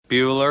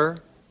Bueller.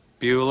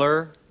 Good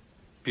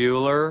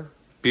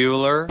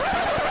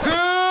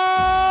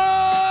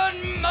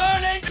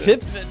morning.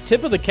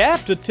 Tip of the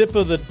cap to tip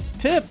of the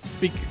tip.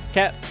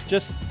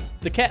 Cats.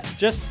 The cat's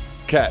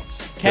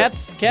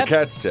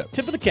tip.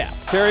 Tip of the cap.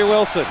 Terry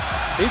Wilson.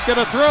 He's going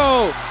to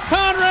throw.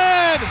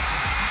 Conrad!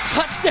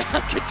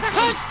 Touchdown, Kentucky.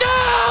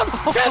 Touchdown!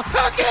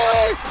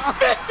 Kentucky!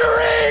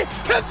 Victory!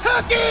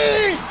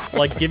 Kentucky!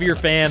 Like, give your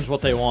fans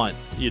what they want,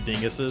 you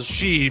dinguses.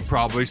 She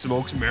probably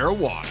smokes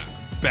marijuana.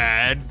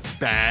 Bad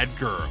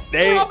girl.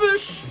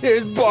 Rubbish!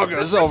 There's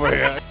buggers over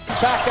here.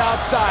 Back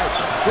outside.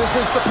 This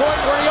is the point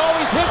where he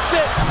always hits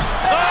it.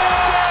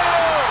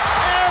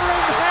 Oh!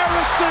 Aaron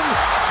Harrison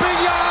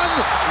beyond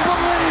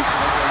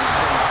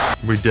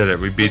belief. We did it.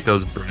 We beat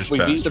those British We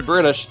bastards. beat the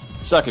British.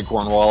 Suck it,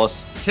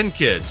 Cornwallis. 10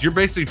 kids. You're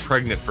basically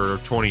pregnant for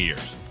 20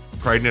 years.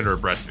 Pregnant or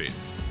breastfeed.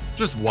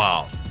 Just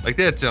wild. Like,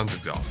 that sounds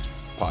exhausting.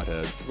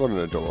 Potheads. What an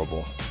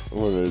adorable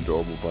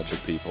bunch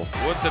of people.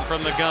 Woodson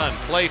from the gun,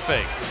 play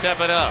fake, step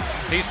it up.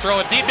 He's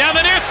throwing deep down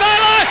the near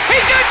sideline.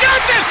 He's got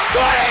Johnson.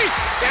 20,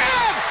 10,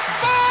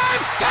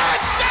 5,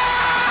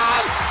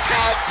 touchdown,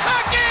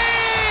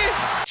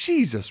 Kentucky!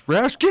 Jesus,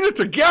 Rash, get it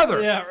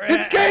together. Yeah, Rash.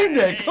 It's game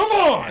day. Come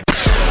on.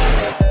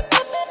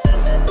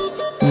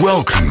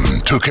 Welcome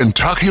to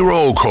Kentucky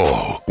Roll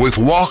Call with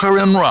Walker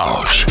and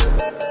Roush.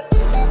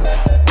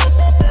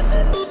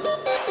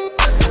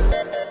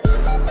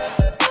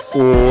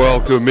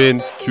 Welcome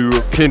into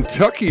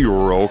Kentucky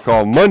Roll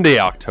Call, Monday,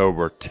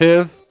 October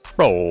 10th.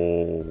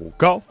 Roll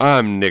Call.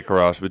 I'm Nick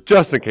Roush with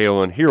Justin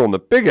Kalen here on the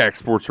Big X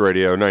Sports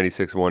Radio,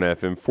 96.1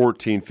 FM,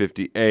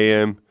 1450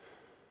 AM.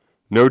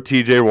 No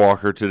TJ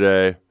Walker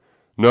today.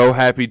 No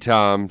happy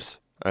times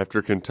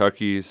after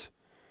Kentucky's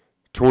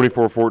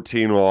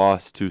 24-14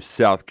 loss to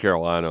South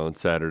Carolina on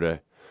Saturday.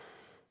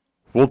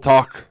 We'll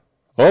talk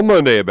on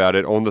Monday about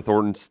it on the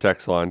Thornton's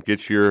text line.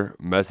 Get your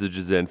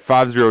messages in,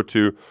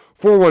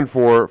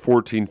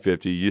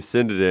 502-414-1450. You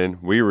send it in,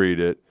 we read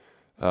it.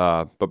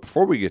 But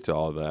before we get to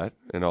all that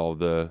and all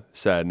the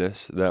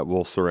sadness that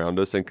will surround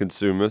us and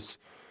consume us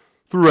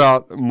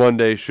throughout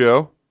Monday's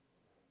show,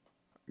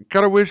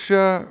 gotta wish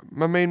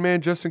my main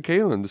man Justin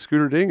Kalen, the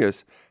Scooter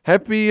Dingus,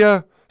 happy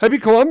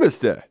Columbus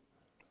Day.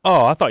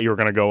 Oh, I thought you were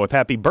going to go with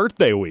Happy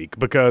Birthday Week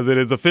because it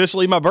is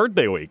officially my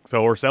birthday week.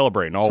 So we're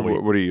celebrating all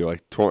week. What are you,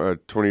 like a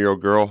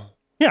 20-year-old girl?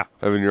 Yeah.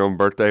 Having your own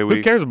birthday week?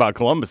 Who cares about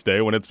Columbus Day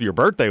when it's your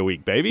birthday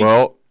week, baby?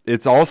 Well,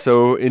 it's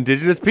also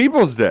Indigenous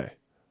Peoples Day.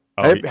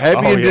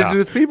 Happy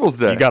Indigenous Peoples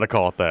Day. You got to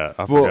call it that.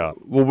 I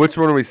forgot. Well, which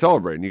one are we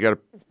celebrating? You got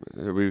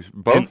to, we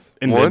both?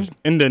 One?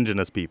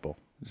 Indigenous people.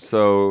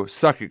 So,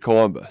 suck it,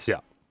 Columbus. Yeah.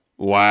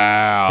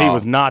 Wow. He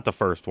was not the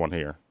first one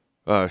here.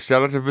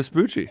 Shout out to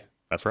Vespucci.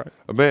 That's right.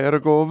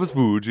 Amerigo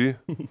Vespucci.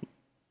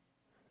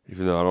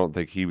 Even though I don't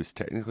think he was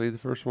technically the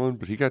first one,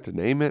 but he got to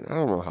name it. I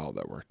don't know how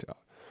that worked out.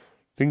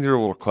 Things are a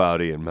little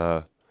cloudy in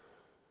my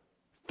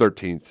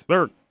 13th.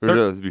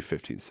 It'd be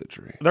 15th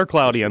century. They're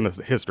cloudy in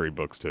the history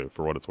books, too,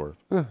 for what it's worth.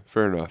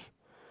 Fair enough.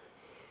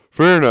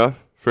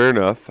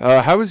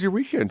 How was your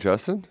weekend,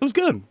 Justin? It was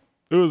good.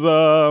 It was,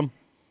 well,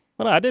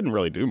 I didn't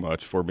really do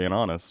much, for being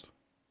honest.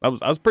 I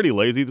was pretty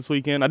lazy this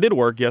weekend. I did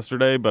work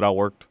yesterday, but I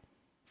worked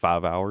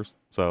 5 hours,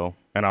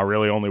 and I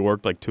really only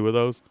worked like 2 of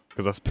those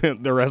because I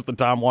spent the rest of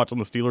the time watching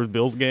the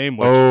Steelers-Bills game.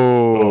 Which,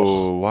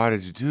 why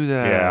did you do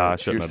that? Yeah, I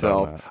shouldn't have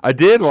done that. I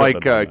did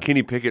like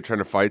Kenny Pickett trying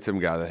to fight some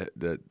guy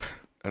that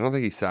I don't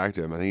think he sacked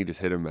him. I think he just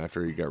hit him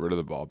after he got rid of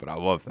the ball, but I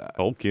love that.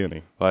 Old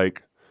Kenny.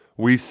 Like,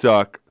 we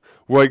suck.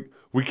 Like,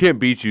 we can't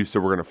beat you, so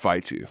we're going to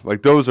fight you.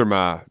 Like, those are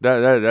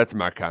that's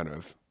my kind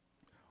of.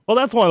 Well,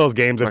 that's one of those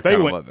games. If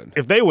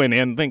they went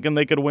in thinking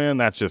they could win,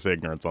 that's just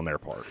ignorance on their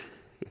part.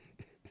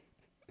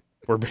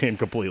 We're being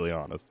completely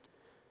honest.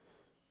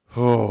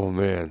 Oh,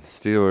 man.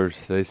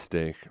 Steelers, they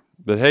stink.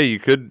 But, hey,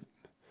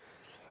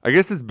 I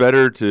guess it's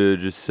better to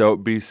just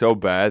be so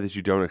bad that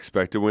you don't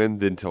expect to win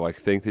than to, like,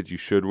 think that you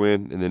should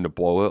win and then to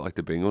blow it like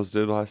the Bengals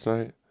did last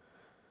night.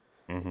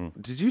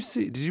 Mm-hmm. Did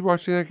you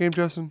watch that game,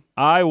 Justin?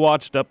 I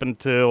watched up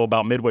until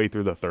about midway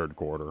through the third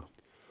quarter.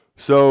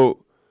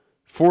 So,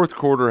 fourth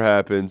quarter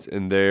happens,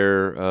 and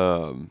they're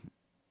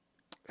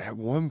at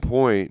one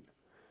point,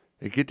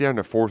 they get down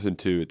to 4th and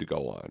 2 at the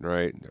goal line,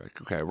 right? And they're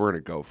like, okay, we're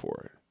going to go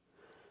for it.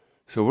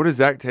 So what does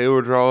Zach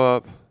Taylor draw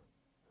up?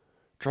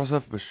 Draws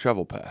up a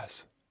shovel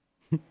pass.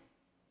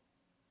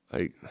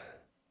 Like,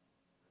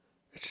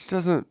 it just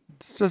doesn't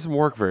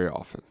work very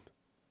often.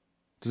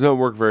 It does not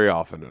work very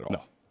often at all.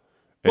 No.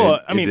 And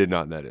well, I mean, it did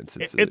not in that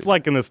instance. It's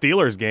like in the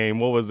Steelers game.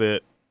 What was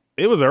it?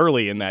 It was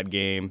early in that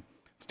game.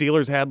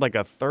 Steelers had like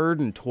a 3rd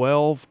and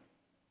 12.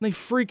 And they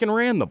freaking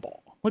ran the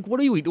ball. Like, what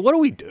are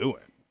we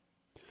doing?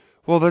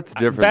 Well, that's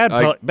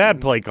different.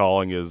 Bad play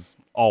calling is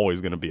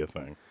always going to be a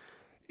thing.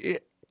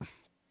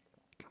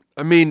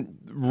 I mean,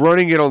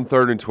 running it on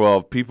 3rd and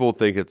 12, people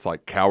think it's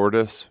like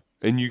cowardice,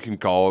 and you can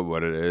call it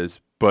what it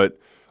is, but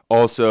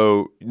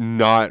also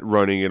not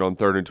running it on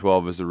 3rd and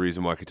 12 is the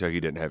reason why Kentucky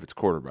didn't have its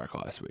quarterback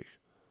last week.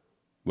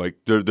 Like,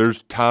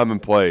 there's time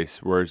and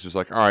place where it's just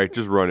like, all right,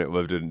 just run it,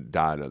 live and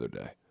die another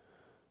day.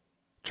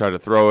 Try to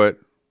throw it,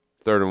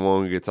 3rd and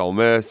 1 gets Ole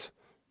Miss,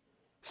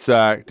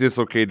 sack,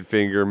 dislocated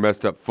finger,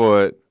 messed up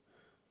foot.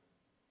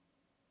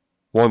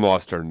 1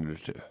 loss turned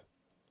into 2.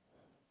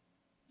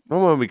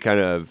 Normally we kind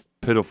of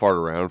piddle fart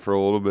around for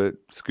a little bit,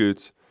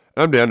 Scoots.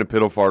 I'm down to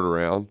piddle fart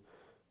around.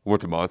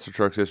 Went to Monster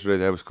Trucks yesterday.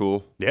 That was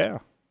cool. Yeah.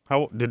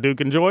 How did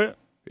Duke enjoy it?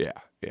 Yeah.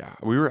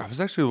 I was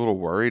actually a little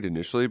worried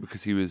initially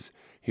because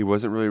he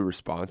wasn't really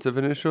responsive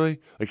initially.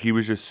 Like he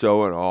was just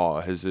so in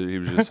awe. He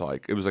was just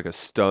like it was like a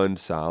stunned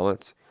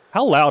silence.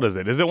 How loud is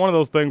it? Is it one of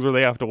those things where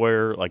they have to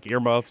wear like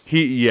earmuffs?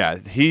 He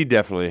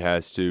definitely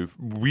has to.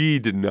 We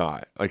did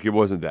not. Like it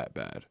wasn't that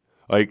bad.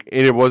 Like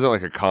and it wasn't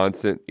like a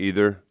constant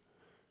either.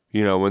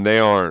 You know, when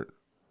they're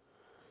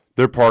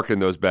parking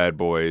those bad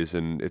boys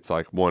and it's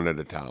like one at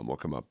a time will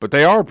come up. But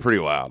they are pretty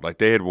loud. Like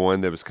they had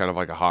one that was kind of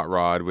like a hot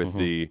rod with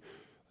the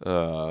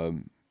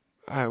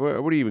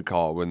what do you even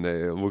call it when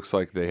it looks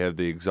like they have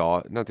the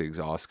exhaust, not the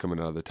exhaust coming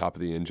out of the top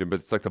of the engine, but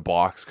it's like the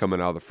blocks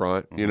coming out of the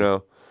front, you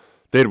know?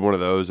 They had one of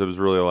those that was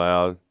really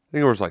loud. I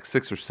think it was like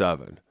 6 or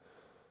 7.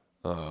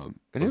 And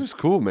it was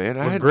cool, man.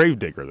 Was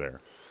Gravedigger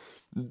there?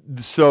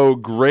 So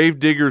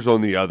Gravedigger's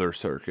on the other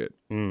circuit.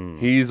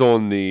 He's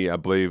on the, I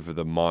believe,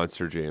 the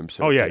Monster Jam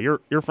circuit. Oh, yeah,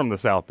 you're from the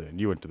South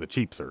End. You went to the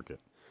cheap circuit.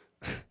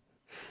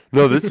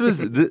 No, this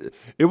was,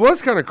 it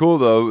was kind of cool,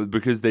 though,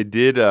 because they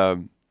did,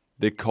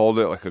 they called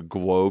it like a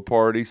glow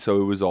party,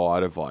 so it was a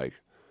lot of like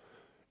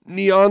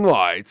neon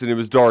lights, and it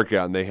was dark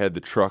out, and they had the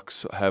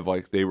trucks have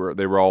like they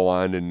were all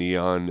lined in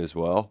neon as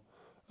well.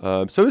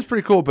 So it was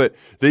pretty cool, but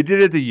they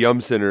did it at the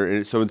Yum Center,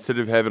 and so instead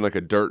of having like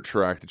a dirt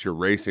track that you're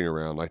racing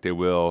around like they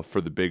will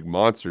for the big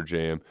Monster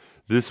Jam,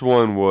 this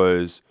one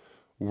was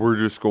we're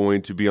just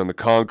going to be on the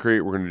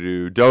concrete. We're going to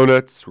do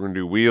donuts. We're going to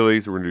do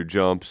wheelies. We're going to do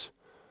jumps.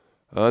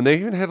 And they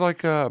even had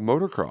like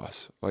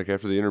motocross like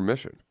after the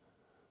intermission.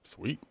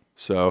 Sweet.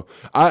 So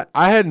I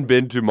hadn't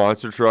been to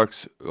Monster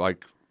Trucks,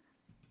 like,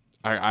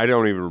 I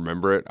don't even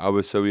remember it. I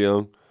was so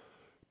young.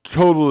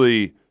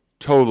 Totally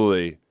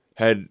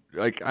had,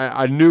 like,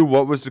 I knew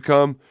what was to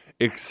come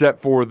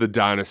except for the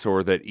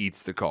dinosaur that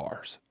eats the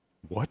cars.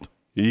 What?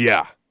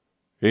 Yeah.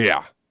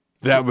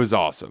 That was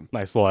awesome.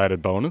 Nice little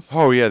added bonus.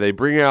 Oh, yeah, they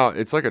bring out,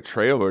 it's like a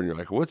trailer, and you're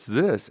like, what's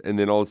this? And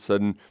then all of a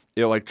sudden,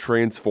 it, like,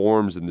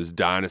 transforms, and this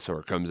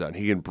dinosaur comes out, and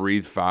he can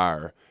breathe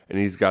fire, and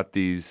he's got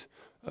these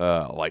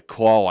like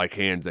claw-like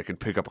hands that can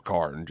pick up a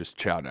car and just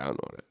chow down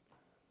on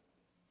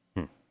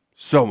it.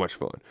 So much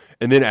fun.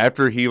 And then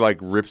after he like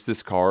rips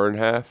this car in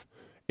half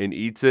and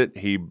eats it,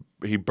 he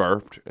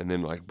burped and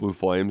then like blew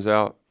flames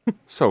out.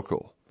 So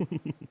cool.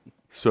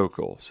 So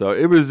cool. So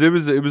it was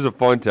a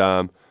fun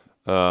time.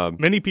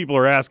 Many people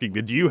are asking,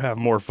 did you have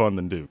more fun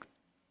than Duke?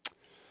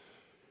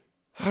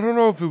 I don't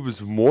know if it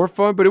was more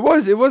fun, but it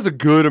was a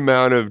good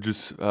amount of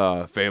just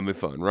family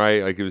fun,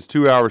 right? Like it was a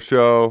 2-hour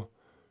show.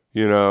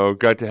 You know,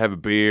 got to have a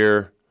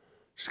beer,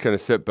 just kind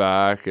of sit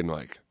back and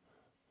like,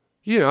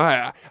 you know,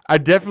 I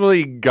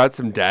definitely got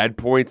some dad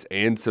points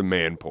and some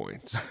man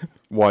points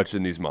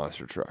watching these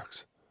Monster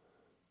Trucks.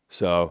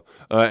 So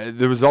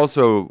there was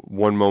also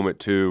one moment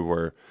too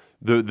where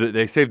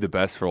they saved the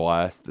best for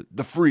last,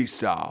 the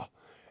freestyle,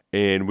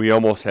 and we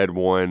almost had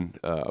one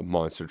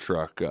Monster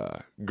Truck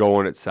go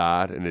on its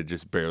side and it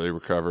just barely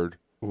recovered.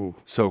 Ooh,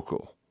 so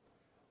cool.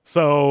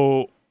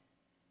 So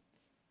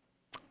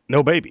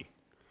no baby.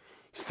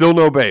 Still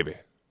no baby.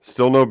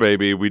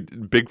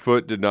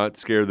 Bigfoot did not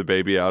scare the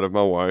baby out of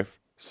my wife,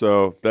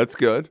 so that's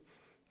good.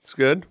 It's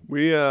good.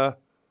 We got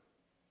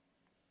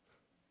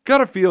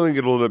a feeling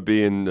it'll end up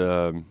being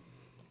the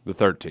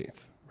 13th.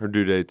 Her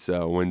due date's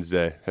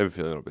Wednesday. I have a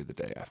feeling it'll be the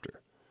day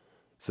after.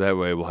 So that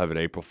way we'll have an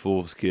April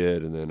Fool's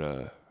kid and then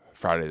a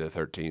Friday the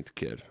 13th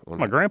kid.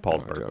 My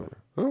grandpa's birthday.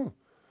 Oh,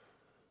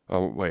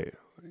 wait.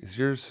 Is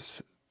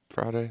yours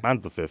Friday?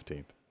 Mine's the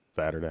 15th.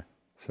 Saturday.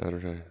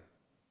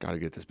 Got to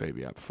get this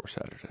baby out before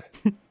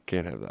Saturday.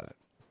 Can't have that.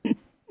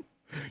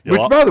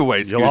 Which, by the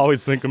way, you'll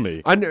always think of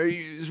me. I know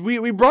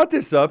we brought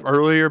this up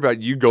earlier about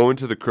you going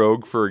to the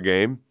Krog for a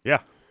game.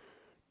 Yeah.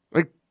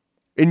 Like,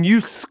 and you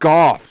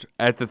scoffed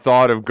at the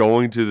thought of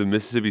going to the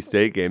Mississippi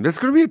State game. That's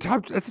going to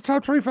be that's a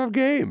top 25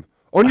 game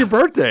on your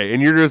birthday,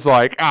 and you're just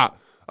like,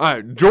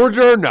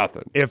 Georgia or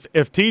nothing. If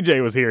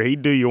TJ was here,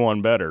 he'd do you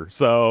one better.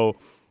 So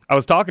I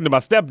was talking to my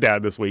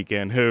stepdad this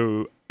weekend,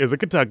 who is a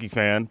Kentucky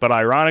fan, but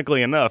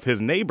ironically enough,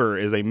 his neighbor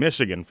is a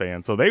Michigan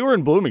fan. So they were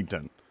in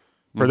Bloomington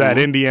for that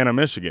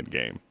Indiana-Michigan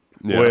game,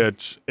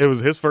 which it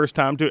was his first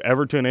time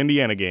ever to an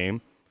Indiana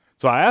game.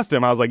 So I asked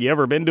him, I was like, you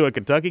ever been to a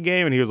Kentucky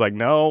game? And he was like,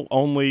 no,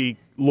 only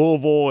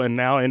Louisville and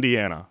now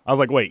Indiana. I was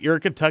like, wait, you're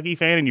a Kentucky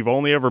fan and you've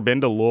only ever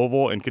been to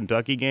Louisville and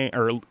Kentucky game,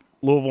 or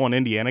Louisville and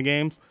Indiana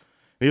games?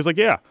 And he was like,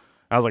 yeah.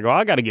 I was like, well,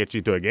 I got to get you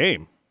to a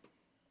game.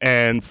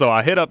 And so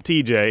I hit up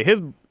TJ.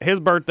 His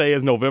birthday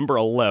is November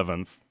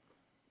 11th.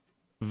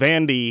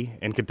 Vandy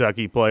and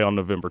Kentucky play on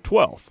November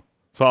 12th.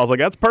 So I was like,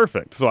 that's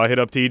perfect. So I hit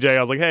up TJ. I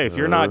was like, hey, if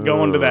you're not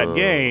going to that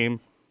game,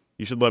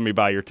 you should let me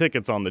buy your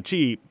tickets on the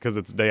cheap because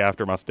it's the day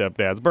after my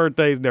stepdad's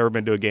birthday. He's never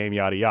been to a game,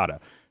 yada,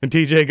 yada. And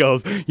TJ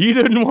goes, you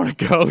didn't want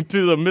to go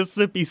to the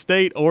Mississippi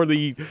State or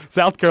the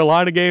South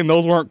Carolina game.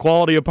 Those weren't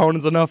quality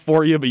opponents enough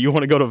for you, but you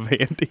want to go to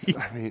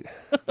Vandy. I mean,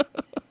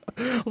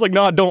 I was like,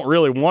 no, I don't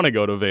really want to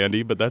go to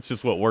Vandy, but that's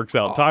just what works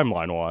out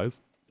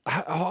timeline-wise.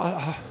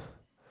 How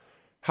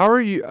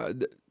are you?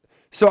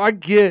 So I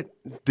get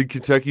the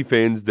Kentucky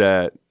fans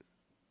that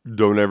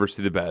don't ever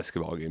see the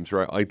basketball games,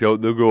 right? Like they'll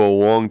go a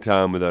long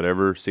time without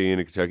ever seeing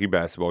a Kentucky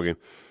basketball game.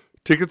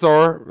 Tickets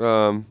are,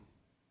 a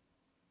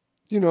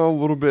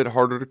little bit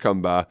harder to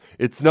come by.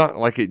 It's not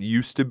like it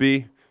used to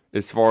be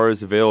as far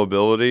as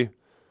availability,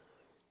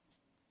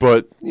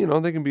 but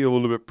they can be a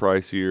little bit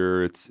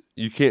pricier.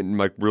 You can't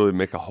like really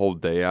make a whole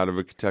day out of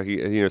a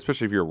Kentucky,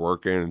 especially if you're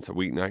working and it's a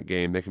weeknight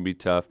game. They can be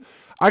tough.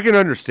 I can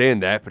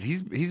understand that, but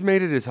he's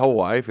made it his whole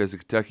life as a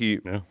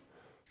Kentucky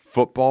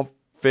football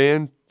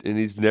fan. And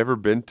he's never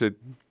been to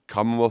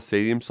Commonwealth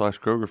Stadium /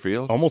 Kroger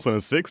Field? Almost in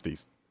his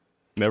 60s.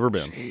 Never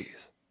been.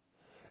 Jeez.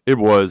 It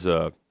was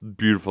a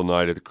beautiful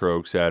night at the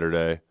Krog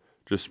Saturday.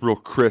 Just real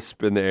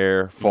crisp in the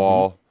air,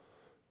 fall.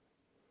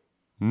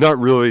 Not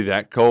really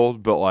that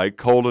cold, but like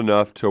cold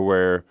enough to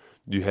where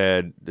you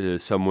had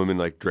some women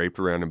like draped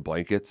around in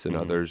blankets and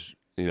others,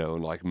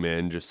 like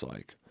men just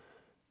like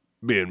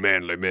being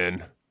manly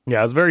men.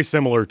 Yeah, it was very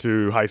similar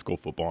to high school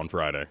football on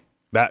Friday.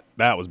 That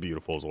was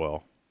beautiful as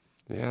well.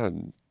 Yeah.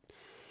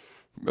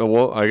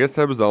 Well, I guess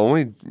that was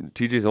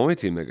TJ's only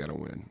team that got a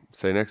win.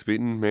 St. X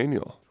beating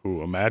Manual.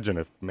 Ooh, imagine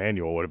if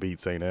Manual would have beat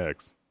St.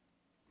 X.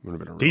 Would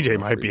have been TJ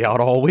might be out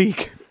all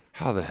week.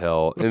 How the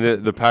hell?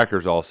 And the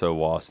Packers also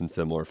lost in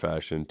similar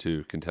fashion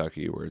to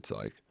Kentucky, where it's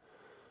like,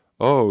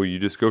 oh, you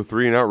just go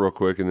 3 and out real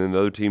quick, and then the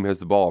other team has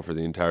the ball for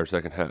the entire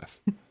second half.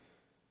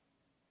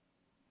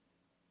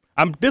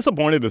 I'm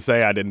disappointed to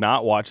say I did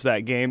not watch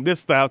that game.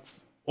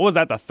 What was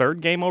that, the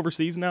third game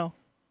overseas now?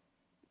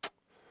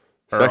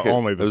 Second.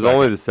 Only the it was second?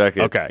 only the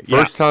second. Okay.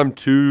 First time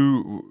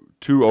two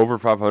over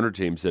 500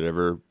 teams had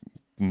ever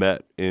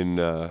met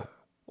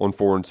on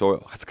foreign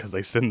soil. That's because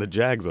they send the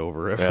Jags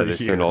over every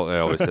year. They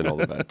always send all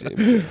the bad teams.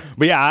 Yeah.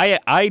 But yeah,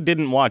 I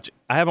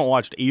haven't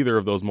watched either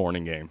of those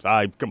morning games.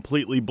 I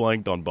completely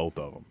blanked on both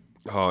of them.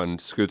 Oh,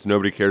 and Scoots,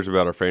 nobody cares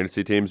about our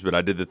fantasy teams, but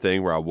I did the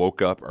thing where I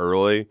woke up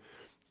early,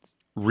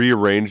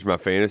 rearranged my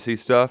fantasy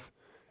stuff,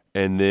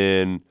 and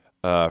then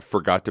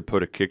forgot to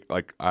put a kick.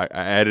 Like I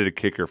added a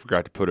kicker,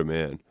 forgot to put him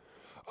in.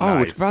 Oh,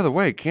 Nice. Which, by the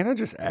way, can't I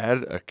just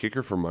add a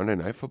kicker for Monday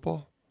Night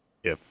Football?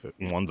 If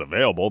one's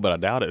available, but I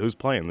doubt it. Who's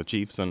playing? The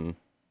Chiefs and...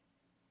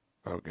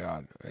 Oh,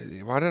 God.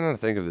 Why didn't I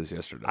think of this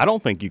yesterday? I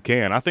don't think you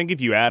can. I think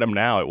if you add them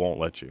now, it won't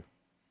let you.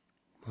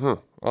 Huh.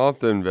 I'll have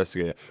to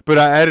investigate it. But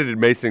I added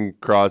Mason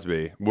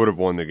Crosby, would have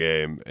won the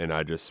game, and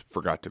I just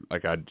forgot to,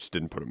 I just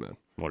didn't put him in.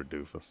 What a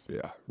doofus.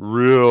 Yeah.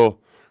 Real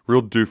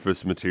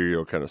doofus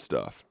material kind of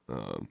stuff.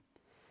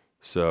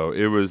 So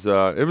it was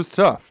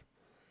tough.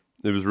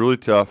 It was really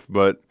tough,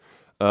 but...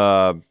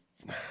 God,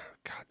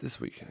 this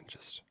weekend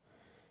just...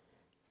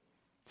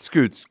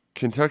 Scoots,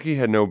 Kentucky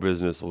had no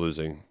business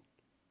losing.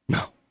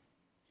 No.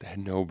 They had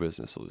no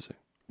business losing.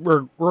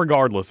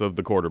 Regardless of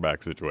the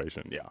quarterback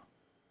situation, yeah.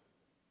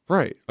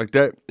 Right. Like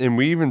that, and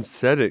we even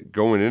said it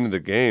going into the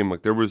game,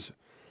 like there was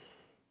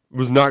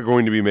not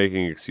going to be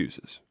making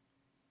excuses.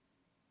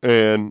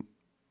 And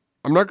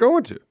I'm not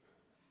going to.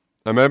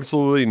 I'm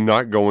absolutely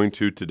not going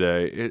to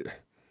today.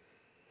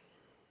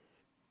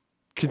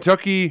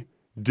 Kentucky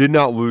did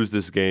not lose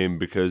this game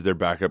because their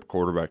backup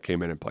quarterback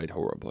came in and played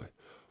horribly.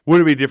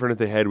 Would it be different if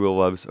they had Will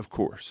Levis? Of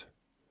course.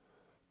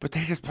 But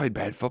they just played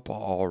bad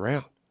football all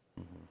around.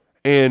 Mm-hmm.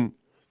 And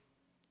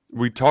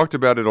we talked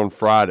about it on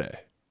Friday.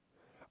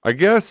 I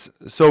guess,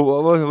 so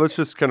let's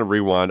just kind of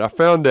rewind. I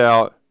found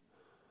out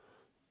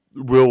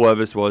Will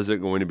Levis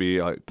wasn't going to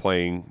be like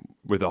playing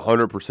with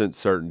 100%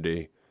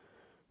 certainty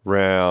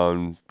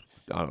around,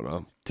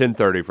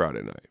 10:30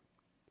 Friday night.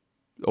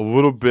 A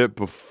little bit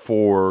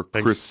before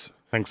Chris...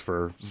 Thanks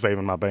for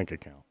saving my bank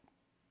account.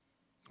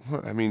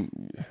 Well, I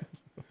mean,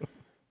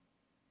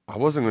 I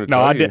wasn't going to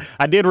tell you. No,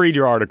 I did read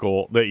your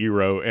article that you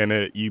wrote,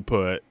 and you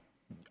put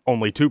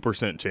only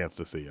 2% chance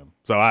to see him.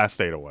 So I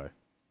stayed away.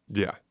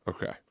 Yeah,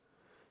 okay.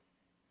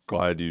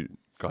 Glad you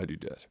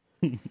did.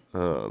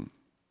 The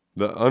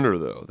under,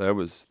 though, that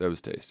was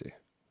tasty.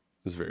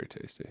 It was very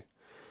tasty.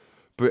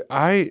 But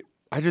I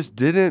just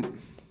didn't...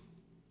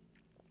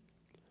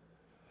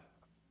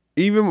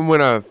 Even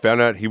when I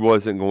found out he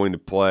wasn't going to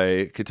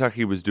play,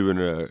 Kentucky was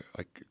doing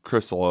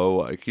Chris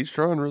Lowe, he's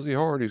trying really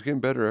hard. He's getting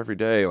better every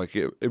day.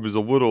 It was a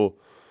little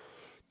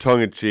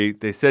tongue-in-cheek.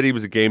 They said he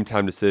was a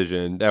game-time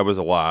decision. That was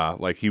a lie.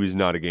 He was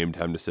not a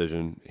game-time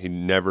decision. He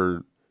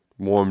never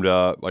warmed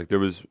up. He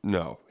was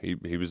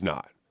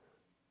not.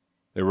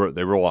 They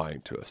were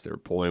lying to us. They were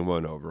pulling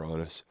one over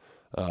on us.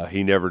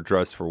 He never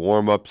dressed for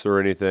warm-ups or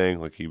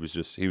anything. He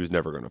was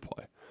never going to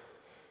play.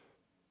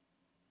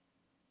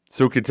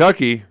 So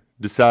Kentucky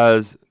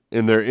decides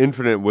in their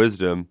infinite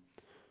wisdom,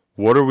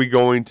 what are we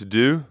going to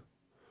do?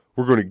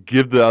 We're going to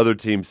give the other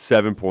team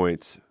 7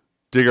 points,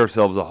 dig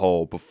ourselves a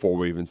hole before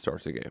we even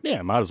start the game.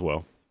 Yeah, might as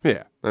well.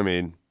 Yeah, I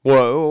mean,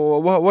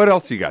 what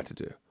else you got to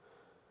do?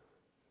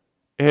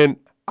 And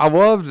I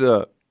loved,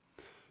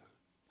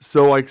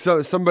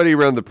 somebody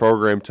around the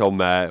program told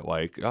Matt,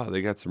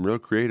 they got some real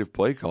creative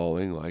play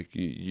calling.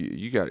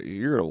 You're going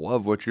to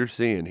love what you're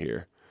seeing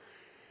here.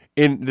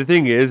 And the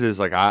thing is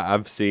like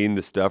I've seen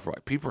the stuff where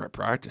like people at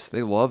practice,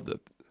 they love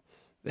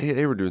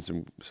they were doing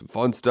some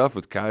fun stuff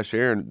with Kai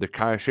Sharon, the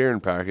Kai Sharon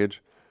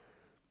package.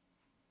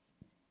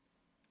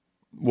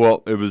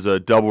 Well, it was a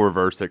double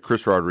reverse that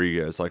Chris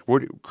Rodriguez, like,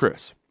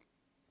 Chris?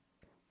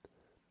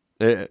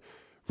 Rich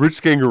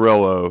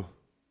Scangarello,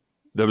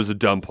 that was a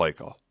dumb play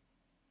call.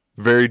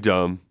 Very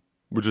dumb.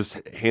 Would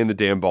just hand the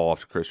damn ball off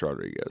to Chris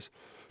Rodriguez.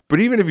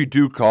 But even if you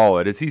do call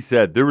it, as he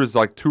said, there was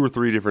like 2 or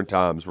 3 different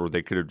times where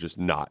they could have just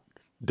not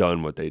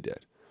done what they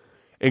did.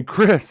 And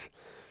Chris,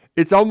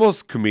 it's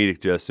almost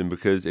comedic, Justin,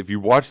 because if you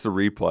watch the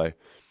replay,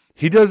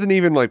 he doesn't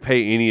even like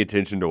pay any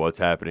attention to what's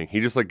happening. He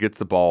just like gets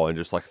the ball and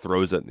just like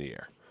throws it in the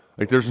air.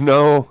 Like there's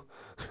no,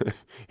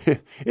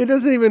 it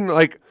doesn't even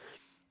like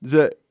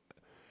there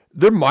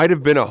might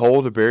have been a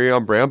hole to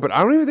Barryon Brown, but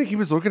I don't even think he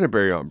was looking at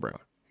Barryon Brown.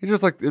 He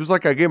just like, it was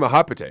like I gave him a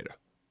hot potato.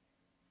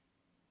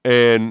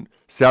 And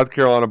South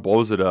Carolina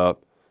blows it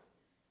up.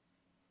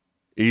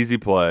 Easy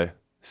play.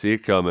 See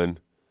it coming.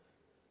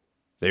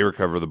 They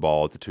recover the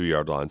ball at the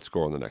 2-yard line,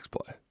 score on the next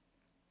play.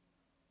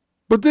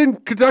 But then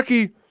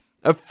Kentucky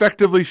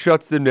effectively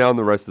shuts them down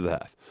the rest of the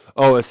half.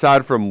 Oh,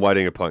 aside from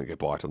letting a punt get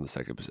blocked on the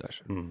second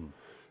possession. Mm-hmm.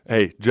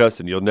 Hey,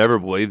 Justin, you'll never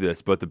believe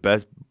this, but the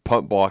best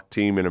punt block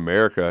team in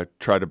America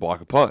tried to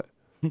block a punt.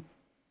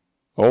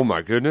 Oh,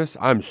 my goodness.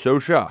 I'm so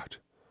shocked.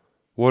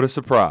 What a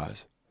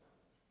surprise.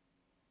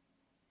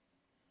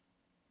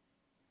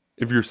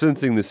 If you're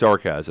sensing the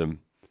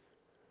sarcasm,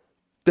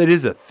 that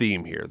is a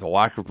theme here, the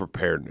lack of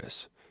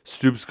preparedness.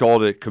 Stoops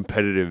called it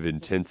competitive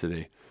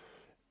intensity.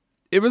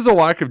 It was a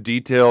lack of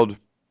detailed,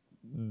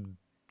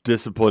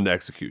 disciplined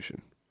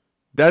execution.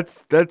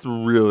 That's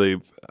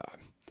really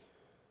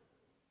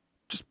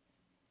just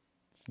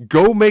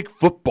go make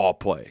football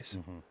plays.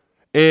 Mm-hmm.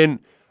 And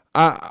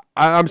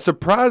I'm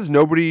surprised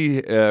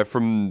nobody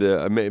from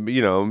the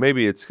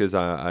maybe it's because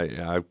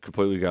I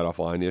completely got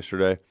offline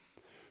yesterday.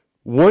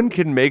 One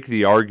can make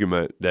the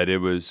argument that it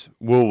was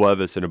Will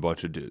Levis and a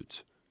bunch of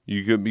dudes.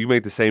 You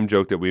make the same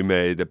joke that we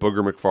made that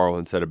Booger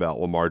McFarland said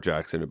about Lamar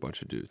Jackson and a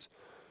bunch of dudes.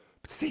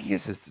 But the thing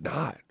is, it's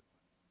not.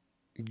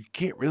 You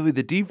can't really.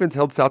 The defense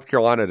held South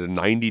Carolina to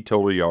 90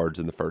 total yards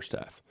in the first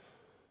half.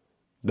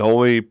 The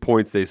only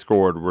points they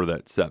scored were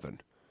that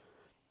 7.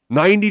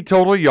 90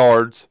 total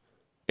yards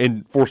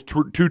and forced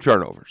 2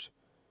 turnovers.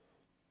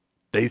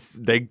 They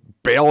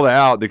bailed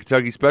out the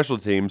Kentucky special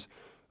teams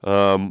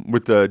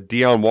with the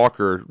Deion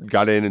Walker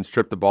got in and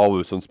stripped the ball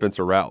loose on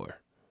Spencer Rattler.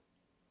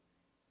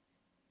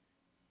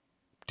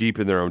 Deep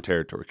in their own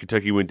territory.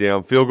 Kentucky went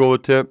down, field goal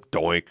attempt,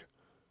 doink.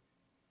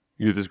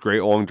 You get this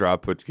great long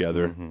drive put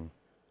together. Mm-hmm.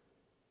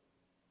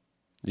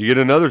 You get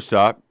another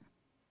stop.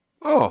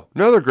 Oh,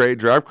 another great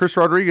drive. Chris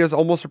Rodriguez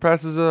almost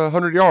surpasses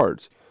 100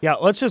 yards. Yeah,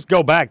 let's just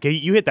go back.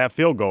 You hit that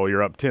field goal,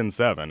 you're up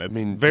 10-7.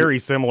 It's very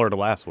similar to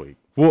last week.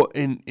 Well,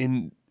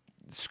 in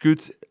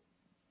Scoots,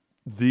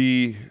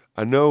 I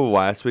know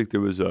last week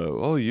there was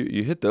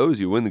you hit those,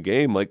 you win the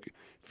game. Like,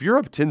 if you're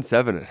up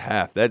 10-7 at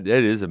half, that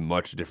is a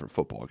much different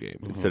football game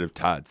instead of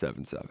tied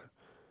 7-7.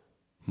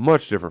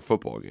 Much different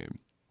football game.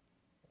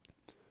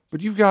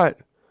 But you've got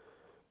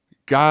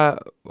that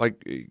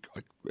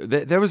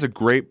was a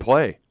great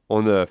play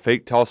on the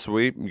fake toss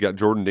sweep. You got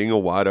Jordan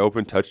Dingle wide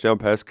open, touchdown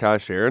pass Kai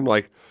Sharon.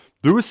 Like,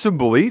 there was some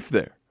belief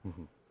there.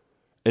 Mm-hmm.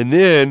 And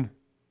then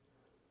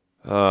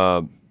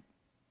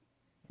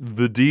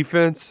the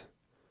defense,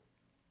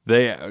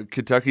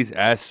 Kentucky's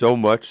asked so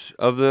much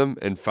of them,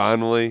 and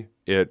finally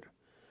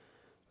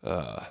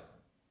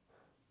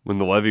when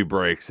the levee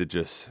breaks, it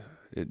does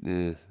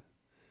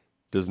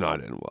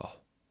not end well.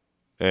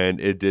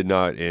 And it did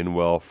not end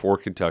well for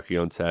Kentucky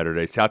on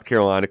Saturday. South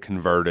Carolina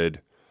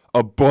converted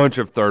a bunch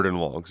of 3rd and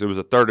longs. It was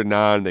a 3rd and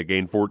 9. They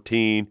gained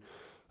 14.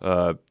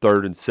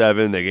 3rd and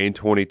 7. They gained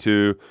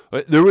 22.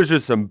 There was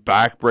just some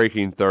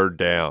back-breaking 3rd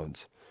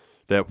downs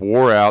that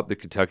wore out the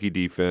Kentucky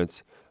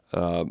defense.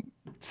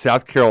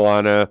 South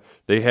Carolina,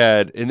 they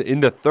had,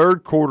 in the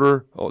third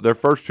quarter, their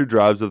first 2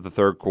 drives of the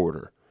third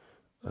quarter,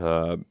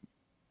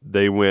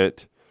 they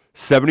went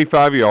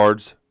 75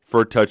 yards for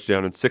a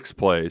touchdown in 6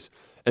 plays.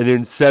 And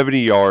then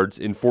 70 yards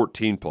in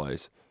 14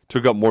 plays.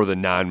 Took up more than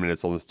 9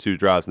 minutes on those 2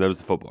 drives, and that was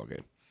the football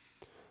game.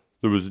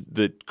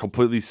 That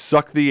completely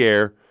sucked the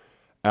air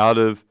out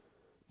of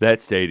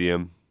that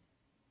stadium.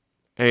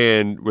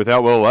 And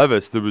without Will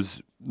Levis, there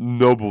was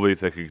no belief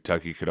that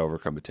Kentucky could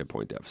overcome a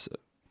 10-point deficit.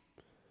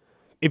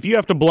 If you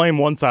have to blame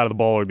one side of the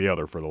ball or the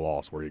other for the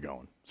loss, where are you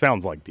going?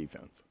 Sounds like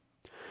defense.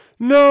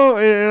 No,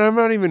 and I'm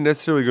not even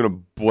necessarily going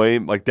to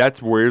blame. Like, that's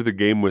where the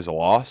game was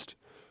lost.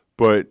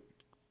 But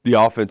the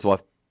offense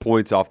left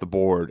points off the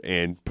board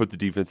and put the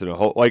defense in a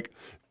hole. Like,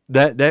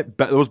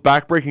 those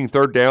back-breaking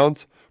 3rd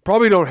downs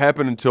probably don't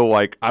happen until,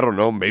 like, I don't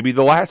know, maybe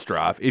the last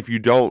drive if you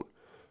don't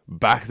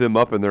back them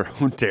up in their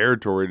own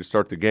territory to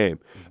start the game.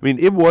 I mean,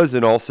 it was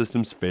an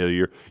all-systems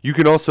failure. You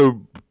can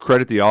also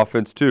credit the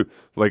offense, too.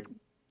 Like,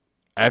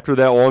 after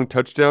that long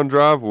touchdown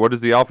drive, what does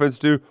the offense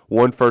do?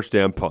 1 first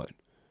down punt.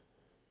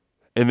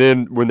 And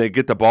then when they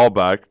get the ball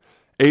back,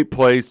 8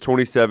 plays,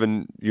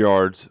 27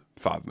 yards,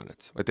 5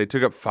 minutes. Like, they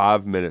took up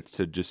 5 minutes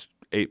to just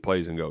 8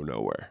 plays and go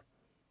nowhere.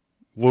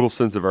 little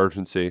sense of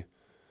urgency.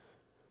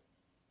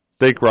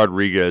 I think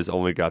Rodriguez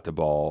only got the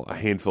ball a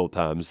handful of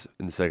times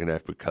in the second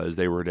half because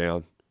they were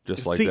down,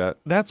 just like that.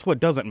 That's what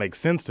doesn't make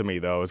sense to me,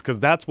 though, is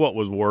because that's what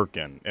was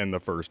working in the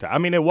first half. I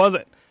mean, there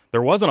wasn't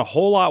a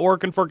whole lot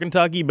working for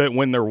Kentucky, but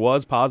when there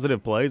was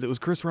positive plays, it was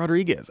Chris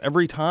Rodriguez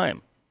every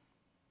time.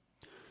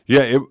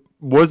 Yeah, it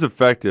was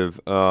effective.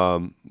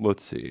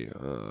 Let's see.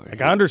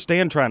 I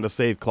understand trying to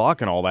save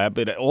clock and all that,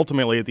 but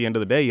ultimately, at the end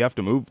of the day, you have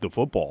to move the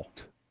football.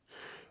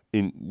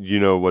 And you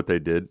know what they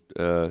did,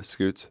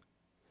 Scoots?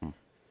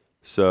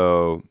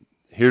 So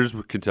here's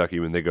what Kentucky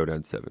when they go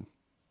down 7.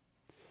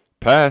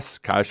 Pass,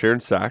 Kai Sharon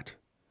sacked.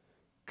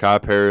 Kai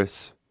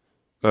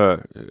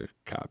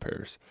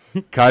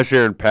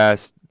Sharon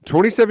passed,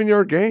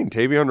 27-yard gain,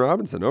 Tavion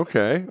Robinson.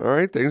 Okay, all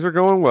right, things are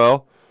going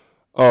well.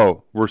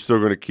 Oh, we're still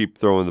going to keep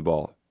throwing the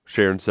ball.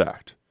 Sharon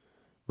sacked.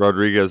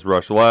 Rodriguez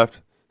rush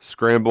left,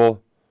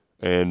 scramble,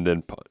 and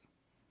then punt.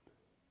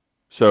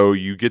 So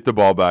you get the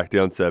ball back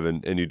down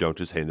 7, and you don't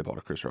just hand the ball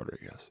to Chris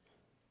Rodriguez.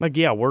 Like,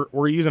 yeah,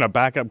 we're using a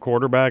backup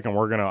quarterback, and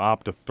we're going to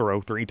opt to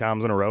throw 3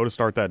 times in a row to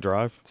start that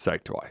drive?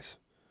 Sacked twice.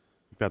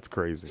 That's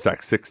crazy.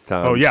 Sacked 6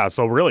 times. Oh, yeah,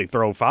 so really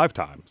throw 5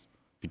 times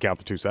if you count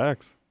the 2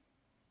 sacks.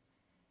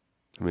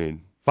 I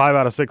mean, 5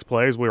 out of 6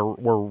 plays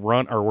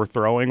we're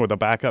throwing with a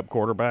backup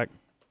quarterback.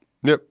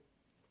 Yep.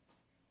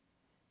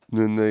 And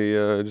then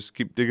they just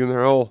keep digging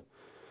their hole.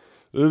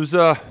 It was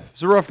a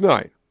rough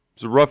night. It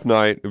was a rough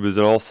night. It was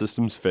an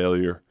all-systems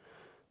failure.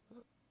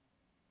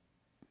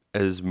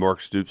 As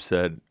Mark Stoops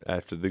said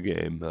after the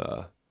game,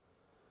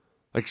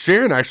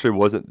 Sharon actually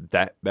wasn't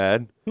that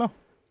bad. No.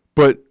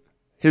 But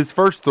his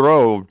first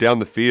throw down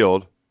the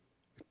field,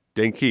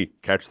 dang key,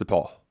 catch the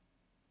ball.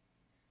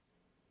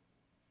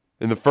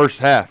 In the first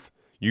half,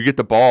 you get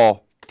the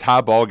ball, tie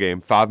ball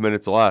game, 5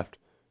 minutes left.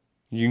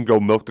 You can go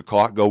milk the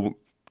clock,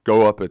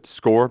 go up at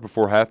score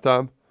before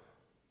halftime.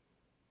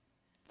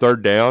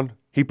 Third down,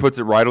 he puts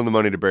it right on the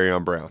money to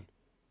Barryon Brown.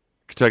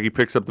 Kentucky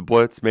picks up the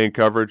blitz, man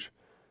coverage,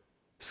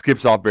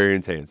 skips off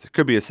Barryon's hands. It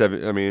could be a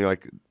 7. I mean,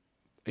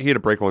 he had a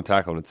break-on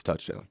tackle and it's a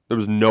touchdown. There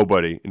was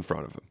nobody in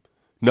front of him.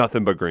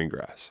 Nothing but green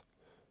grass.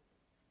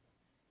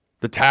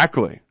 The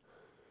tackling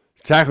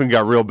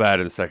got real bad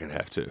in the second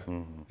half too.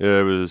 Mm-hmm.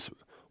 It was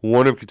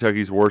one of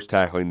Kentucky's worst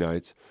tackling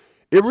nights.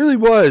 It really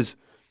was.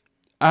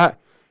 I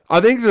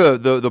think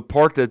the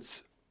part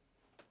that's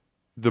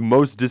the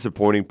most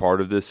disappointing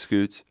part of this,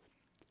 Scoots,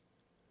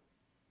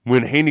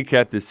 when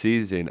handicapped this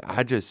season,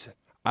 I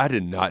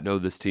did not know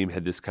this team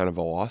had this kind of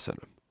a loss in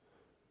them.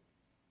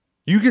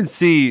 You can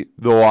see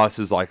the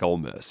losses like Ole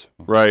Miss,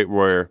 right,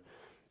 where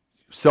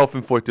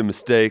self-inflicted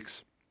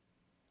mistakes,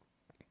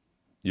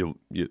 you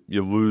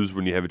lose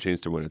when you have a chance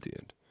to win at the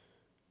end.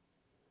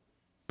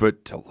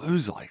 But to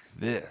lose like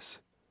this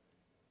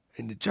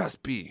and to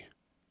just be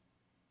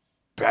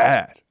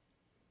bad,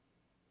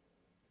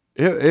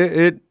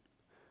 it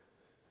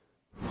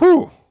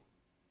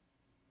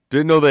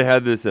didn't know they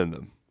had this in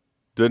them.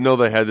 Didn't know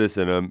they had this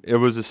in them. It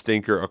was a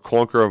stinker, a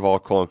clunker of all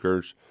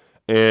clunkers.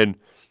 And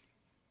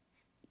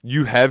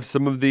you have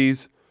some of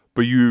these,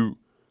 but you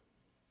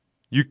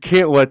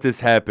can't let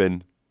this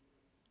happen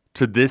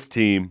to this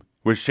team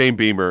with Shane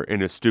Beamer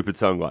and his stupid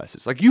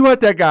sunglasses. Like, you let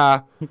that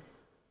guy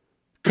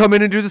come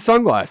in and do the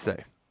sunglass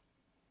thing.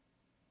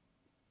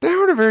 They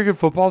aren't a very good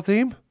football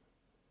team.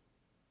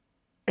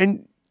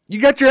 And you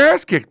got your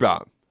ass kicked by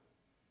them.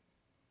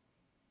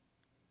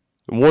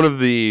 One of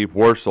the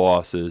worst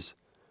losses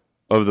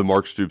of the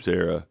Mark Stoops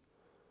era.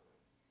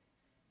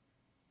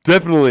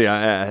 Definitely,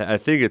 I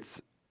think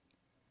it's,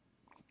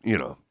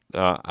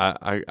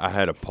 I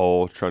had a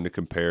poll trying to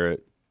compare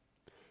it.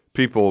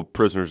 People,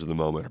 prisoners of the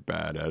moment, are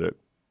bad at it.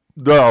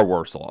 There are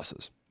worse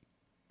losses.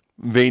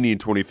 Vandy in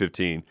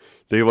 2015,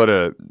 they let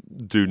a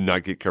dude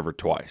not get covered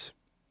twice.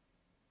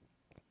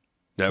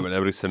 That would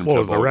have sent them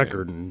to a bowl game. What was the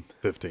record in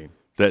 15?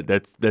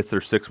 That's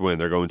their 6th win.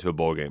 They're going to a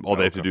bowl game. All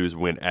they have to do is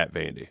win at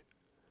Vandy.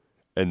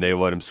 And they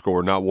let him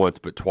score not once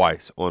but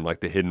twice on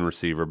the hidden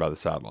receiver by the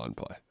sideline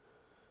play.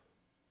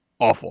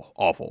 Awful,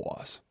 awful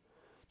loss.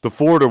 The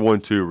Florida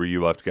 1-2 where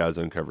you left guys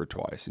uncovered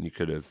twice and you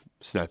could have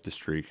snapped the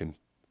streak in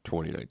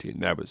 2019.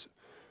 That was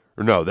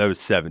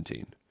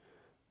 17.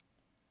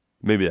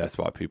 Maybe that's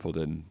why people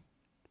didn't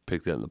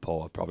pick that in the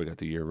poll. I probably got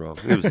the year wrong.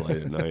 It was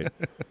late at night.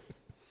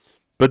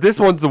 But this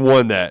one's the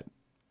one that,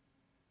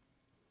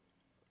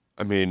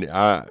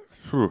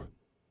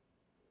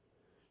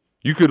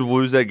 you could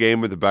lose that game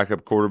with the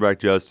backup quarterback,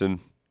 Justin.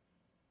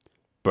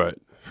 But,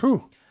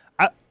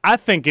 I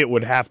think it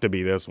would have to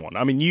be this one.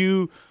 I mean,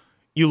 you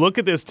look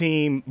at this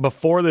team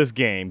before this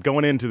game,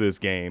 going into this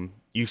game,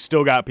 you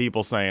still got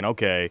people saying,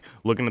 okay,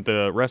 looking at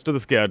the rest of the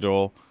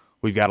schedule,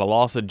 we've got a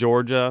loss at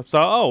Georgia.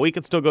 So, we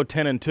could still go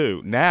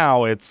 10-2.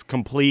 Now it's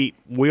complete.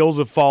 Wheels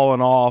have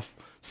fallen off.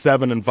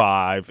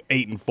 7-5,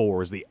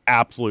 8-4 is the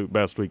absolute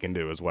best we can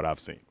do, is what I've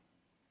seen.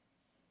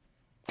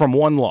 From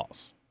one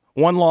loss.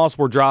 One loss,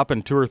 we're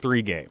dropping 2 or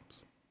 3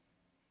 games.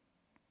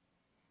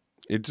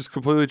 It just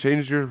completely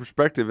changes your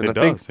perspective. And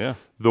I think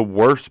the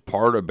worst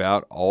part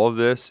about all of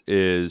this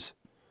is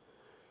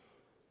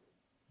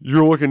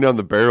you're looking down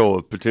the barrel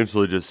of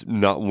potentially just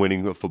not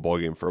winning a football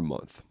game for a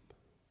month.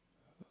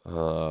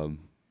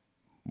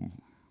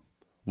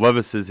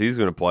 Levis says he's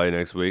going to play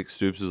next week.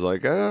 Stoops is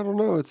like, I don't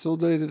know. It's still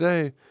day to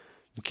day.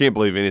 You can't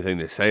believe anything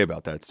they say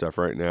about that stuff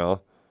right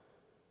now.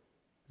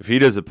 If he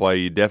doesn't play,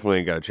 you definitely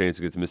ain't got a chance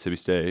against Mississippi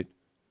State.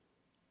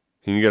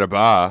 And you got a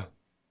bye.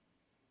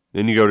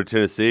 Then you go to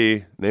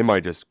Tennessee. They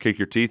might just kick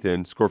your teeth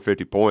in, score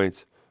 50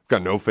 points. I've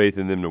got no faith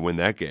in them to win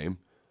that game.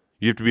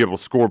 You have to be able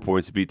to score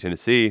points to beat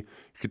Tennessee.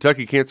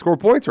 Kentucky can't score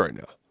points right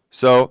now.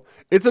 So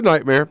it's a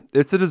nightmare.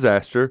 It's a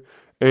disaster.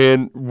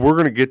 And we're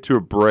going to get to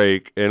a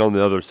break. And on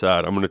the other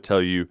side, I'm going to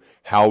tell you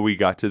how we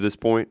got to this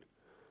point.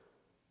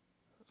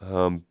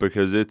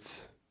 Because it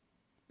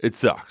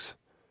sucks.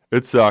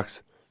 It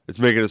sucks. It's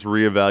making us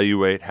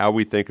reevaluate how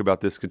we think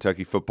about this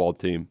Kentucky football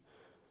team.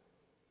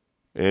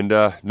 And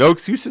no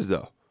excuses,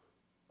 though.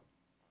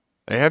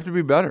 They have to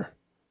be better.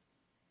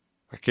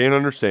 I can't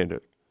understand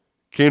it.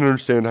 Can't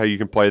understand how you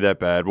can play that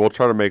bad. We'll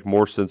try to make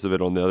more sense of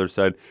it on the other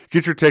side.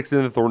 Get your text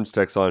in the Thornton's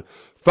text line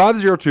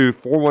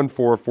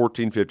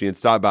 502-414-1450 and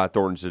stop by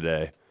Thornton's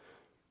today.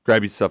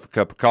 Grab yourself a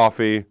cup of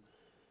coffee.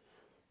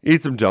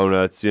 Eat some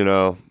donuts,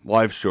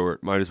 Life's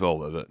short. Might as well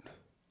live it.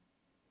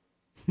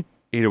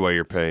 Eat away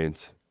your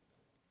pains.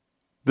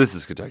 This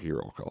is Kentucky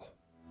Roll Call.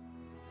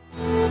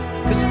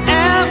 'Cause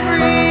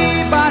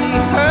everybody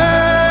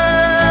hurts.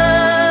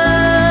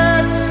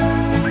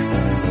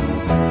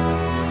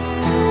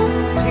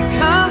 Take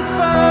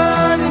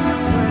comfort in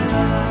your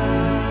prayers.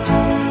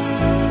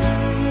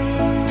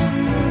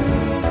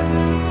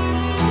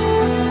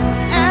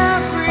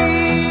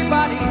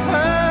 Everybody hurts.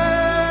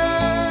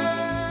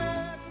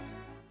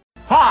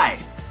 Hi,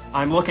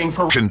 I'm looking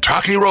for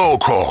Kentucky Roll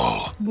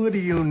Call. What do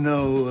you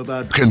know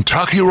about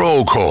Kentucky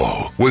Roll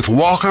Call with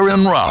Walker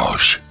and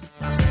Roush.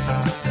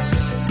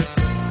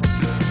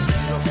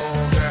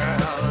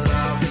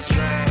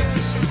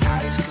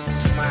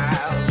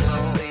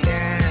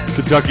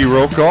 Kentucky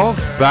Roll Call,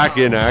 back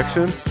in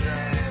action.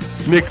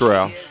 Nick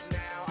Roush,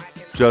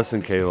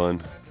 Justin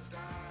Kalen.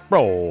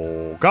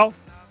 Roll Call.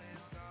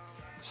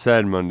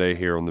 Sad Monday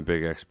here on the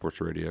Big X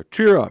Sports Radio.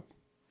 Cheer up.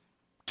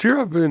 Cheer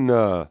up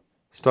and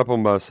stop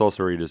on by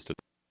Salsaritas today.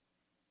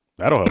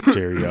 That'll help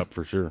cheer you up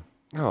for sure.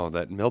 Oh,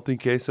 that melting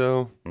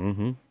queso.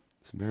 Mm-hmm.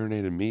 Some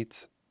marinated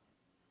meats.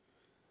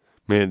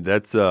 Man,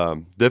 that's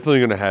definitely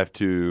going to have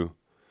to...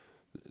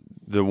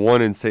 The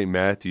one in St.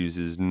 Matthews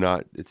is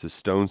not, it's a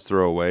stone's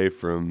throw away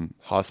from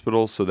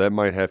hospital, so that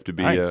might have to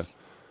be nice.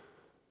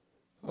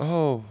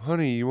 Oh,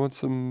 honey, you want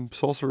some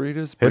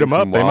salsaritas? Hit them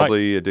up. Some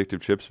wildly addictive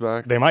chips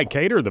back. They might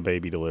cater the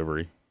baby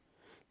delivery.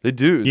 They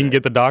do. You can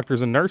get the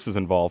doctors and nurses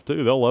involved,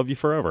 too. They'll love you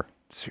forever.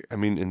 I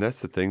mean, and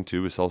that's the thing,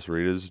 too, with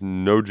salsaritas.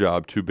 No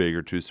job too big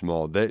or too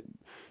small.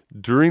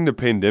 During the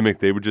pandemic,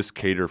 they would just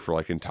cater for,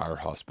 entire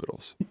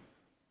hospitals.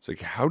 It's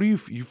like, how do you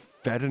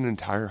fed an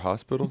entire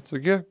hospital? It's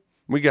like, yeah,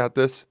 we got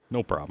this.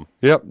 No problem.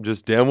 Yep,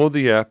 just download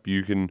the app.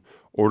 You can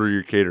order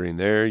your catering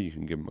there. You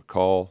can give them a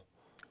call.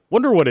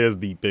 Wonder what is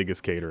the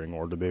biggest catering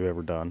order they've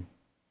ever done,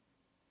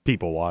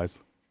 people-wise.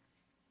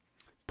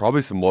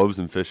 Probably some loaves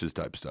and fishes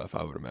type stuff,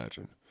 I would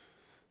imagine.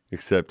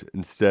 Except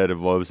instead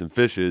of loaves and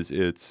fishes,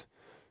 it's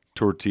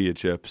tortilla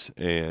chips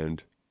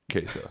and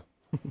queso.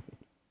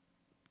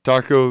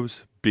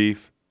 Tacos,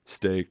 beef,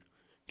 steak,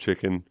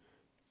 chicken,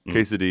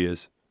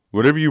 quesadillas.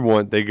 Whatever you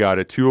want, they got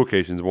it. 2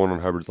 locations, one on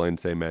Hubbard's Lane,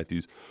 St.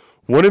 Matthews.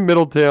 One in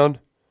Middletown,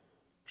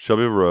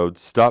 Shelbyville Road.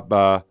 Stop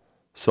by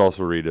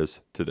Salsaritas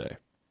today.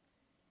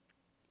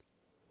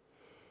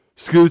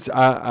 Scoots,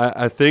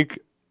 I think,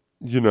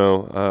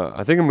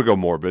 I think I'm going to go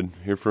morbid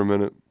here for a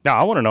minute. Now,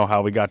 I want to know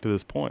how we got to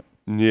this point.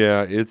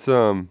 Yeah, it's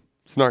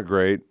not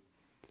great.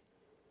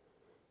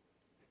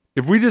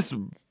 If we just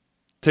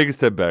take a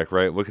step back,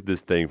 right, look at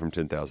this thing from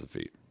 10,000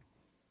 feet.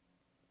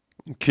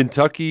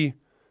 Kentucky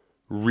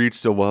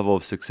reached a level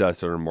of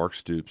success under Mark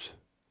Stoops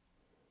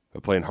by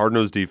playing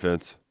hard-nosed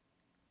defense,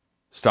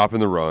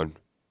 stopping the run,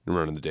 and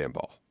running the damn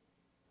ball.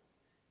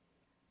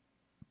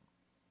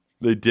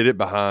 They did it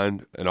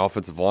behind an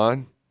offensive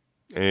line,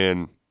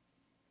 and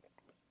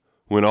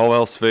when all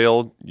else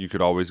failed, you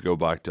could always go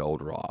back to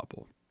old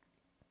reliable.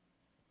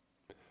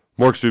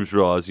 Mark Stoops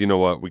realized, you know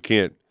what, we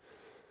can't,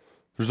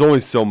 there's only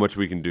so much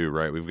we can do,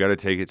 right? We've got to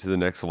take it to the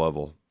next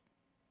level.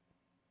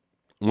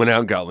 Went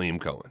out and got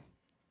Liam Cohen,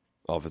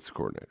 offensive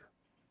coordinator.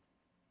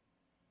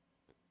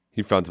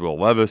 He finds Will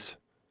Levis.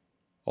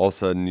 All of a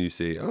sudden you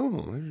see,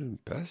 oh, there's a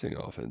passing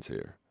offense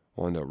here.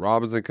 Wanda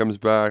Robinson comes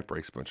back,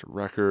 breaks a bunch of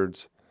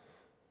records.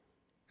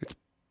 It's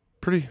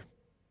pretty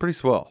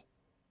swell.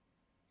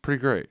 Pretty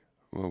great.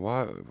 Well,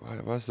 why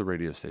is the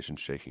radio station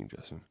shaking,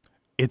 Justin?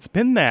 It's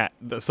been that.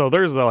 So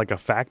there's a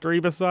factory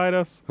beside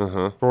us.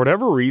 Uh-huh. For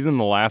whatever reason,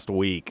 the last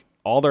week,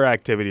 all their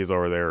activities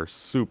over there are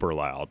super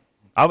loud.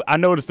 I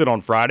noticed it on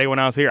Friday when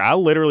I was here. I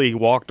literally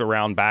walked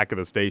around back of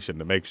the station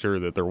to make sure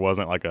that there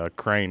wasn't a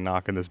crane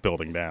knocking this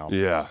building down.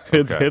 Yeah,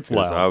 okay. It's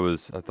loud.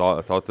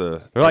 I thought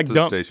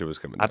the station was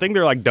coming down. I think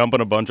they're dumping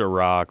a bunch of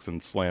rocks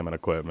and slamming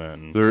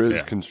equipment. There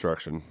is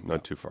construction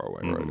not too far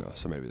away right now,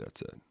 so maybe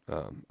that's it.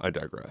 I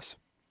digress.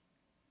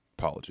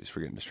 Apologies for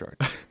getting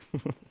distracted.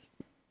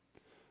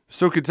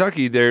 So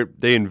Kentucky,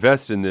 they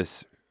invest in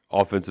this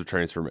offensive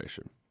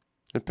transformation.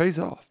 It pays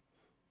off.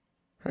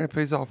 It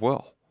pays off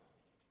well.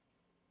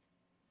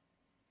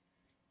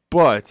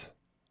 But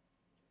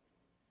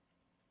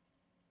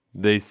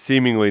they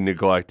seemingly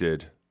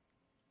neglected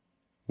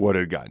what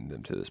had gotten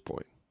them to this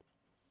point.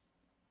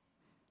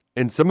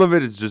 And some of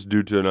it is just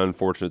due to an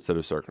unfortunate set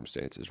of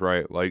circumstances,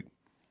 right? Like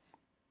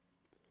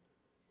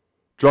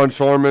John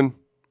Sharman,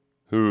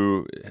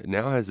 who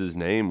now has his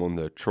name on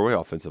the Troy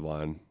offensive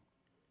line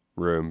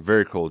room,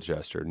 very cool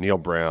gesture. Neil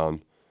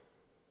Brown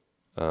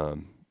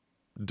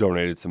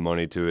donated some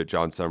money to it.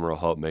 John Summerall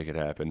helped make it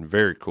happen.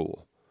 Very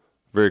cool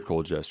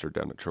gesture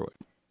down at Troy.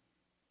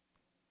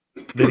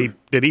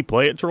 Did he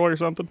play at Troy or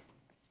something?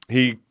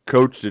 He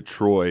coached at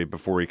Troy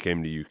before he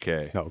came to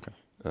UK. Oh,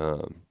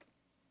 okay.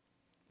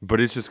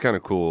 But it's just kind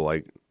of cool.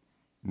 Like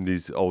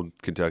these old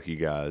Kentucky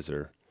guys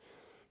are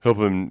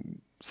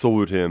helping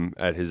salute him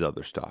at his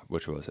other stop,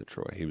 which was at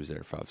Troy. He was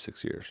there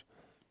 5-6 years.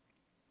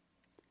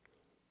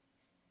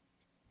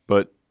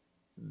 But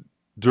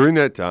during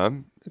that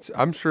time,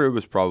 I'm sure it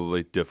was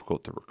probably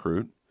difficult to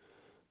recruit.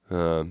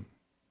 The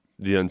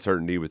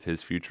uncertainty with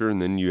his future,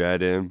 and then you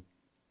add in,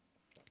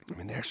 I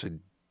mean, the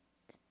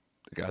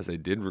guys they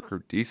did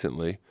recruit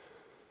decently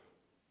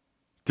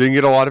didn't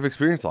get a lot of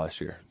experience last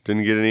year.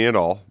 Didn't get any at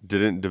all.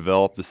 Didn't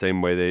develop the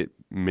same way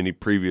many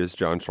previous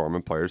John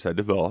Sharman players had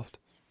developed.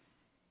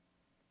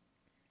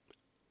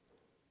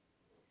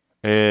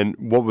 And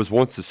what was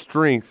once a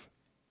strength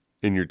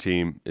in your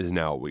team is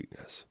now a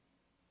weakness.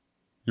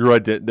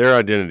 Their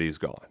identity is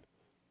gone.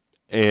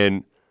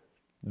 And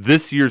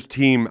this year's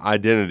team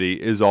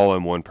identity is all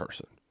in one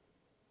person.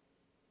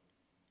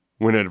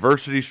 When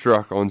adversity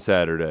struck on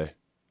Saturday,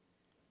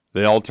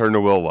 they all turned to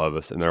Will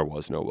Levis, and there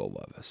was no Will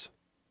Levis.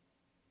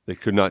 They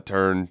could not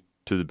turn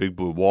to the big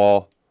blue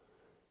wall.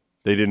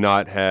 They did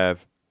not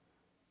have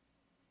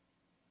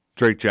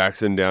Drake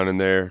Jackson down in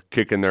there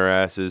kicking their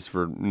asses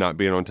for not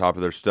being on top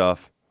of their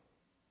stuff.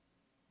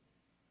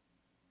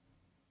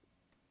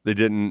 They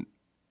didn't.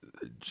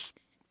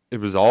 It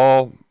was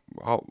all.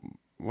 Oh,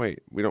 wait,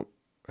 we don't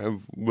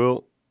have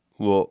Will.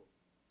 Well,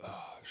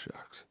 oh,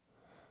 shucks.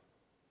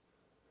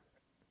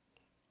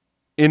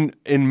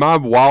 In my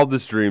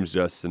wildest dreams,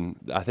 Justin,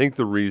 I think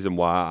the reason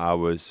why I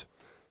was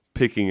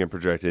picking and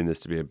projecting this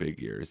to be a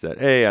big year is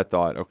that, A, I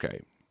thought,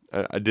 okay,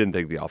 I didn't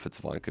think the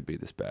offensive line could be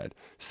this bad.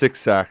 6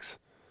 sacks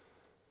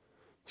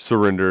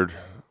surrendered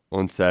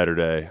on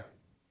Saturday.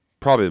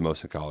 Probably the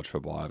most in college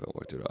football. I haven't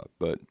looked it up,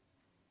 but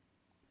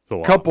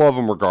a couple of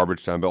them were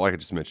garbage time. But like I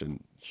just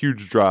mentioned,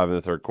 huge drive in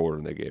the third quarter,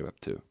 and they gave up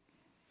 2.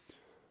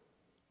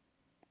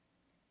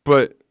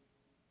 But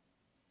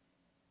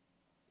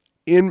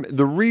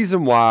the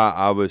reason why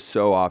I was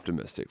so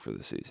optimistic for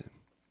the season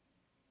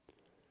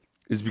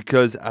is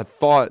because I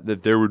thought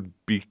that there would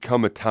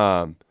become a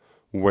time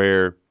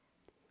where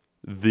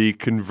the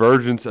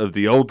convergence of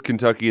the old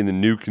Kentucky and the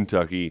new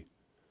Kentucky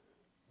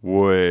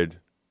would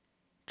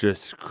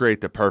just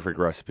create the perfect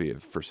recipe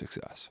for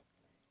success.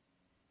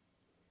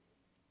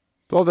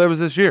 Thought that was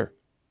this year.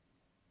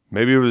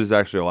 Maybe it was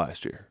actually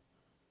last year.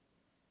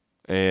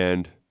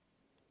 And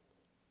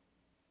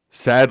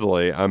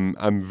sadly,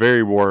 I'm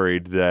very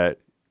worried that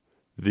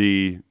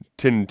the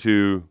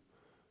 10-2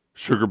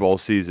 Sugar Bowl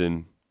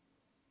season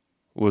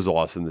was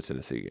lost in the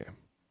Tennessee game.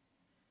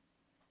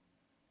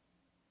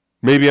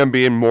 Maybe I'm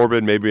being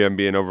morbid, maybe I'm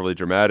being overly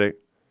dramatic,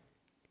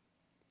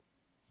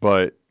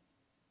 but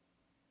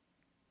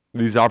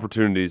these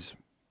opportunities,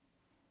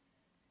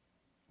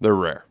 they're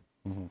rare.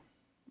 Mm-hmm.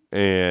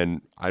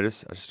 And I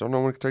just don't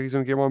know when Kentucky's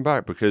going to get one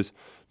back, because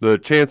the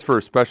chance for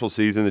a special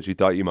season that you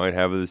thought you might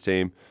have with this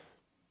team,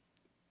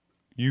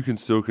 you can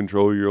still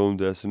control your own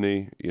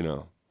destiny,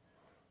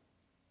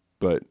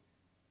 but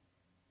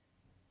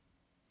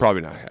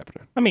probably not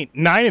happening. I mean,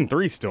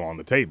 9-3 is still on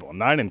the table.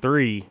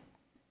 9-3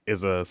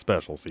 is a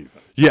special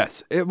season.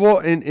 Yes,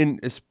 but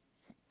it's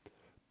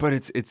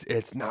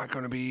not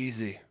going to be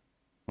easy.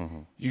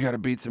 Mm-hmm. You got to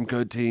beat some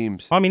good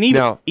teams. I mean,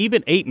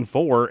 even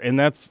 8-4, and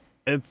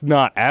it's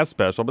not as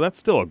special, but that's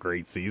still a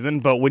great season.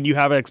 But when you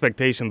have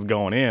expectations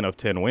going in of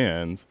 10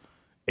 wins,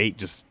 8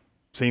 just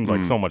seems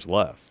like so much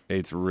less.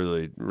 8's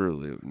really,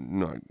 really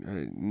not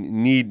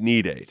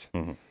need 8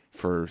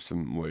 for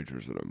some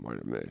wagers that I might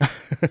have made.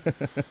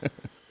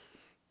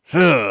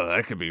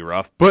 That could be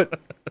rough, but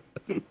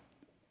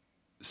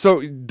so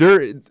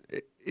it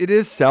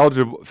is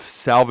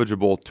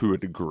salvageable to a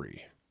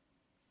degree,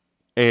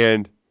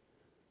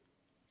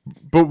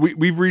 but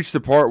we've reached the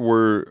part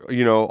where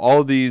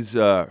all these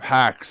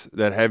hacks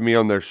that have me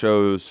on their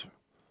shows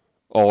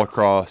all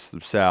across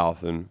the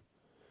South, and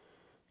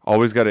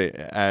always got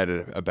to add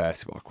a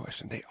basketball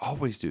question. They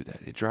always do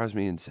that. It drives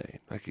me insane.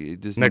 Like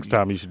next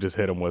time you should just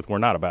hit them with, "We're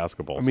not a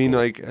basketball." I mean,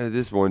 like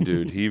this one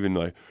dude, he even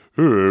like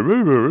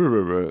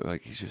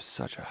he's just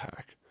such a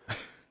hack.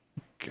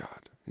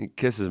 God, he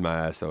kisses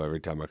my ass though every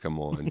time I come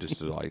on, just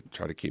to like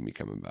try to keep me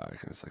coming back.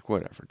 And it's like,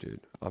 whatever,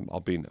 dude.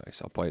 I'll be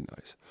nice. I'll play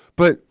nice.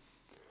 But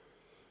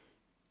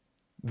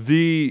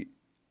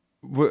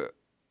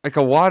like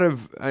a lot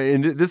of,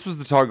 and this was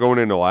the talk going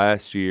into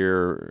last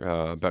year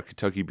about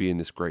Kentucky being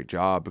this great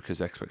job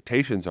because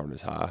expectations aren't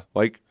as high.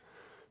 Like,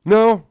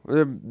 no,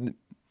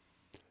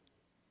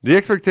 the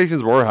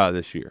expectations were high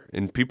this year,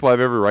 and people have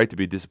every right to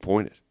be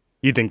disappointed.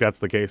 You think that's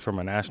the case from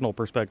a national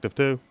perspective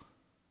too,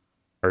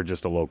 or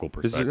just a local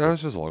perspective? No,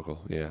 it's just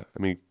local. Yeah,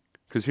 I mean,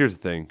 because here's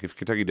the thing: if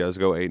Kentucky does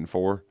go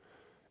 8-4,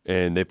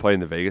 and they play in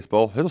the Vegas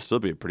Bowl, it'll still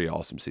be a pretty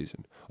awesome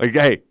season. Like,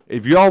 hey,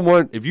 if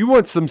you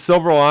want some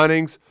silver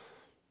linings,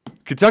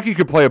 Kentucky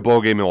could play a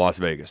bowl game in Las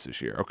Vegas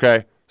this year.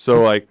 Okay,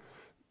 so like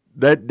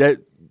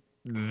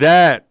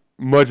that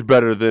much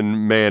better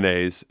than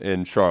mayonnaise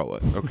in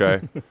Charlotte.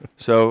 Okay,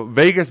 so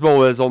Vegas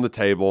Bowl is on the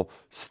table.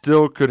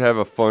 Still could have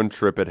a fun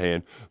trip at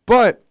hand,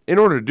 but in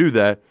order to do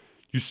that,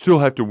 you still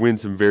have to win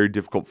some very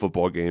difficult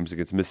football games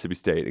against Mississippi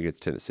State and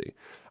against Tennessee.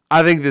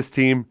 I think this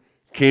team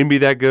can be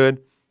that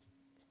good.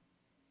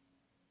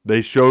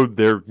 They showed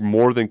they're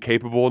more than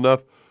capable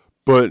enough,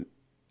 but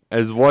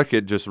as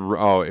Luckett just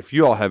if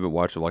you all haven't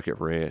watched Luckett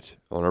rant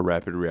on our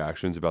rapid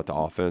reactions about the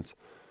offense,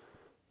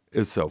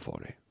 it's so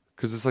funny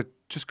because it's like,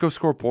 just go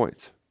score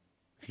points.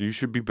 You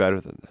should be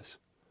better than this.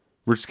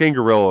 Rich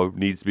Scangarello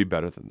needs to be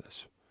better than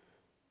this.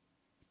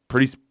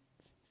 Pretty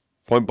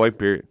point blank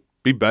period.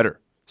 Be better.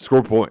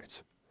 Score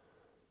points.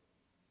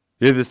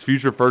 Yeah, this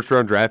future first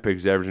round draft pick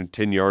is averaging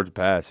 10 yards a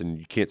pass, and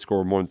you can't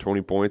score more than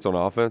 20 points on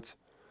offense.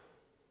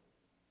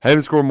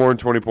 Haven't scored more than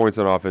 20 points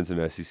on offense in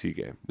an SEC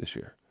game this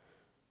year.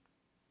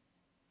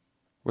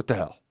 What the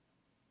hell?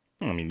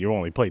 I mean, you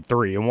only played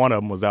 3, and one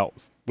of them was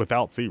out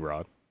without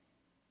C-Rod.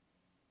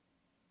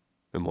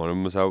 And one of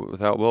them was out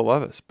without Will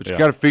Levis. But you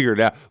got to figure it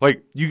out.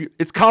 Like,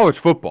 it's college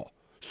football.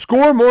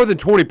 Score more than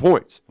 20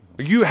 points.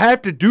 Like, you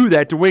have to do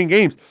that to win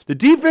games. The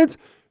defense,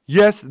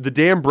 yes, the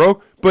dam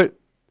broke, but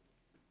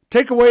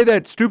take away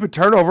that stupid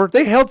turnover.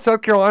 They held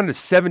South Carolina to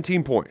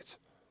 17 points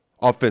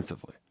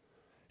offensively.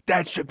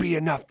 That should be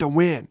enough to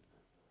win.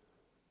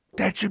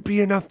 That should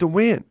be enough to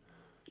win.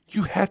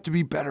 You have to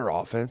be better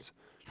offense.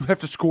 You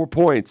have to score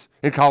points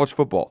in college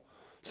football.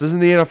 This isn't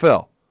the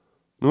NFL.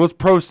 No, it's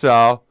pro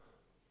style.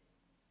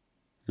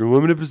 You're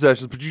limited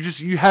possessions, but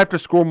you have to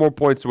score more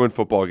points to win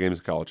football games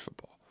in college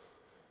football.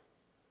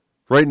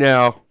 Right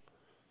now,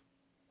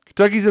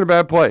 Kentucky's in a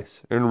bad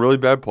place, in a really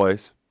bad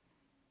place.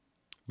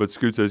 But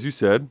Scoots, as you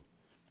said,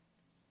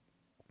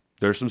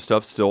 there's some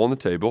stuff still on the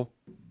table.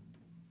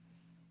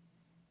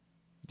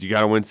 You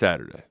got to win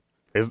Saturday.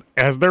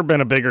 Has there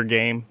been a bigger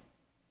game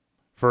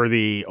for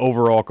the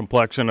overall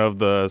complexion of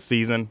the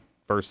season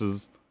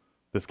versus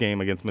this game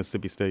against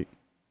Mississippi State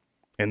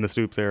in the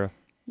Stoops era?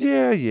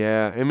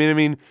 Yeah. I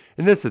mean,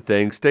 and that's the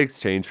thing. Stakes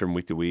change from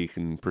week to week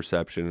and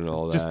perception and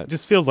all that.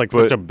 Just feels like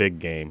such a big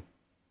game.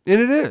 And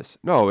it is.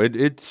 No,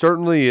 it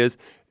certainly is.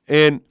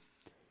 And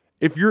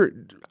I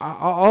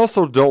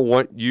also don't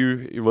want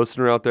you,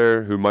 listener out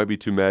there who might be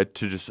too mad,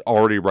 to just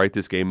already write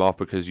this game off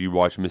because you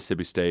watch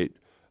Mississippi State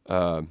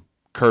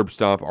curb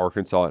stomp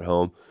Arkansas at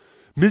home.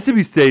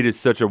 Mississippi State is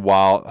such a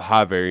wild,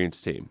 high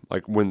variance team.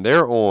 Like, when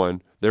they're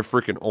on, they're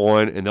freaking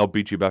on, and they'll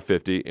beat you by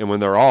 50. And when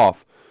they're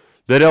off,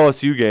 that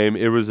LSU game,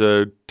 it was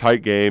a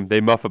tight game.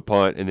 They muff a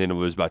punt, and then it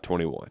was by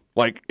 21.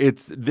 Like,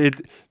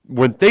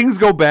 when things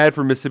go bad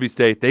for Mississippi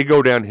State, they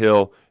go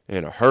downhill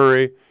in a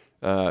hurry.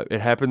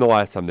 It happened the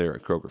last time they were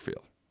at Kroger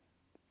Field.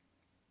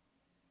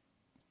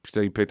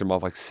 So he picked them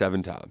off like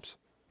 7 times.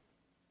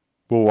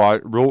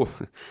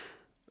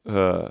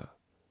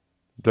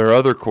 Their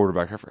other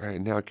quarterback,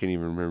 now I can't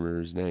even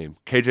remember his name.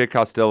 KJ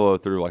Costello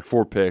threw like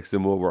 4 picks,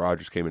 and Will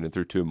Rogers came in and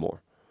threw 2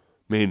 more.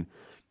 I mean,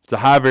 it's a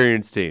high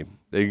variance team.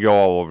 They can go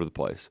all over the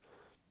place.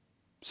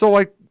 So,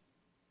 like,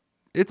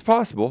 it's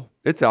possible.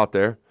 It's out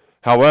there.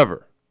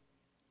 However,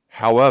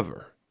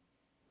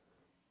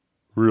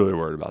 really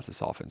worried about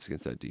this offense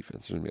against that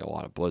defense. There's going to be a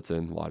lot of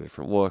blitzing, a lot of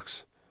different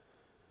looks.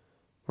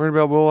 Worried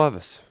about Will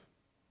Levis.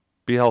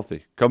 Be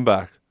healthy. Come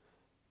back.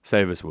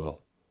 Save us, Will.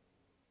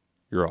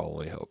 You're our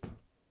only hope.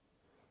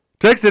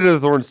 Text into the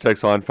Thorns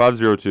text line,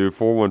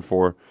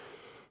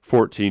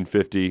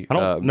 502-414-1450. I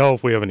don't know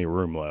if we have any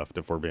room left,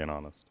 if we're being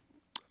honest.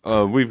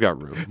 We've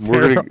got room.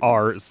 There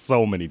are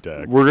so many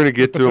texts. We're going to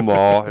get to them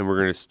all, and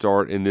we're going to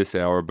start in this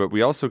hour. But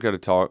we also got to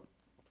talk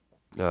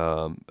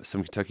some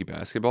Kentucky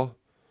basketball.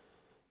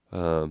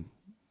 There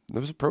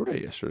was a pro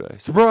day yesterday.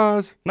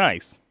 Surprise!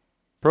 Nice.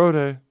 Pro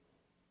day.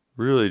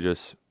 Really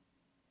just,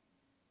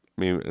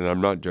 I mean, and I'm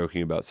not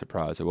joking about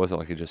surprise. It wasn't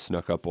like it just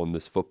snuck up on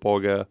this football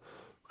guy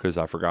because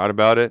I forgot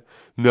about it.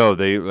 No,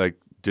 they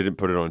didn't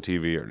put it on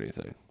TV or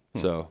anything.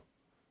 So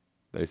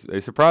they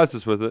surprised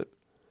us with it.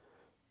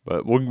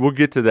 But we'll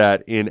get to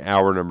that in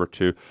hour number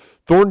 2.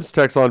 Thornton's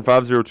text on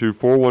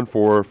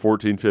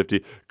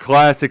 502-414-1450.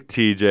 Classic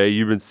TJ.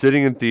 You've been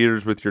sitting in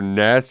theaters with your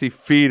nasty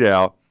feet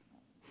out,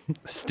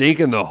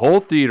 stinking the whole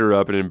theater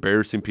up and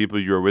embarrassing people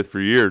you were with for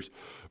years.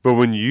 But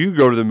when you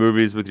go to the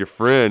movies with your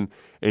friend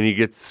and he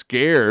gets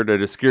scared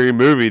at a scary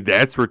movie,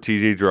 that's where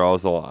TJ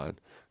draws the line.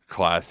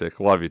 Classic.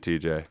 Love you,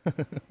 TJ.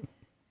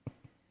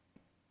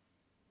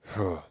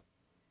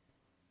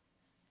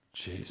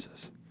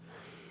 Jesus.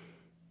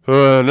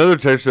 Another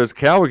text says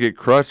Cal would get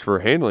crushed for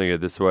handling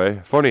it this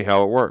way. Funny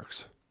how it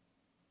works.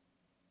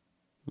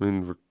 I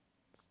mean,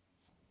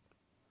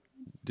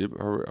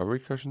 are we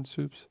crushing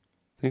Soups?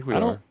 I think we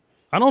are.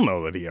 I don't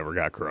know that he ever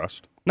got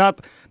crushed.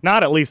 Not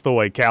at least the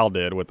way Cal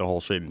did with the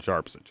whole Shaden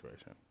Sharp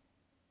situation.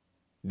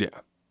 Yeah.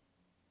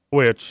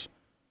 Which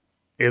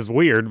is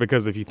weird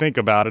because if you think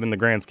about it in the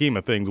grand scheme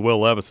of things, Will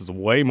Levis is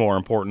way more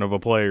important of a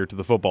player to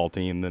the football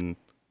team than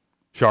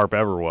Sharp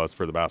ever was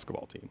for the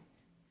basketball team.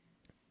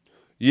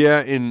 Yeah,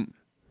 and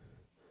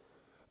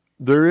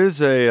there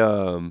is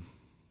a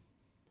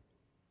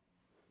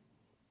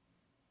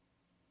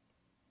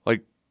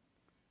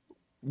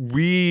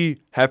we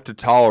have to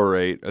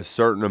tolerate a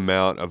certain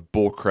amount of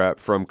bullcrap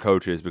from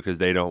coaches because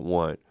they don't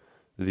want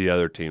the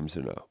other teams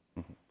to know.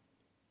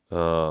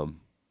 Mm-hmm.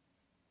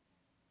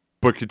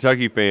 But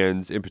Kentucky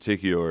fans in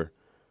particular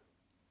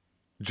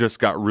just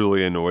got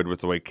really annoyed with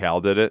the way Cal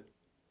did it.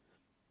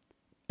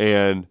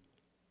 And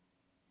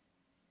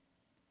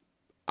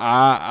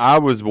I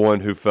was one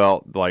who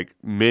felt like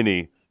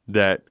many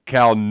that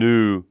Cal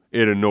knew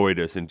it annoyed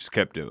us and just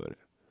kept doing it.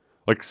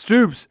 Like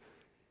Stoops,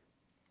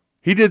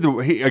 he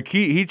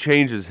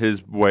changes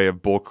his way of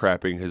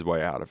bullcrapping his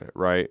way out of it,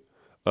 right?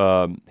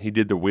 He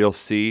did the We'll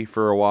See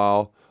for a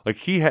while. Like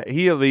he at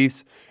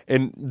least,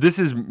 and this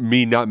is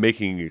me not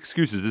making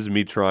excuses. This is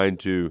me trying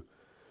to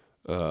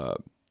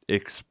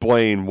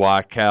explain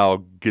why Cal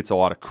gets a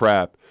lot of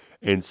crap,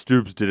 and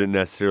Stoops didn't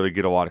necessarily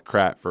get a lot of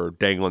crap for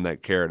dangling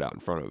that carrot out in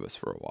front of us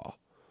for a while.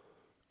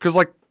 Because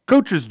like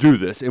coaches do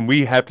this, and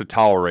we have to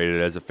tolerate it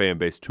as a fan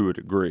base to a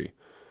degree.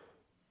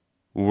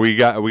 We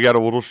got a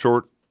little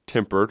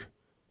short-tempered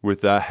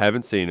with that.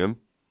 Haven't seen him.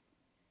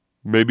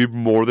 Maybe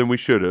more than we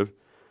should have.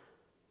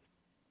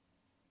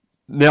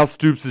 Now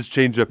Stoops has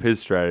changed up his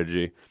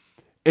strategy.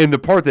 And the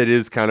part that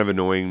is kind of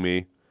annoying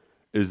me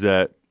is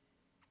that,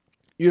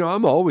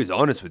 I'm always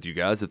honest with you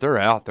guys. If they're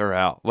out, they're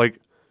out. Like,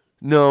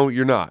 no,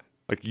 you're not.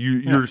 Like,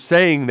 you're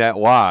saying that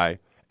lie,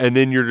 and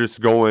then you're just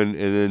going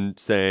and then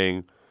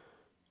saying,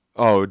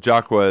 oh,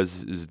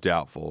 Jaquez is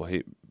doubtful.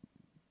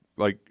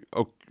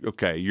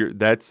 Okay,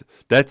 that's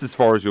as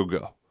far as you'll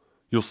go.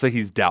 You'll say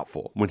he's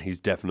doubtful when he's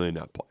definitely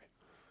not playing.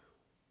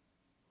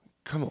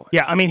 Come on.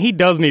 Yeah, I mean, he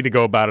does need to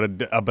go about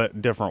it a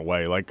bit different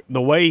way. Like,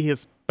 the way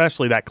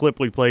especially that clip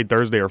we played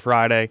Thursday or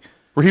Friday.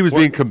 Where he was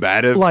being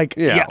combative? Like,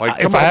 come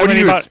on, what do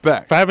you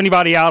expect? If I have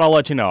anybody out, I'll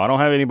let you know. I don't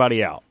have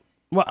anybody out.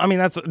 Well, I mean,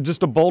 that's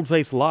just a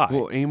bold-faced lie.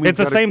 Well, it's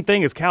the same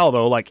thing as Cal,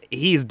 though. Like,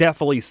 he's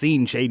definitely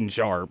seen Shaden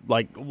Sharp.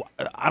 Like,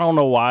 I don't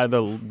know why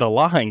the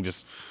lying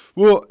just...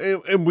 Well,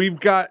 and we've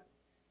got...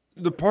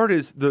 The part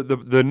is... The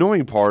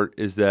annoying part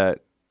is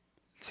that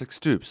it's like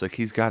Stoops. Like,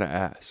 he's got to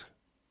ask,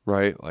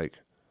 right? Like,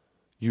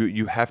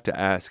 you have to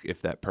ask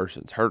if that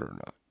person's hurt or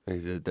not.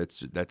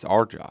 That's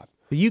our job.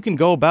 But you can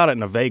go about it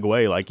in a vague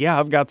way. Like, yeah,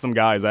 I've got some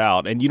guys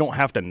out, and you don't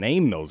have to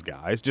name those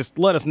guys. Just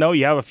let us know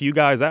you have a few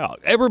guys out.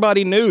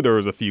 Everybody knew there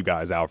was a few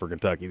guys out for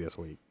Kentucky this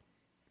week.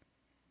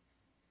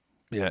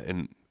 Yeah,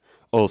 and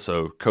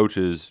also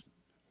coaches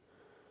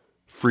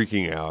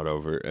freaking out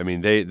over. I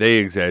mean, they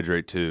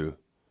exaggerate too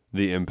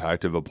the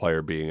impact of a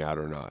player being out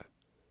or not.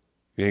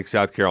 You think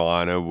South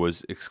Carolina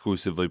was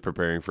exclusively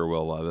preparing for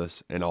Will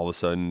Levis, and all of a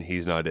sudden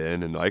he's not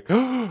in, and like,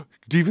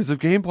 defensive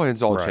game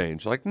plans all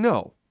changed. Like,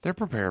 no, they're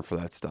preparing for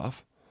that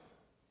stuff.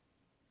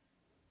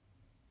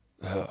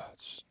 It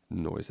just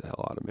annoys the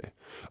hell out of me.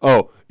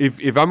 Oh, if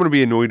I'm going to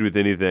be annoyed with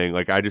anything,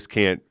 like I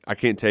can't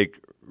take,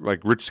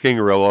 like Rich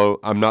Scangarello,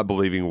 I'm not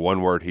believing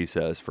one word he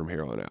says from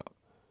here on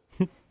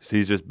out. So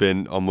he's just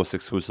been almost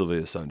exclusively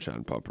a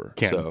sunshine pumper.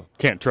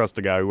 Can't trust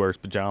a guy who wears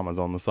pajamas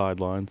on the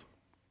sidelines.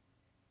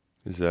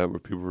 Is that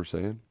what people were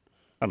saying?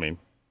 I mean,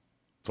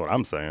 that's what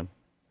I'm saying.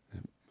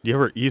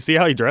 You see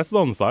how he dresses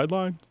on the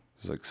sidelines?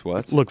 He's like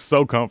sweats? Looks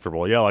so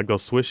comfortable. Yeah, like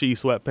those swishy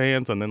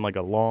sweatpants and then like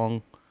a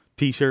long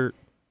T-shirt.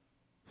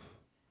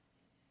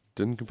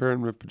 Didn't compare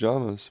him to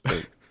pajamas,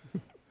 but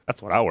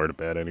that's what I wear to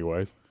bed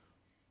anyways.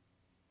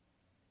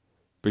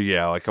 But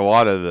yeah, like a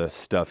lot of the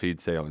stuff he'd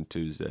say on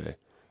Tuesday.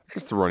 I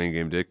guess the running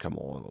game did come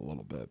along a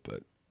little bit,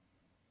 but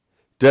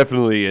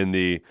definitely in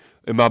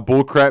my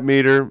bullcrap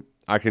meter,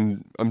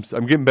 I'm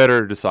getting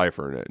better at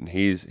deciphering it, and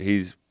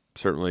he's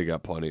certainly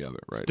got plenty of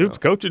it right Stoops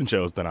now. coaching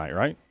shows tonight,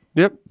 right?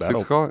 Yep,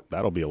 6 o'clock.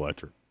 That'll be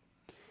electric.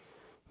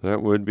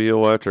 That would be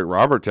electric.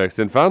 Robert texted,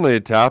 and finally a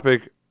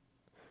topic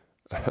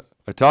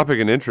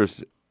and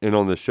interest in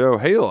on the show.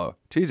 Halo.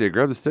 TJ,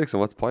 grab the sticks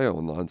and let's play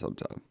online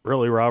sometime.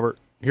 Really, Robert?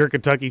 You're a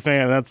Kentucky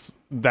fan.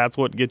 That's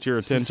what gets your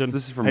attention.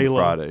 This is from Halo. the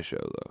Friday show,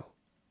 though.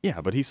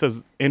 Yeah, but he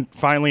says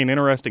finally an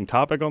interesting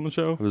topic on the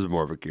show. I was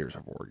more of a Gears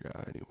of War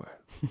guy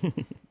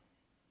anyway.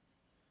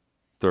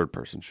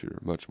 Third-person shooter,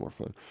 much more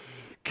fun.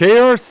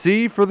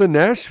 KRC for the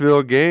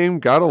Nashville game.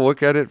 Got to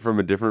look at it from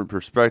a different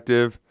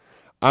perspective.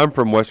 I'm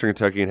from Western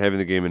Kentucky, and having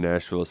the game in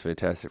Nashville is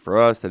fantastic for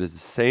us. That is the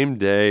same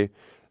day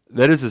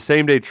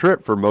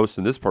trip for most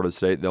in this part of the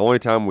state. The only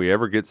time we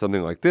ever get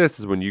something like this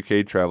is when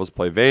UK travels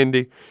play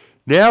Vandy.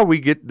 Now we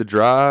get the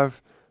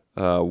drive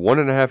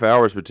 1.5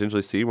 hours,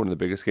 potentially see one of the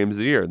biggest games of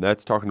the year, and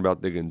that's talking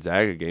about the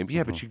Gonzaga game.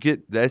 Yeah, but you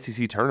get the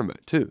SEC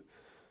tournament too.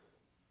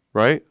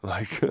 right?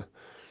 Like,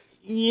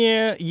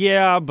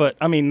 Yeah, but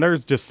I mean,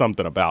 there's just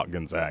something about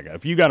Gonzaga.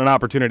 If you got an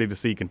opportunity to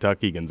see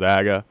Kentucky,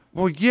 Gonzaga,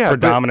 well, yeah,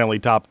 predominantly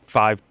top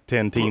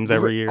 5-10 teams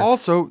every year.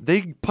 Also,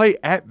 they play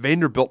at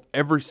Vanderbilt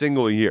every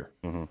single year.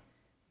 Mm-hmm.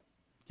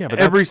 Yeah, but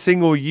every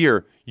single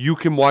year you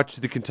can watch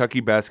the Kentucky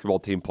basketball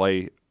team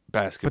play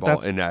basketball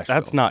in Nashville.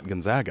 That's not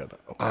Gonzaga,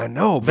 though. I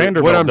know. But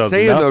Vanderbilt what I'm does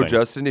saying, nothing. though,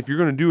 Justin, if you're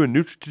going to do a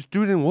neutral, just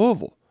do it in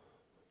Louisville.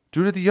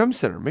 Do it at the Yum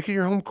Center. Make it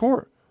your home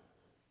court.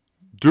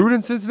 Do it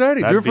in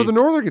Cincinnati. Do it for the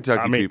Northern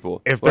Kentucky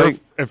people.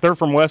 If they're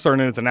from Western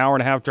and it's an hour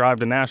and a half drive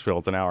to Nashville,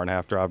 it's an hour and a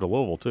half drive to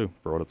Louisville too,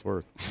 for what it's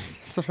worth.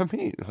 That's what I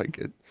mean.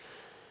 Like,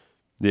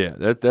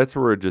 that's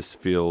where it just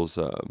feels.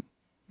 It's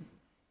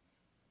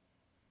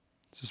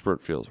just where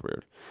it feels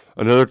weird.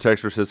 Another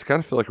texter says, "I kind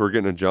of feel like we're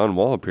getting a John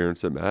Wall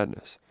appearance at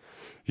Madness."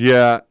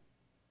 Yeah,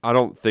 I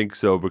don't think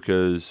so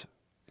because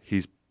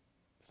he's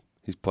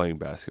playing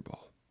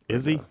basketball.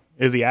 Is he?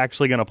 Is he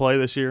actually going to play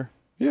this year?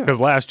 Yeah. Because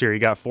last year he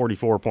got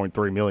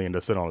 $44.3 million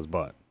to sit on his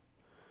butt.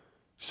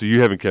 So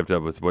you haven't kept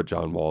up with what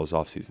John Wall's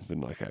offseason's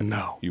been like?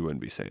 No. You wouldn't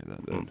be saying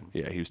that then.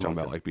 Yeah, he was talking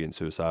about like being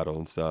suicidal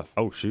and stuff.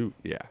 Oh, shoot.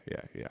 Yeah.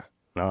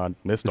 No, I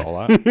missed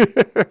all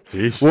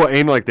that. Well,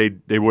 and like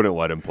they wouldn't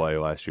let him play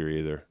last year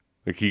either.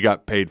 Like he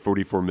got paid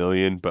 $44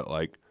 million, but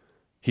like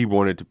he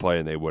wanted to play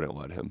and they wouldn't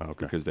let him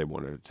because they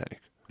wanted to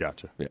tank.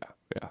 Gotcha.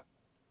 Yeah.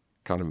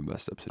 Kind of a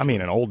messed up situation. I mean,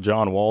 an old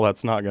John Wall,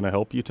 that's not going to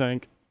help you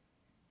tank.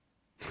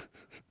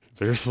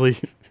 Seriously.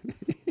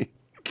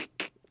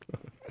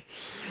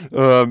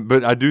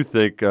 But I do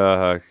think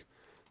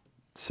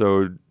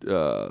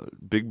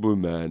Big Blue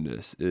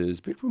Madness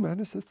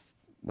that's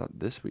not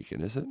this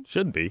weekend, is it?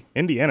 Should be.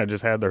 Indiana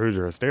just had their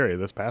Hoosier Hysteria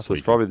this past week. So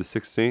it's probably the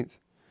 16th.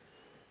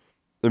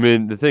 I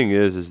mean, the thing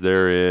is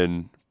they're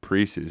in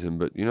preseason,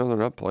 but they're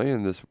not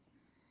playing this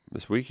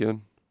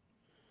weekend.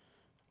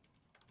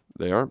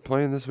 They aren't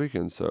playing this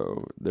weekend,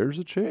 so there's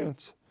a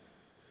chance.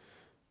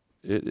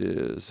 It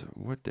is,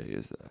 what day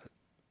is that?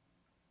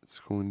 It's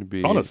going to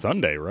be on a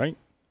Sunday, right?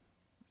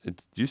 It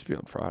used to be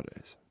on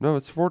Fridays. No,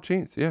 it's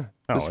 14th. Yeah.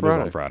 Oh, this it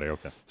Friday. is on Friday.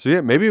 Okay. So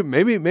yeah, maybe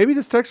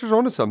this texter's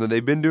onto something.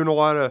 They've been doing a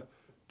lot of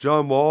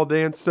John Wall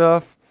dance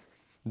stuff.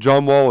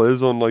 John Wall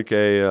is on like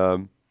a.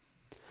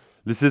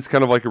 This is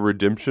kind of like a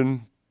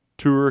redemption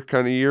tour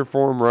kind of year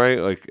for him, right?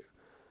 Like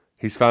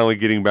he's finally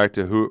getting back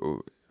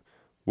to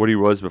what he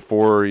was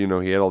before. He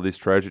had all these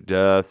tragic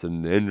deaths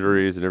and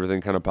injuries and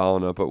everything kind of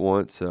piling up at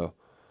once. So,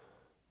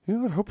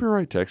 I hope you're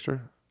right,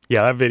 texter.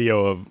 Yeah, that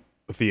video of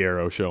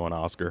Fierro showing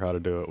Oscar how to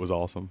do it was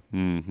awesome.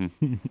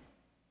 Mm-hmm.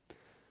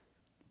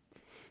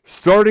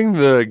 Starting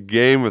the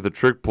game with a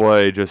trick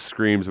play just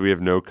screams we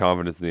have no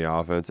confidence in the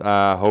offense.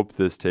 I hope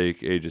this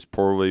take ages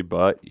poorly,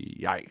 but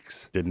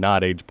yikes. Did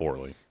not age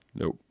poorly.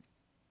 Nope.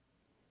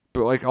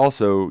 But, like,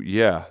 also,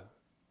 yeah.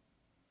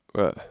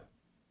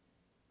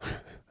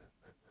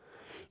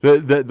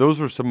 Those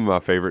were some of my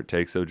favorite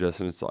takes, though,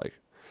 Justin. It's like,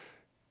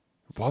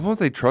 why won't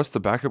they trust the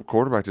backup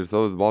quarterback to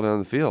throw the ball down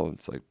the field?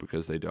 It's like,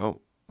 because they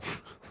don't.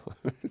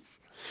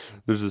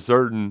 There's a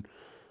certain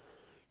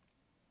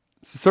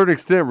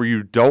extent where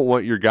you don't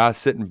want your guy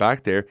sitting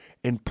back there,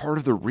 and part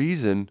of the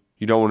reason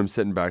you don't want him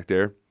sitting back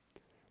there,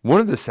 one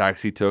of the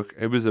sacks he took,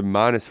 it was a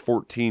minus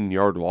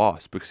 14-yard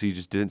loss because he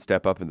just didn't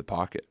step up in the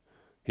pocket.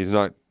 He's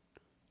not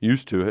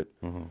used to it.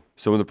 Mm-hmm.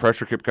 So when the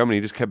pressure kept coming,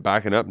 he just kept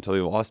backing up until he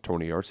lost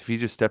 20 yards. If he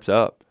just steps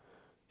up,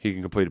 he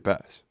can complete a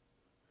pass.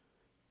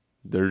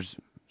 There's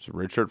a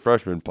redshirt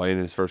freshman playing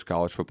in his first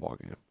college football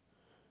game.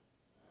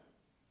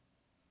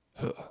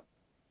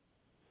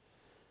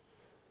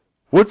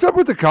 What's up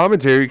with the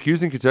commentary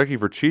accusing Kentucky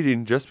for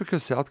cheating just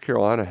because South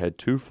Carolina had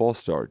 2 false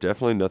starts?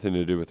 Definitely nothing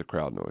to do with the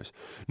crowd noise.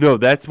 No,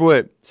 that's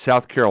what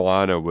South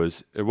Carolina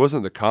was. It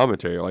wasn't the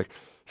commentary. Like,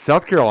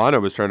 South Carolina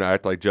was trying to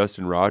act like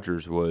Justin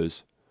Rogers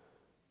was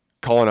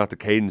calling out the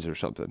cadence or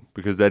something,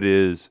 because that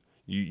is,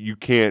 you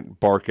can't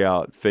bark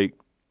out fake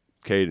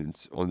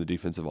cadence on the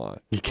defensive line.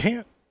 You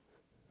can't?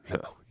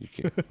 No, you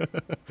can't.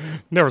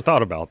 Never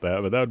thought about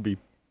that, but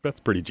that's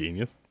pretty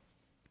genius.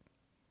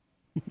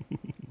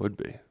 Would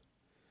be.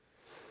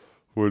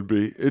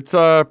 It's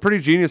pretty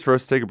genius for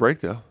us to take a break,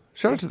 though.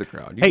 Shout out to the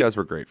crowd. You guys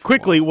were great.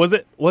 Quickly, was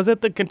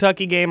it the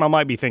Kentucky game? I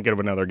might be thinking of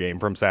another game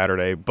from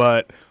Saturday,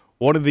 but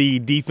one of the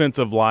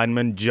defensive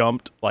linemen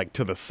jumped like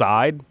to the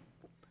side,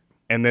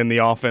 and then the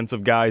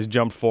offensive guys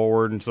jumped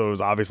forward, and so it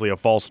was obviously a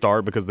false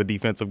start because the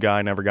defensive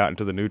guy never got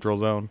into the neutral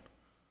zone.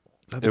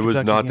 It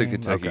was not the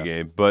Kentucky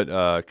game,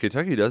 but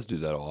Kentucky does do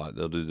that a lot.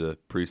 They'll do the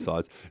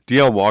pre-slides.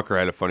 Deion Walker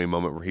had a funny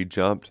moment where he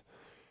jumped,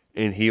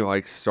 and he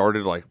like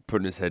started like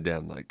putting his head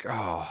down, like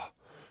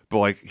but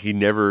like he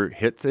never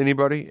hits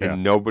anybody,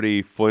 and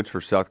nobody flinched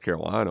for South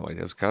Carolina. Like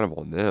that was kind of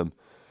on them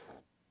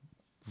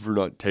for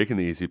not taking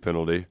the easy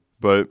penalty,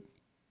 but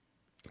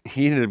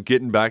he ended up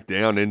getting back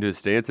down into his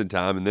stance in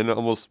time, and then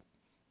almost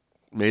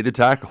made the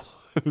tackle.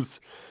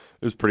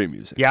 It was pretty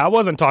amusing. Yeah, I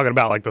wasn't talking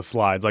about like the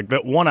slides. Like the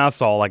one I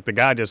saw, like the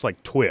guy just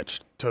like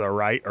twitched to the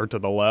right or to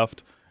the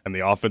left, and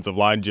the offensive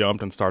line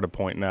jumped and started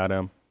pointing at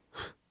him.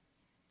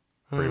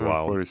 Pretty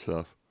wild. Funny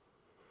stuff.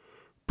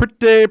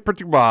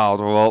 Pretty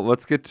wild. Well,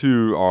 let's get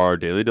to our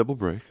daily double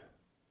break.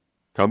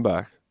 come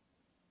back.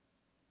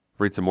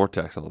 Read some more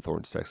text on the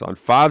Thorns text line.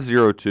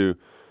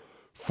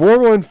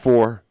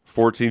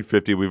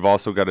 502-414-1450. We've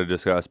also got to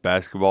discuss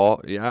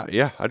basketball.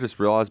 Yeah. I just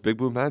realized Big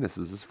Blue Madness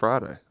is this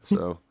Friday.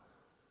 So,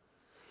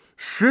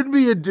 should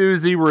be a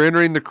doozy. We're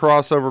entering the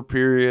crossover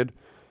period.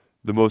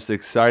 The most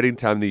exciting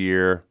time of the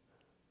year.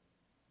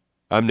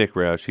 I'm Nick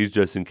Roush. He's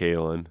Justin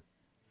Kalen.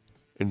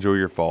 Enjoy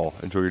your fall.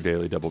 Enjoy your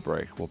daily double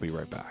break. We'll be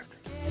right back.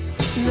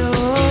 No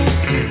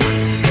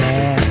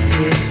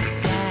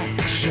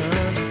satisfaction.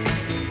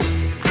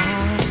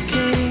 I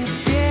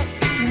can't get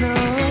no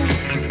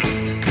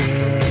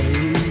good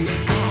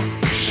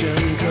reaction.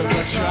 'Cause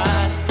I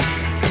tried,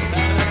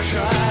 and I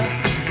tried,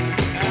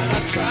 and I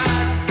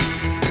tried,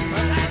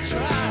 but I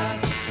tried.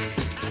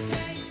 I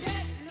can't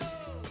get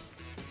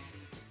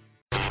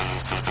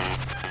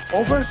no.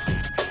 Over?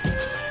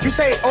 You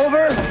say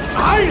over?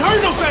 I ain't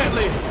heard no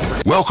family.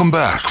 Welcome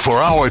back for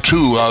Hour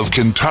 2 of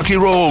Kentucky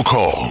Roll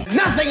Call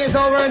Nothing is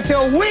over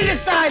until we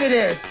decide it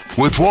is.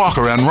 with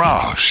Walker and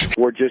Roush.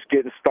 We're just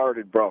getting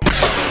started, bro.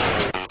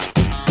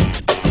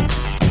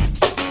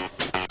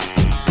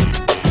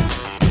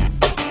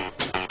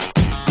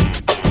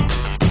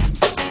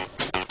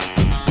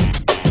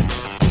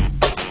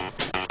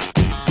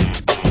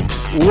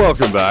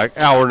 Welcome back.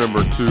 Hour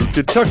number 2,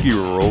 Kentucky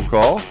Roll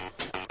Call.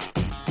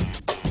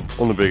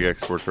 On the Big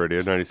X Sports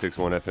Radio,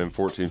 96.1 FM,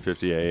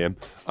 1450 AM.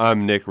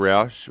 I'm Nick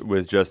Roush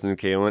with Justin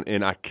Kalen,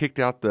 and I kicked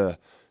out the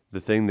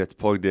thing that's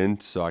plugged in,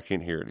 so I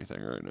can't hear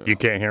anything right now. You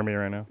can't hear me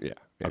right now? Yeah.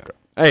 Okay.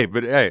 Hey,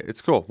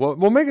 it's cool.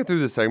 We'll make it through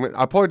this segment.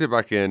 I plugged it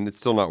back in. It's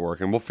still not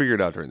working. We'll figure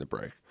it out during the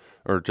break.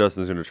 Or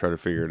Justin's going to try to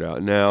figure it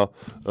out. Now,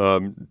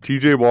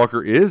 TJ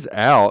Walker is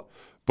out,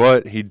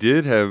 but he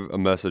did have a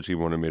message he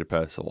wanted me to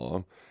pass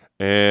along.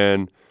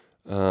 And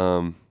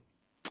I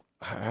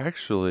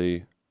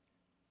actually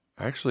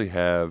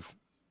have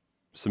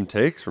some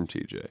takes from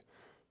TJ.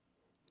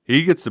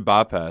 He gets to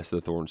bypass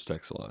the Thorns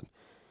text line.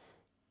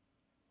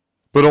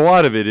 But a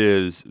lot of it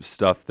is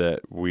stuff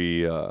that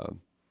we,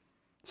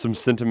 some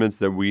sentiments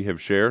that we have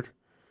shared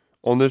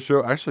on this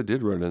show. I actually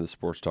did run into the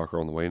sports talker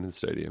on the way into the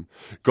stadium.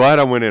 Glad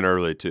I went in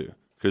early, too,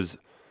 because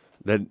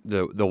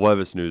the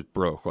Levis news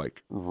broke,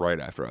 like,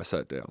 right after I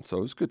sat down. So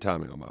it was good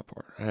timing on my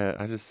part.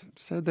 I just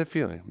had that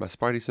feeling. My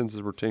spidey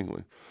senses were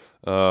tingling.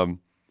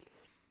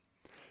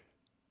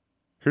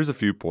 Here's a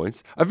few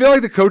points. I feel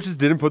like the coaches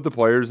didn't put the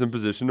players in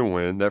position to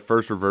win. That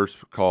first reverse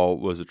call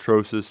was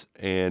atrocious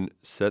and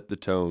set the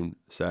tone,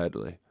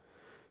 sadly.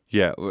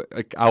 Yeah,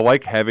 I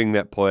like having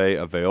that play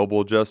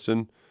available,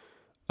 Justin.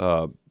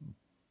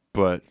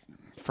 But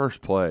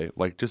first play,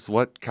 like, just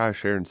let Kai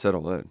Sharon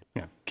settle in.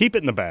 Yeah, keep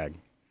it in the bag.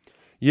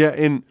 Yeah,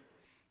 and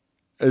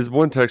as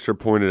one texter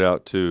pointed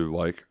out, too,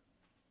 like,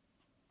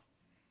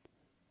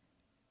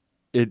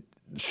 it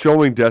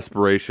showing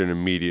desperation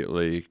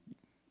immediately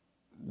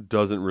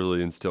doesn't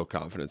really instill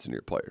confidence in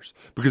your players.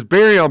 Because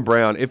Barryon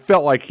Brown, it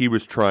felt like he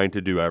was trying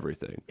to do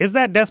everything. Is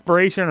that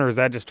desperation, or is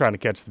that just trying to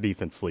catch the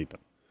defense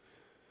sleeping?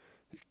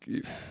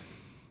 It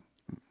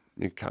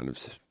kind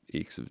of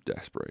ekes of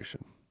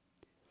desperation.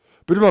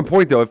 But to my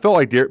point, though, it felt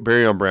like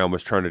Barryon Brown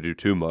was trying to do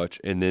too much,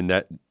 and then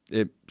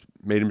it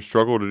made him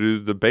struggle to do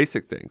the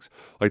basic things.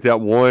 Like that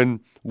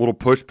one little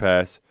push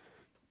pass,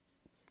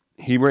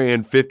 he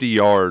ran 50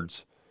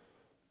 yards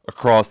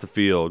across the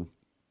field,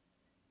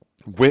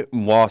 went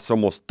and lost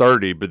almost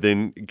 30, but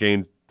then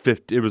gained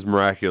 50. It was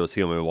miraculous.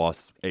 He only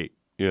lost 8.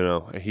 You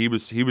know, he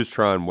was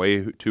trying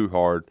way too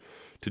hard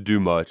to do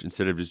much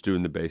instead of just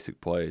doing the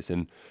basic plays.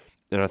 And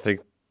I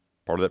think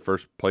part of that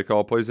first play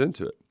call plays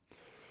into it.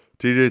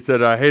 TJ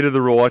said, I hated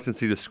the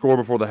reluctancy to score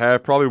before the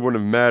half. Probably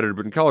wouldn't have mattered,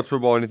 but in college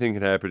football, anything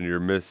can happen. You're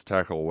a missed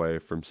tackle away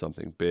from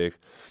something big.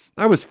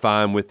 I was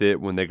fine with it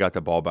when they got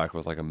the ball back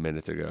with like a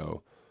minute to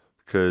go.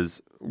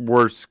 Because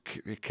worst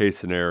case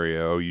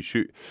scenario, you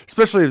shoot,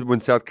 especially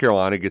when South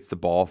Carolina gets the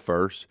ball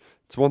first.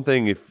 It's one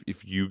thing if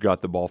you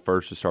got the ball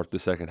first to start the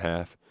second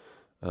half,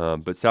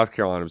 but South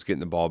Carolina was getting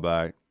the ball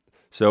back.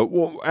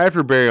 So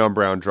after Barryon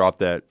Brown dropped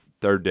that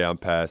third down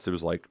pass, it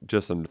was like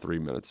just under 3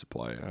 minutes to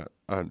play.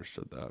 I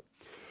understood that.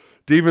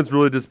 Defense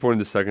really disappointed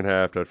the second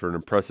half after an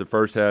impressive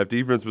first half.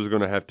 Defense was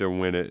going to have to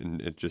win it, and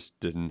it just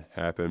didn't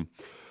happen.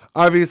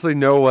 Obviously,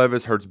 no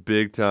Levis hurts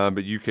big time,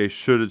 but UK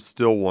should have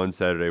still won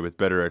Saturday with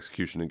better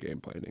execution and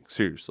game planning.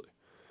 Seriously.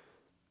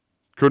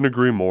 Couldn't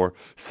agree more.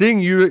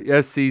 Seeing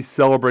USC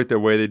celebrate the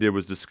way they did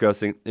was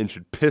disgusting and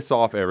should piss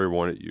off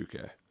everyone at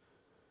UK.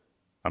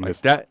 I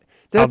missed that.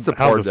 That's the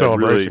part that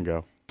really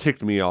go?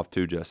 ticked me off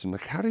too, Justin.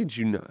 Like, how did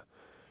you not?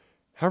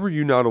 How were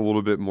you not a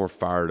little bit more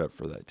fired up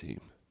for that team?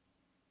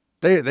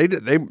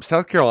 They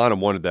South Carolina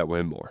wanted that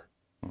win more.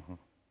 Mm-hmm.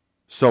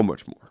 So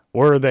much more.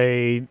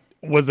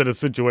 Was it a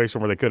situation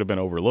where they could have been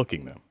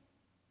overlooking them?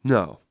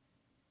 No.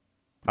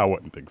 I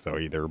wouldn't think so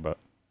either, but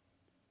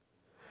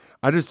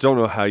I just don't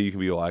know how you can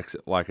be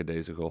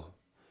lackadaisical.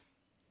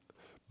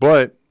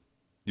 But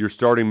your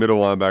starting middle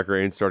linebacker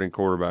and starting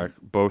quarterback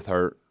both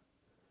hurt.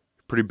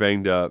 Pretty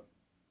banged up.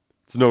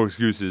 It's no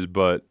excuses,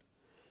 but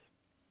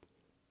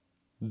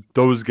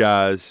those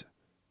guys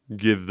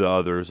give the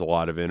others a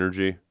lot of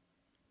energy.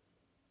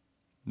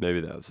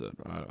 Maybe that was it.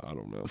 I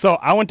don't know. So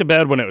I went to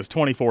bed when it was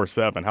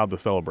 24-7. How'd the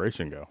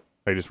celebration go?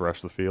 They just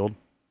rushed the field?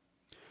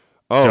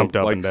 Jumped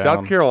up and down?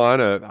 South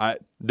Carolina,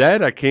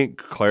 I can't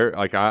clear.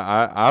 Like,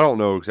 I don't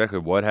know exactly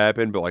what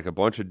happened, but like a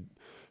bunch of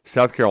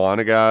South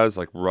Carolina guys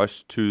like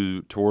rushed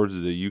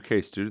towards the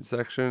UK student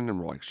section and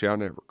were like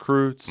shouting at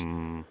recruits.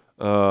 There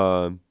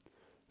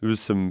was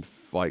some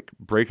like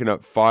breaking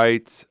up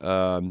fights.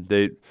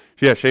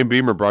 Shane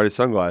Beamer brought his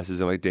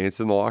sunglasses and like danced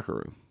in the locker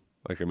room.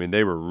 Like, I mean,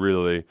 they were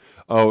really.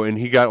 Oh, and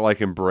he got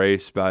like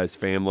embraced by his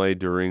family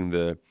during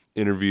the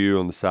interview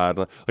on the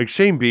sideline. Like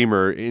Shane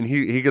Beamer, and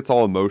he gets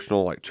all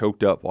emotional, like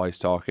choked up while he's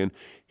talking.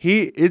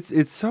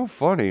 It's so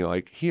funny.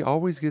 Like he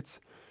always gets.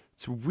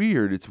 It's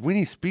weird. It's when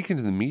he's speaking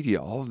to the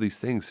media, all of these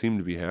things seem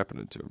to be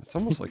happening to him. It's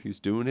almost like he's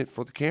doing it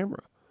for the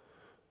camera.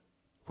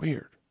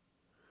 Weird.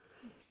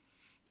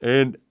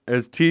 And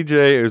as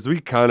we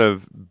kind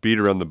of beat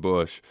around the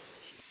bush,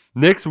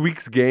 next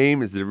week's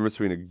game is the difference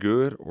between a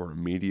good or a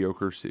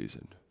mediocre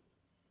season.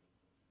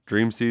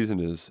 Dream season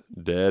is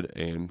dead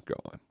and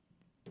gone.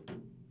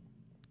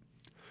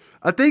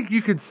 I think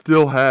you could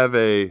still have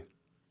I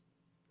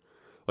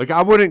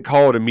wouldn't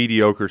call it a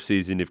mediocre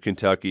season if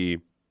Kentucky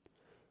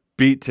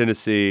beat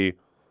Tennessee,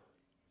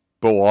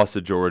 but lost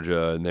to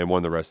Georgia, and they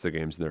won the rest of the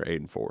games, and they're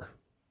 8-4.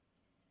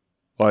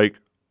 Like,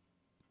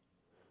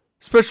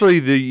 especially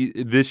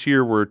this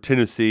year where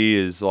Tennessee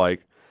is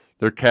like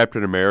they're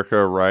Captain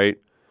America, right?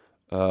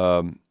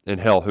 And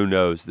hell, who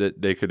knows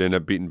that they could end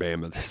up beating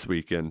Bama this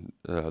weekend,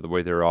 the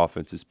way their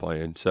offense is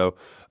playing. So,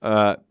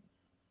 I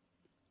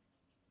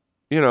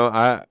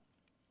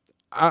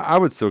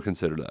would still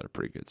consider that a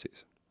pretty good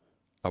season.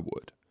 I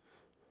would.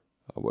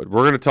 We're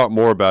going to talk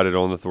more about it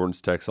on the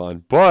Thornton's text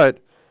line, but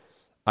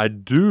I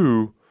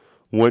do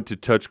want to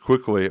touch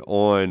quickly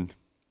on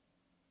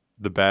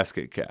the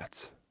Basket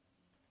Cats.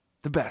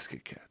 The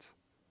Basket Cats.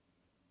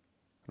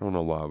 I don't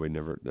know why we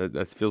never.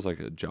 That feels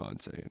like a John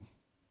saying.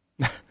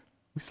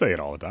 We say it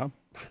all the time.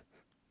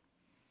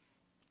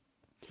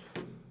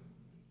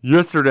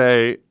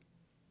 Yesterday,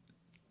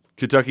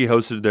 Kentucky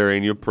hosted their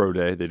annual pro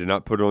day. They did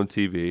not put it on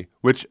TV,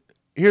 which,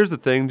 here's the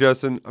thing,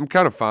 Justin. I'm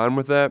kind of fine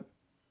with that.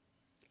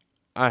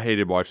 I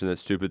hated watching that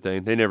stupid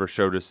thing. They never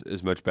showed us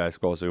as much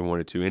basketball as they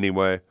wanted to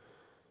anyway.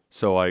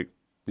 So, like,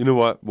 you know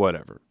what?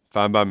 Whatever.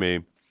 Fine by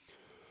me.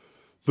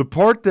 The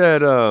part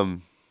that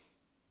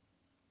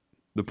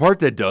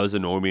does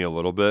annoy me a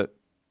little bit,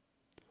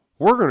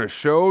 we're going to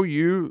show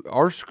you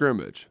our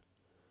scrimmage.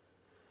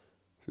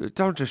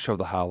 Don't just show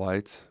the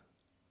highlights.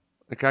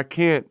 Like, I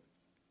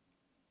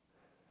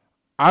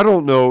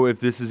don't know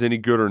if this is any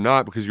good or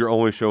not because you're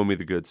only showing me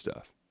the good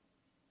stuff.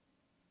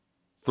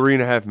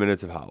 3.5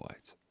 minutes of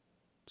highlights.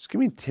 Just give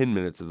me 10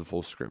 minutes of the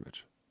full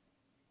scrimmage.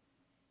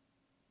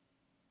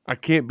 I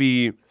can't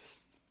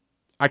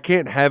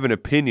have an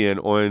opinion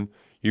on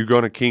you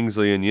going to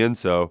Kingsley and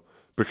Yenso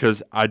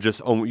because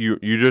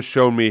you just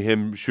showed me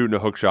him shooting a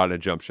hook shot and a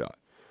jump shot.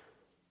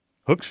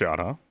 Hook shot,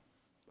 huh?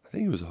 I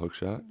think it was a hook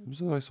shot. It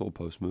was a nice little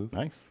post move.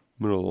 Nice.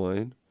 Middle of the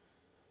lane.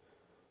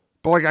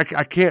 But like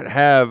I can't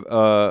have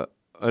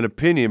an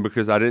opinion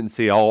because I didn't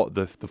see all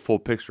the full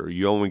picture.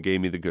 You only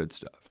gave me the good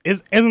stuff.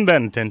 Isn't that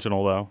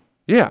intentional though?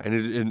 Yeah,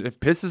 and it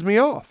pisses me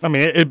off. I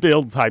mean, it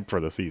builds hype for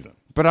the season.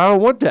 But I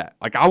don't want that.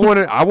 Like I want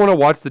to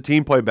watch the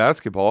team play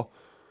basketball.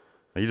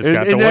 You just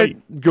got to wait.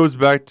 That goes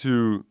back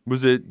to,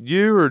 was it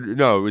you or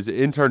no? Was it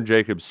intern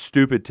Jacob's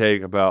stupid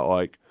take about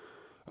like,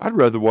 I'd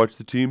rather watch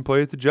the team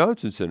play at the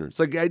Johnson Center. It's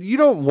like you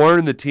don't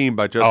learn the team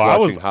by just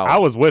watching highlights. I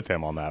was with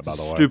him on that, by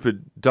the way.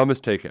 Stupid,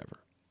 dumbest take ever.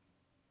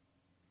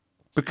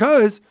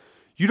 Because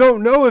you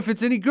don't know if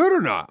it's any good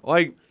or not.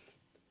 Like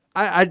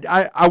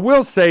I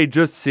will say,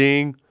 just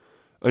seeing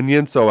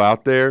Onyenso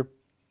out there,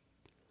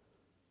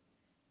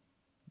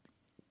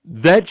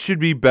 that should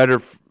be better.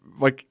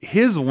 Like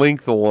his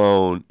length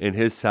alone and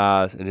his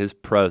size and his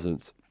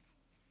presence,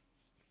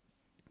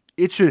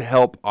 it should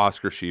help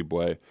Oscar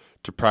Tshiebwe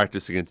to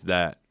practice against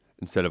that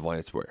instead of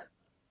Lance Ware.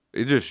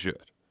 It just should.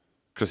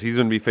 Because he's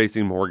going to be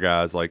facing more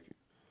guys like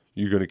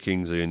you're going to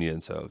Kingsley and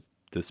Yenso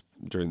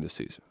during this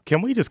season.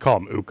 Can we just call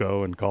him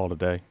Uko and call it a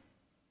day?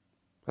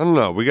 I don't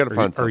know. We got to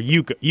find something. Or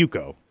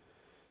Yuko.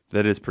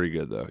 That is pretty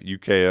good, though.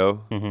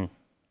 UKO. Mm-hmm.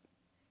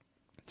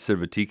 Instead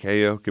of a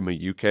TKO, give me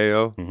a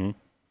UKO. Mm-hmm.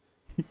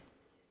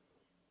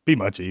 Be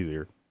much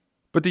easier.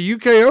 But the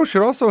UKO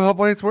should also help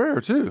Lance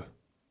Ware, too.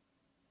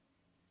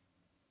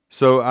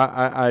 So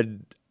I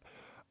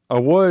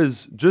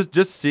was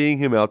just seeing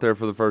him out there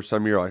for the first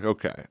time. You're like,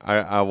 okay,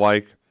 I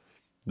like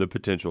the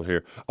potential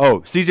here. Oh,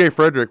 CJ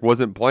Frederick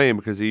wasn't playing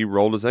because he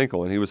rolled his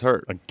ankle and he was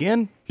hurt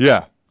again.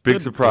 Yeah,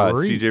 big surprise.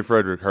 CJ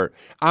Frederick hurt.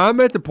 I'm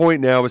at the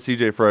point now with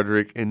CJ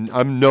Frederick, and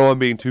I'm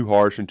being too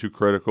harsh and too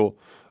critical,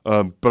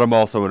 but I'm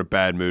also in a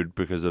bad mood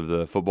because of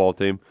the football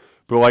team.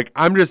 But like,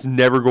 I'm just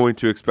never going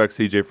to expect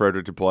CJ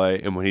Frederick to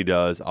play, and when he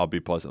does, I'll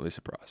be pleasantly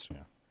surprised.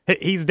 Yeah.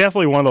 He's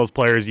definitely one of those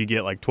players you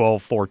get like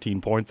 12,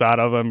 14 points out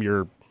of him.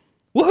 You're,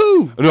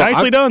 woohoo! No,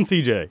 nicely done,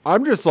 CJ.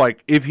 I'm just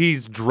like, if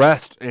he's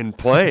dressed and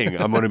playing,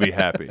 I'm going to be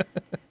happy.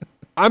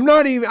 I'm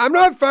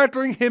not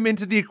factoring him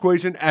into the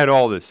equation at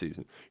all this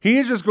season. He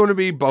is just going to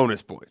be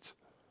bonus points.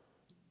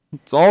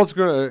 That's all it's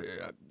going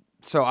to.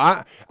 So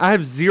I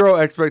have zero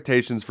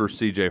expectations for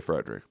CJ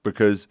Frederick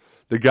because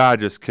the guy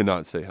just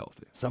cannot stay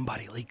healthy.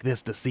 Somebody leak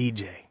this to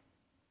CJ.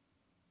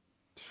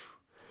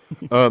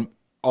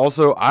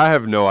 Also, I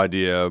have no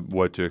idea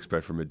what to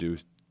expect from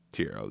Adu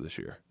Tiro this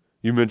year.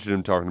 You mentioned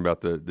him talking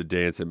about the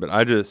dancing, but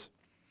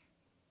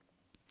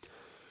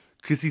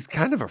because he's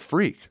kind of a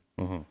freak.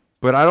 Mm-hmm.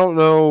 But I don't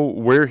know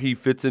where he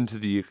fits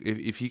into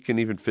if he can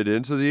even fit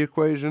into the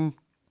equation.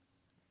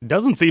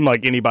 Doesn't seem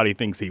like anybody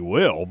thinks he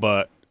will,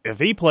 but if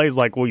he plays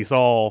like we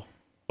saw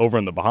over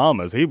in the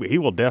Bahamas, he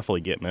will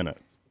definitely get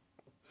minutes.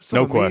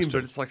 No question.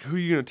 But it's like, who are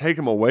you going to take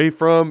him away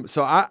from?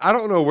 So I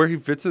don't know where he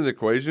fits in the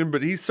equation,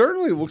 but he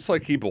certainly looks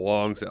like he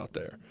belongs out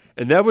there.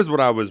 And that was what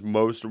I was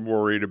most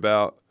worried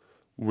about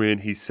when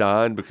he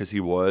signed, because he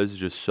was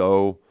just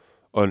so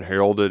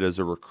unheralded as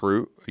a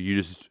recruit.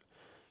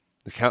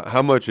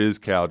 How much is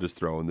Cal just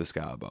throwing this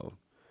guy a bone?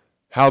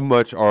 How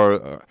much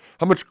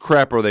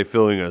crap are they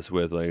filling us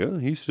with? Like, oh,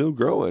 he's still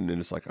growing, and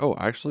it's like, oh,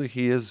 actually,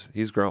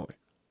 he's growing.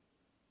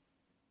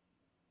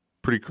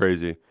 Pretty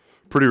crazy,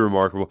 pretty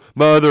remarkable.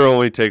 My other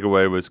only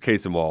takeaway was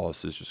Casey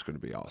Wallace is just going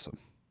to be awesome.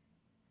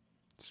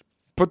 Just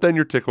put that in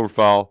your tickler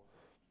file.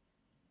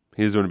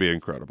 He's going to be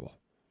incredible.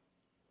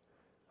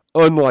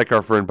 Unlike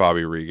our friend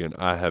Bobby Regan,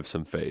 I have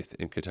some faith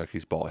in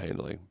Kentucky's ball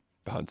handling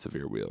behind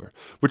Severe Wheeler.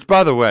 Which,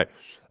 by the way,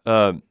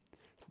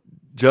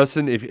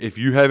 Justin, if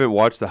you haven't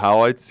watched the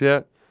highlights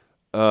yet,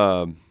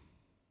 Kentucky's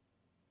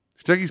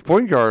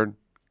point guard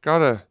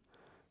got a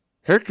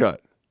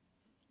haircut.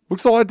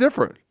 Looks a lot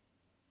different.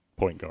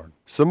 Point guard.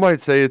 Some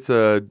might say it's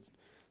a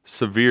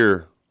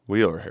Severe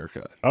Wheeler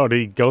haircut. Oh, did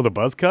he go the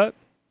buzz cut?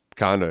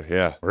 Kind of,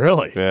 yeah.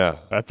 Really? Yeah.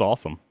 That's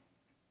awesome.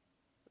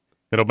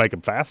 It'll make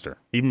him faster,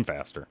 even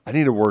faster. I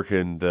need to work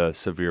in the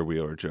Severe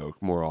Wheeler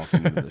joke more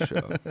often in the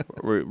show.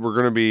 We're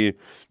going to be,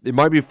 it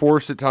might be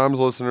forced at times,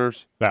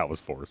 listeners. That was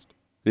forced.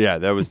 Yeah,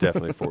 that was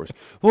definitely forced.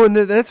 Well, and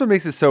that's what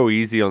makes it so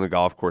easy on the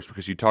golf course,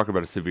 because you talk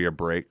about a severe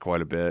break quite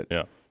a bit.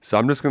 Yeah. So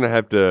I'm just going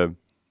to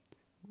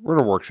we're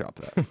going to workshop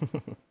that.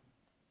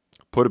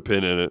 Put a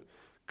pin in it,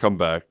 come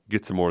back,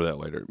 get some more of that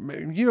later.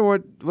 You know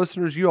what,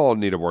 listeners, you all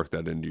need to work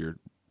that into your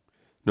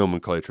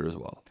nomenclature as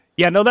well.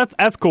 Yeah, no,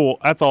 that's cool.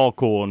 That's all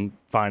cool and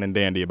fine and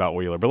dandy about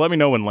Wheeler. But let me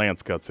know when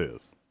Lance cuts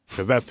his,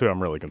 because that's who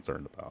I'm really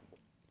concerned about.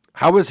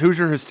 How was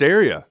Hoosier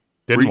Hysteria?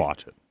 Didn't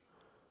watch it.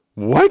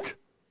 What?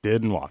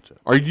 Didn't watch it.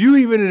 Are you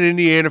even an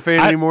Indiana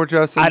fan anymore,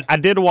 Justin? I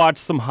did watch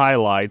some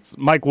highlights.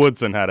 Mike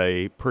Woodson had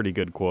a pretty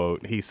good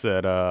quote. He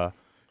said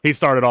he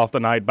started off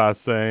the night by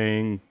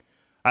saying,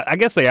 I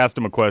guess they asked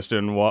him a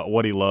question,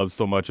 what he loves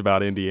so much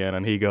about Indiana,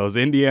 and he goes,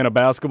 Indiana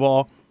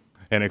basketball,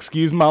 and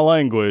excuse my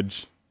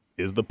language,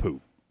 is the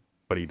poop.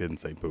 But he didn't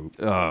say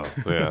poop. Oh,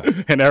 yeah.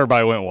 And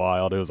everybody went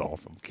wild. It was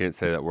awesome. Can't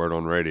say that word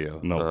on radio.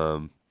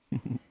 No.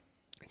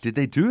 Did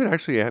they do it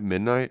actually at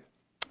midnight?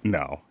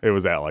 No, it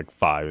was at like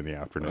 5 in the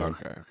afternoon.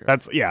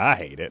 Okay. I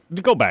hate it.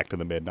 Go back to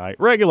the midnight.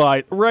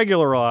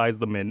 Regularize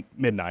the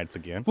midnights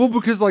again. Well,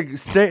 because like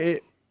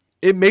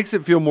it makes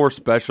it feel more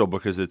special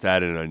because it's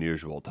at an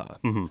unusual time.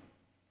 Mm-hmm.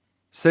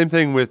 Same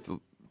thing with,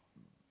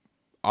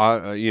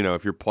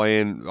 if you're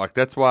playing, like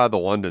that's why the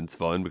London's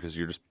fun, because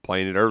you're just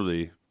playing it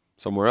early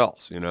somewhere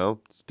else.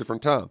 It's a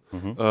different time.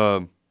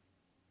 Mm-hmm.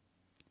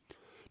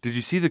 Did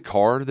you see the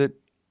car that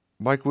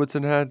Mike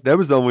Woodson had? That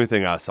was the only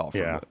thing I saw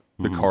from it.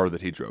 The car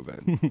that he drove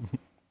in.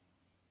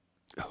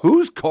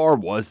 Whose car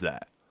was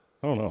that?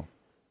 I don't know.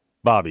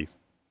 Bobby's.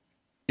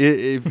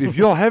 If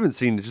y'all haven't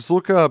seen it, just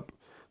look up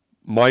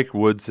Mike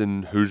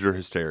Woodson Hoosier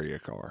Hysteria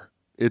car.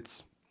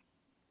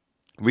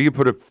 We could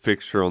put a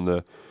picture on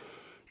the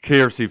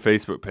KRC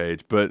Facebook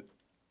page, but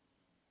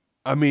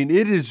I mean,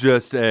 it is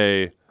just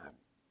a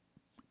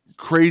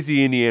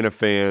crazy Indiana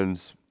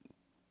fans'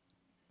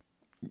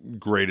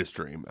 greatest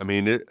dream. I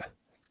mean,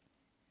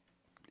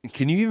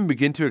 can you even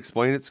begin to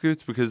explain it,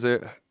 Scoots? Because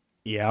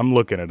yeah, I'm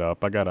looking it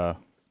up. I gotta.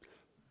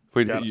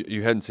 Wait,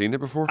 you hadn't seen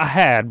it before? I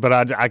had, but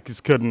I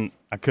just couldn't.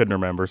 I couldn't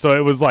remember. So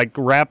it was like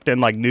wrapped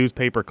in like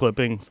newspaper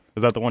clippings.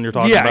 Is that the one you're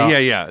talking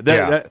about? Yeah.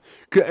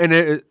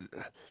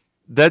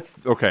 That's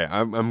okay.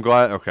 I'm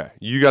glad. Okay,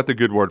 you got the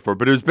good word for it.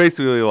 But it was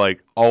basically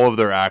like all of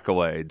their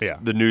accolades. Yeah.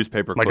 The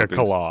newspaper like clippings.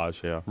 Like a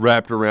collage. Yeah.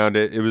 Wrapped around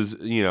it. It was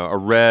a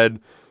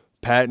red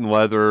patent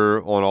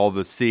leather on all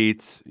the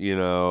seats.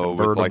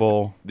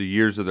 Convertible. With like the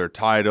years of their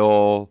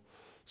title.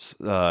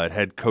 It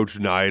had Coach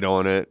Knight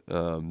on it.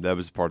 That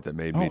was the part that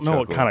made me chuckle. I don't know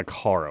what kind of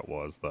car it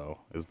was, though,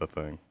 is the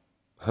thing.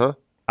 Huh?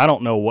 I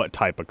don't know what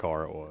type of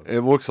car it was. It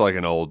looks like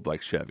an old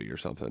like Chevy or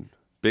something.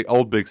 Big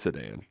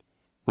sedan.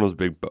 One of those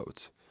big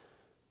boats.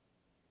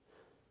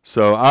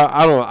 So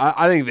I don't know.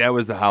 I think that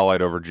was the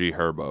highlight over G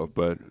Herbo,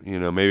 but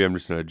maybe I'm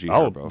just not a G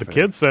Herbo the fan.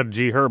 kids said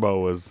G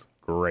Herbo was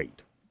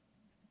great.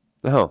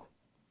 Oh,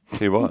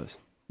 he was.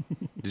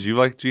 Did you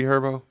like G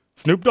Herbo?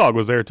 Snoop Dogg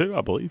was there too,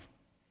 I believe.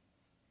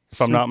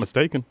 If I'm not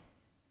mistaken.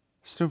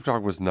 Snoop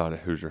Dogg was not a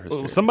Hoosier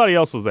Hysteria. Somebody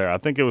else was there. I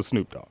think it was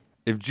Snoop Dogg.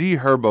 If G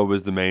Herbo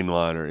was the main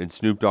liner and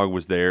Snoop Dogg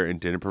was there and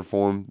didn't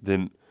perform,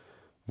 then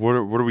What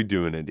are we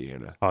doing,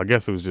 Indiana? I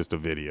guess it was just a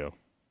video.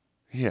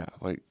 Yeah,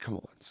 like, come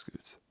on,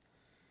 Scoots.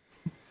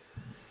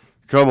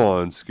 Come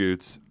on,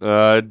 Scoots.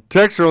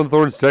 Texter on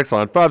Thornton's text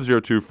line,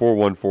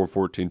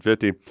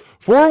 502-414-1450.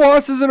 4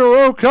 losses in a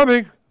row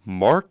coming.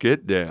 Mark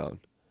it down.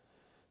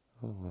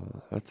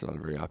 Oh, that's not a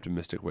very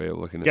optimistic way of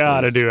looking at it.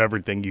 Gotta do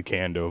everything you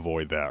can to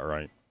avoid that,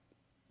 right?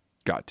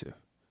 Got to.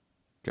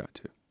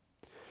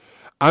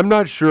 I'm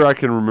not sure I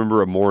can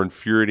remember a more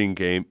infuriating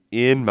game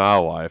in my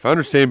life. I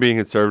understand being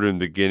conservative in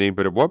the beginning,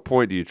 but at what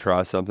point do you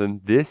try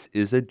something? This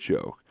is a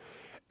joke.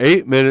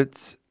 8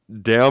 minutes,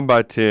 down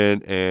by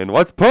 10, and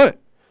let's punt.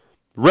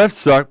 Refs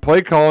suck.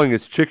 Play calling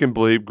is chicken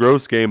bleep.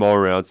 Gross game all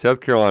around.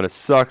 South Carolina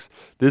sucks.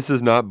 This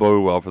does not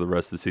bode well for the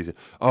rest of the season.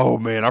 Oh,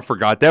 man, I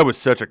forgot. That was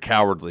such a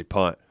cowardly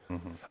punt.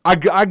 Mm-hmm.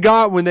 I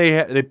got when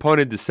they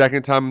punted the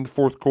second time in the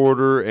fourth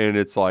quarter, and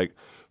it's like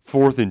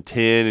 4th and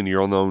 10, and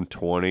you're on the own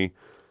 20.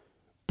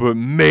 But,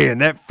 man,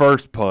 that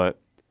first punt.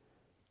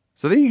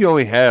 So I think you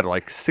only had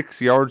like 6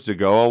 yards to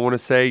go, I want to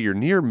say. You're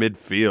near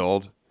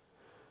midfield.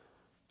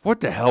 What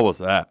the hell was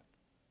that?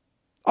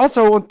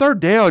 Also, on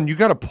third down, you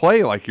got to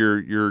play like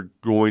you're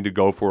going to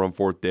go for it on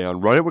fourth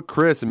down. Run it with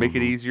Chris and make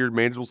it easier,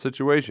 manageable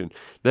situation.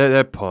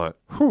 That punt,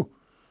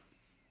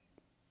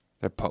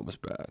 that punt was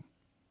bad.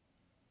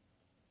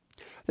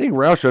 I think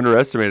Roush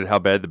underestimated how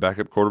bad the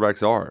backup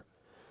quarterbacks are.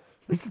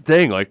 That's the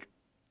thing. Like,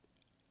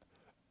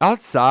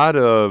 outside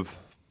of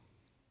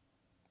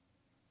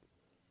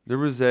there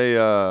was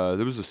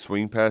a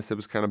swing pass that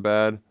was kind of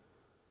bad,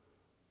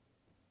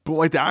 but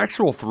like the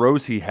actual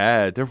throws he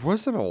had, there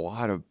wasn't a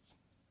lot of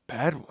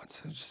bad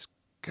ones. Just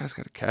guys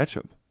got to catch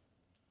them.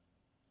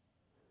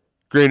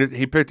 Granted,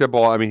 he picked up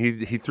all. I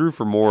mean, he threw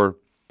for more.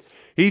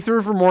 He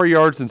threw for more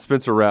yards than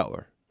Spencer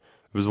Rattler.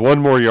 It was one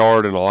more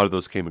yard, and a lot of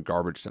those came in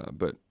garbage time.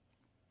 But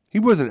he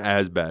wasn't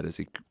as bad as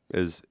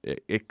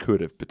it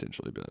could have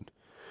potentially been.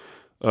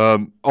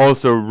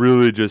 Also,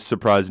 really just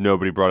surprised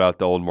nobody brought out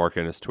the old Mark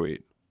Ennis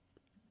tweet.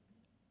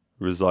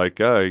 It was like,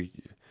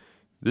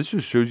 this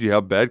just shows you how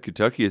bad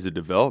Kentucky is at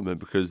development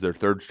because they're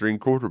third-string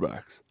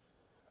quarterbacks.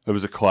 It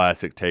was a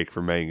classic take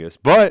from Mangus.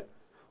 But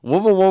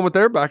Louisville won with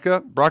their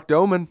backup, Brock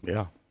Doman.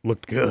 Yeah,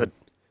 looked good.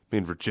 I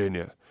mean,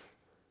 Virginia.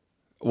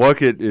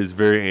 Luckett is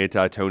very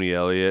anti-Tony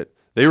Elliott.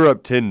 They were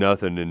up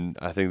 10-0, and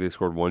I think they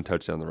scored 1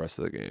 touchdown the rest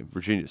of the game.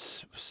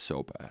 Virginia's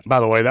so bad.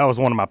 By the way, that was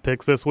one of my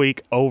picks this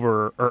week,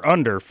 over or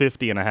under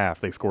 50.5.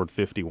 They scored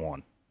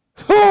 51.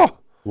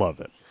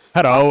 Love it.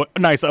 Had a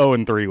nice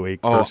 0-3 week.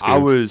 Oh, I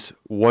was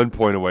 1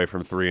 point away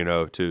from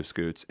 3-0 too,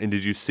 Scoots. And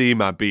did you see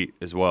my beat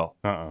as well?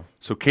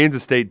 So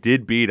Kansas State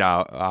did beat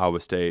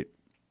Iowa State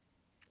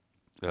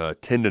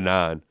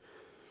 10-9.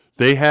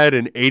 They had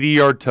an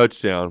 80-yard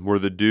touchdown where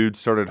the dude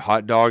started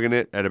hot dogging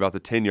it at about the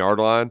 10-yard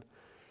line.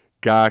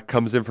 Guy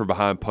comes in from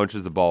behind,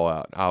 punches the ball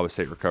out. Iowa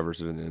State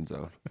recovers it in the end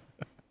zone.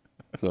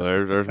 So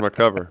there's my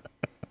cover.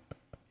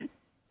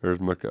 There's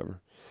my cover.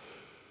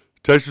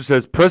 Texture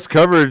says, press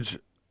coverage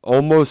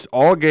almost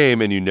all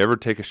game and you never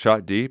take a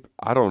shot deep?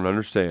 I don't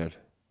understand.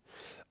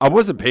 I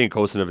wasn't paying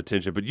close enough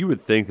attention, but you would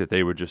think that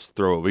they would just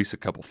throw at least a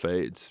couple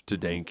fades to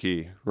Dane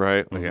Key,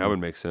 right? Like, that would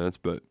make sense.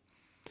 But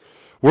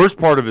worst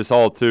part of this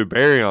all, too,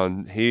 Barry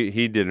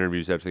he did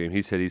interviews after the game.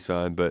 He said he's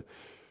fine, but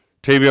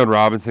Tavion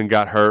Robinson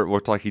got hurt,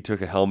 looked like he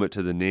took a helmet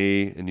to the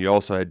knee, and you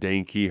also had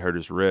Dane Key hurt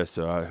his wrist,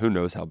 so who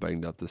knows how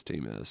banged up this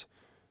team is.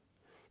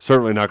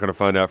 Certainly not going to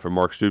find out from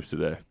Mark Stoops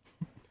today.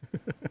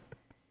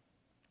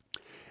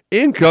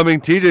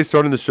 Incoming, TJ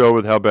starting the show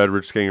with how bad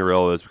Rich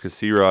Scangarello is because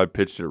C-Rod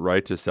pitched it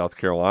right to South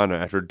Carolina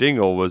after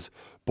Dingle was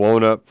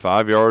blown up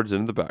 5 yards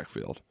into the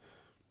backfield.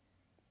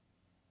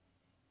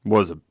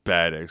 Was a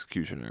bad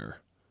execution error.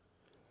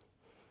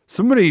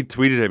 Somebody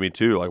tweeted at me,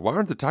 too, like, why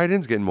aren't the tight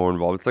ends getting more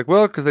involved? It's like,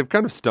 well, because they've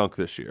kind of stunk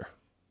this year.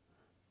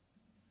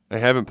 They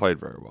haven't played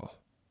very well.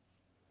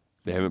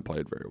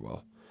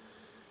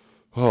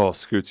 Oh,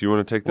 Scoots, you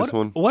want to take this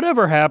one?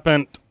 Whatever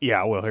happened,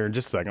 yeah, I will here in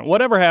just a second.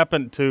 Whatever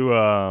happened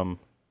to,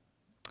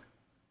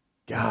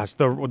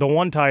 the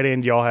one tight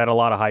end y'all had a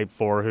lot of hype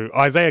for,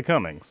 Isaiah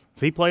Cummings.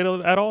 Has he played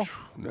at all?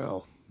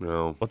 No.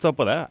 What's up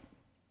with that?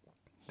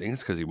 I think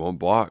it's because he won't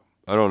block.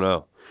 I don't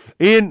know.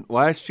 And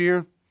last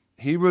year,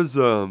 he was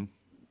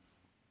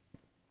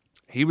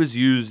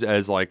used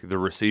as like the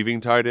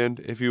receiving tight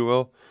end, if you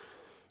will.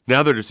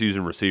 Now they're just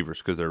using receivers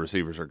because their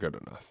receivers are good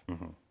enough.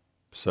 Mm-hmm.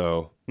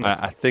 So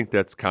I think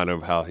that's kind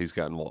of how he's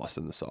gotten lost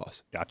in the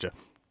sauce. Gotcha.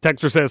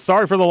 Texter says,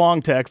 sorry for the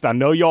long text. I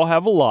know y'all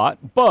have a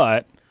lot,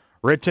 but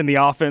Rich in the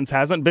offense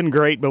hasn't been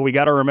great, but we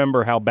got to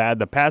remember how bad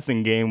the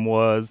passing game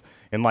was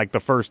in like the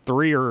first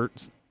 3 or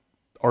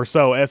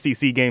so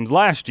SEC games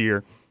last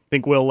year. I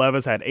think Will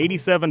Levis had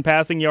 87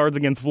 passing yards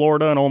against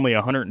Florida and only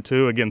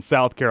 102 against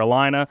South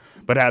Carolina,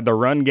 but had the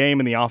run game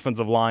and the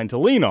offensive line to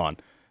lean on.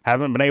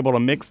 Haven't been able to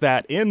mix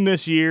that in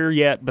this year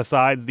yet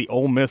besides the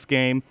Ole Miss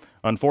game.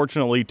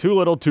 Unfortunately, too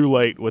little too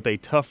late with a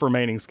tough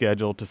remaining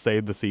schedule to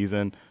save the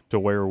season to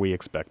where we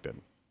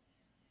expected.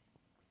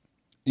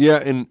 Yeah,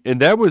 and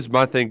that was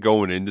my thing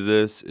going into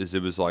this, is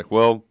it was like,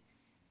 well,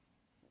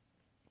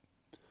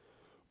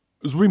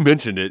 as we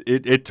mentioned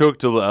it took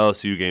till the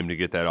LSU game to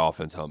get that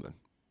offense humming.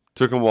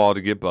 Took them a while to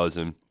get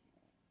buzzing.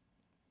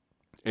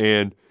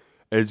 And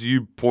as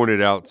you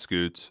pointed out,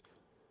 Scoots,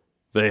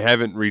 they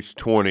haven't reached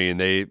 20,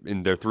 and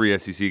in their 3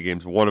 SEC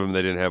games, one of them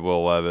they didn't have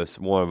Will Levis,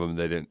 one of them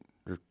they didn't,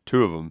 or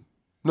two of them,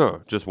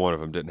 no, just one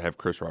of them didn't have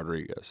Chris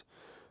Rodriguez.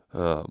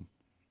 So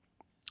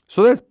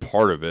that's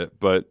part of it,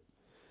 but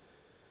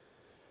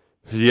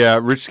yeah,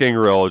 Rich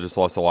Scangarello just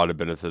lost a lot of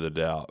benefit of the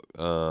doubt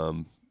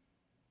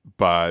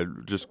by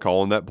just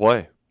calling that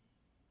play.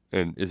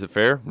 And is it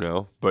fair?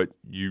 No. But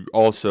you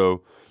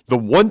also, the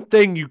one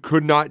thing you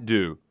could not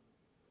do,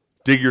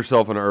 dig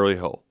yourself in an early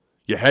hole.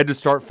 You had to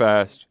start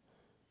fast.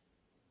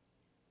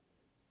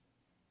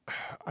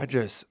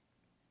 It's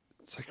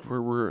like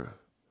we're.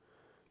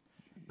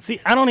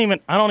 See, I don't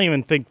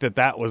even think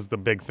that was the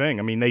big thing.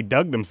 I mean, they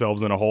dug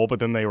themselves in a hole, but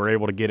then they were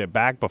able to get it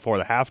back before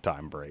the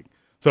halftime break.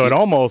 So it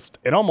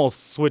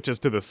almost switches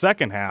to the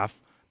second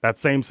half. That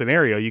same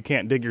scenario, you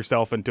can't dig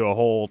yourself into a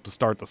hole to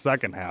start the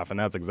second half, and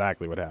that's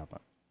exactly what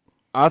happened.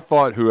 I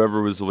thought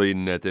whoever was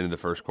leading at the end of the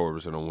first quarter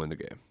was going to win the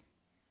game.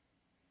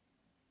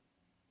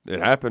 It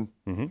happened.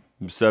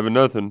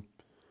 7-0.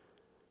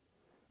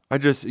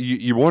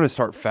 You want to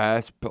start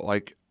fast, but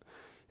like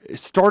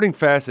starting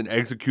fast and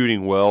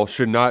executing well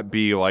should not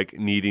be like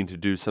needing to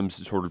do some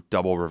sort of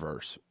double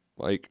reverse.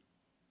 Like,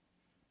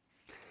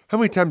 how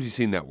many times have you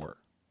seen that work?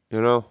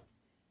 You know?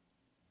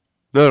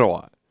 Not a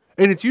lot.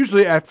 And it's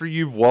usually after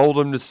you've lulled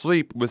them to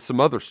sleep with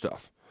some other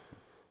stuff.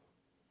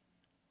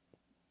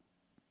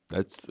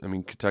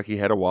 Kentucky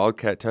had a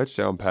Wildcat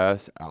touchdown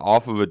pass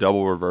off of a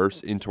double reverse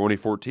in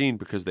 2014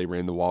 because they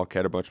ran the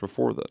Wildcat a bunch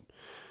before then.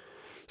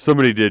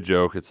 Somebody did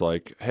joke, it's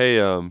like, hey,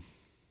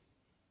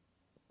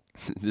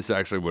 this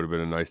actually would have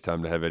been a nice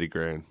time to have Eddie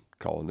Gran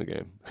calling the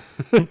game.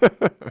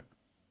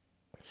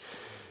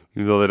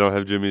 Even though they don't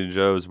have Jimmy and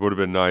Joe's, it would have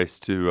been nice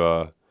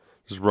to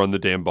just run the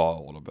damn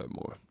ball a little bit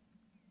more.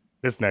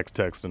 This next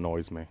text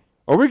annoys me.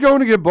 Are we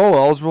going to get bowl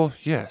eligible?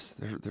 Yes.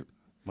 They're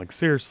like,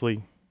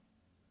 seriously.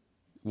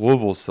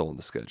 Louisville's still on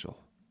the schedule.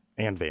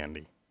 And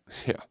Vandy.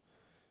 Yeah.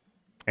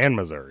 And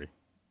Missouri.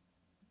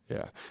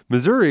 Yeah.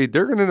 Missouri,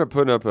 they're going to end up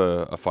putting up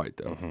a fight,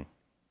 though. Mm-hmm.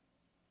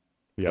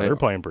 Yeah, they're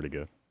playing pretty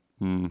good.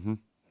 Mm-hmm.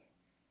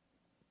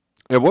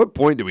 At what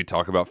point do we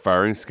talk about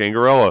firing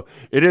Scangarello?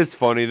 It is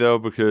funny, though,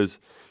 because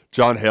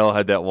John Hale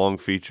had that long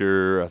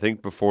feature, I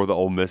think, before the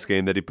Ole Miss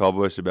game that he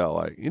published about,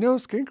 like,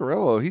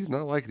 Scangarello, he's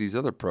not like these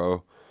other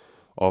pro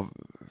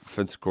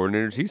offensive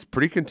coordinators. He's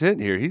pretty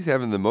content here. He's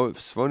having the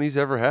most fun he's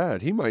ever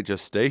had. He might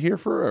just stay here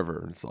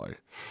forever. It's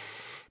like,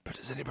 but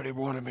does anybody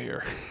want him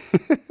here?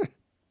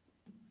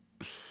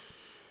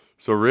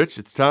 So, Rich,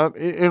 it's time.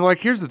 And, like,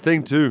 here's the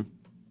thing, too.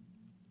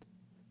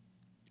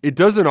 It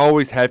doesn't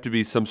always have to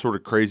be some sort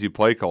of crazy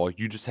play call.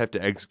 You just have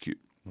to execute.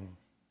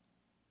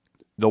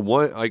 The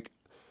one, like,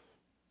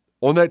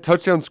 on that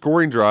touchdown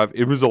scoring drive,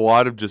 it was a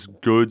lot of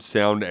just good,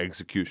 sound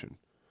execution.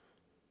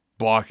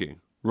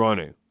 Blocking,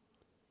 running,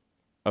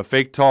 a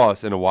fake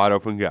toss, and a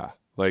wide-open guy.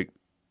 Like,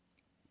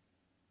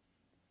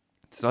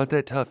 it's not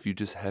that tough. You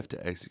just have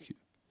to execute.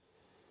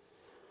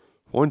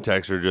 One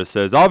texter just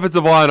says,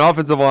 offensive line,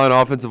 offensive line,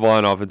 offensive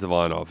line, offensive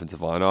line,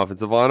 offensive line,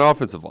 offensive line,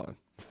 offensive line.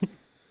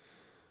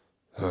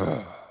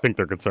 I think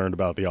they're concerned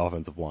about the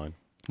offensive line.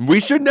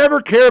 We should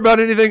never care about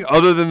anything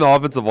other than the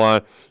offensive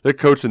line. The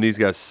coach and these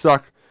guys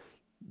suck.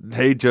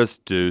 They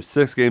just do.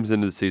 6 games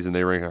into the season,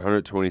 they rank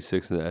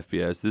 126 in the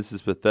FBS. This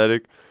is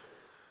pathetic.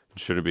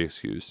 Shouldn't be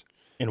excused.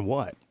 In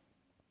what?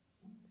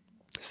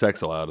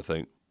 Sex allowed, I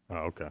think. Oh,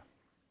 okay.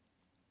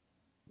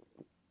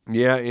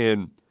 Yeah,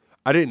 and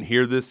I didn't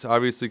hear this,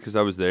 obviously, because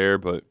I was there,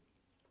 but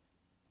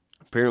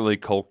apparently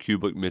Cole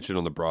Kublik mentioned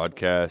on the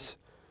broadcast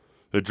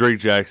that Drake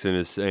Jackson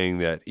is saying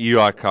that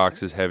Eli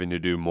Cox is having to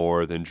do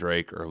more than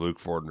Drake or Luke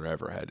Fortner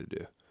ever had to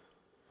do.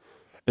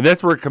 And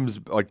that's where it comes,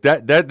 like,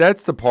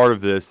 that's the part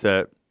of this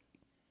that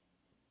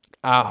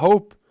I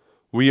hope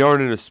we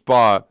aren't in a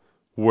spot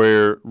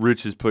where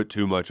Rich has put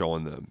too much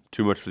on them,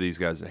 too much for these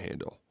guys to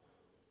handle.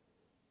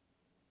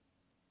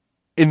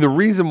 And the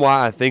reason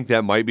why I think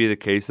that might be the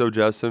case, though,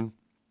 Justin,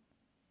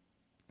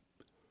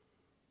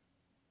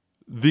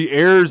 the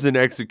errors in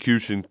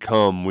execution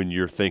come when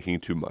you're thinking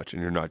too much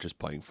and you're not just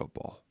playing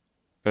football.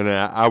 And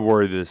I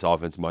worry that this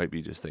offense might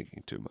be just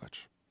thinking too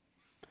much.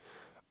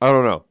 I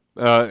don't know.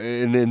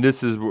 And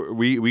this is,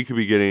 we could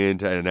be getting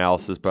into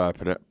analysis by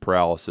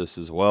paralysis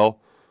as well.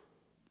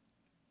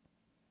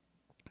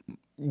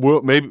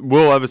 Will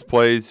Levis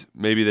plays,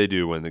 maybe they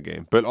do win the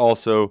game. But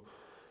also,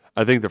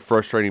 I think the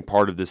frustrating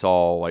part of this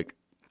all, like,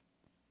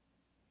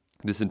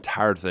 this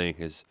entire thing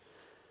is,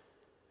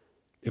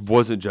 it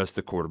wasn't just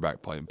the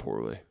quarterback playing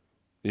poorly.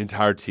 The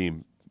entire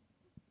team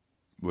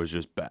was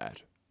just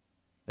bad.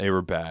 They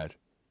were bad.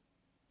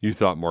 You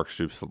thought Mark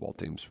Stoops' football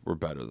teams were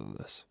better than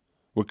this.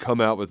 Would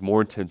come out with more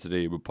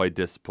intensity, would play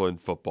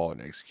disciplined football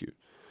and execute.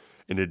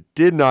 And it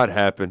did not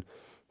happen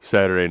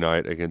Saturday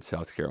night against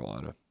South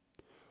Carolina.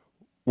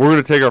 We're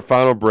going to take our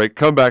final break,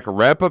 come back, and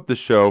wrap up the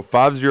show.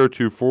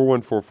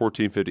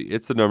 502-414-1450.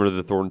 It's the number to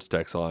the Thorntons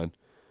text line.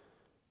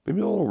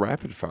 Maybe a little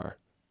rapid fire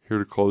here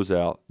to close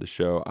out the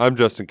show. I'm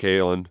Justin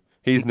Kalen.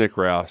 He's Nick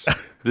Roush.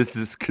 This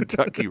is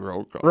Kentucky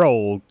Roll Call.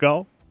 Roll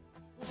call.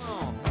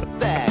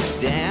 Back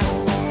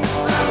down.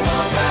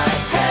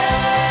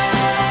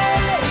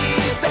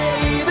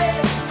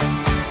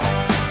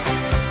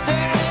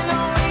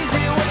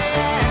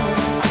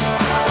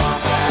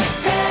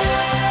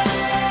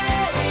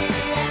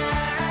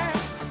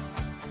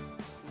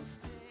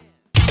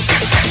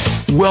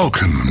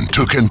 Welcome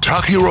to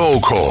Kentucky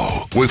Roll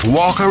Call with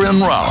Walker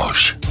and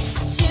Roush.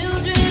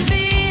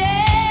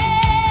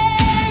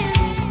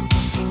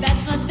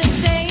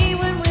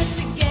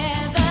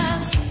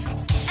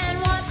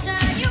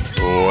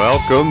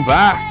 Welcome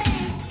back.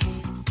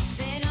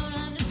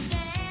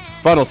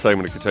 Final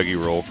segment of Kentucky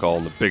Roll Call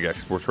on the Big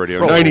X Sports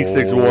Radio.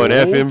 96.1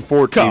 FM,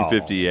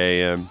 1450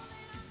 AM.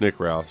 Nick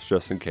Roush,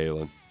 Justin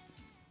Kalen.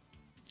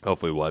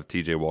 Hopefully we'll have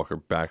TJ Walker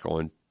back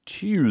on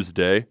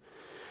Tuesday.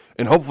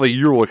 And hopefully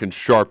you're looking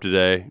sharp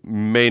today.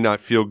 May not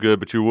feel good,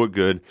 but you look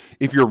good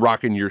if you're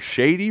rocking your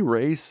Shady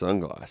Rays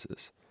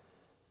sunglasses.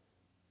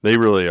 They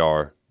really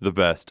are the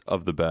best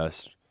of the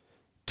best.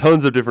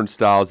 Tons of different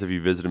styles if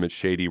you visit them at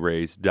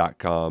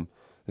shadyrays.com.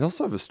 They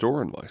also have a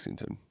store in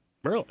Lexington.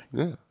 Really?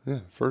 Yeah.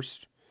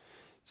 First,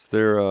 it's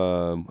their,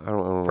 I don't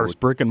know. First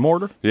brick and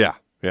mortar? Yeah.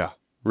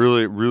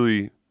 Really,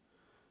 really,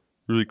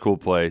 really cool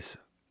place.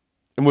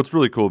 And what's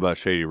really cool about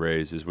Shady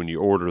Rays is when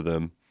you order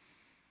them,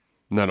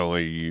 not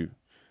only are you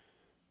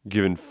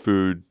given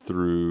food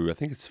through, I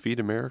think it's Feed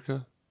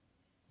America,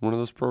 one of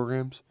those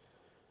programs,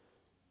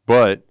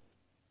 but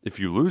if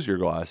you lose your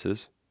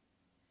glasses,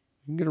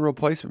 you can get a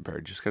replacement pair.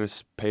 You just got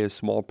to pay a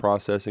small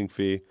processing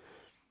fee.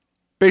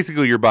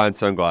 Basically, you're buying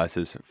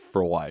sunglasses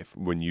for life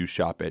when you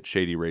shop at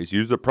Shady Rays.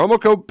 Use the promo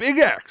code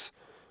BIGX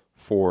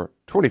for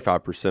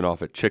 25%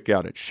 off at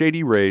checkout at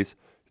shadyrays.com.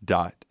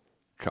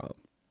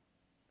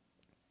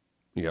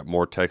 You got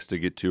more text to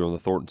get to on the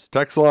Thornton's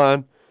text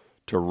line.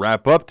 To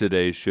wrap up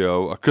today's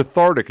show, a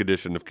cathartic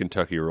edition of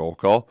Kentucky Roll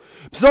Call.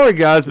 I'm sorry,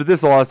 guys, but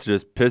this loss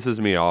just pisses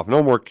me off.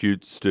 No more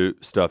cute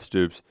stuff,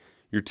 Stoops.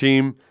 Your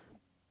team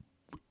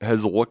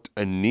has looked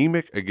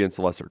anemic against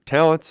lesser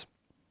talents.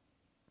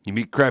 You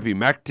meet crappy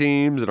MAC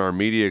teams, and our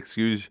media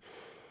excuse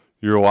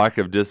your lack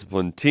of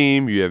disciplined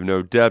team. You have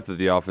no depth at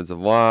the offensive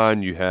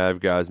line. You have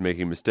guys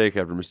making mistake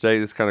after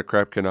mistake. This kind of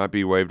crap cannot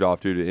be waved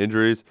off due to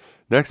injuries.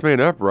 Next man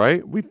up,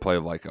 right? We play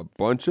like a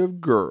bunch of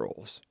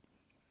girls.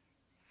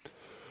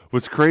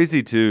 What's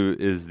crazy, too,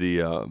 is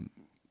the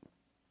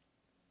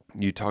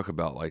you talk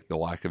about, like, the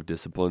lack of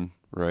discipline,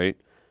 right,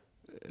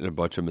 and a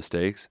bunch of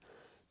mistakes.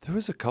 There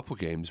was a couple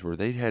games where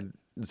they had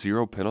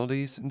 0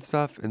 penalties and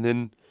stuff, and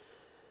then,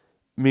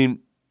 I mean,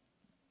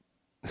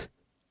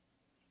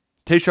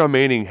 Tayshawn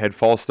Manning had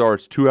false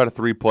starts 2 out of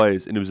 3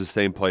 plays, and it was the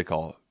same play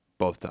call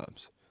both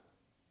times.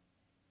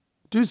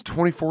 Dude's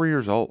 24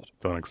 years old.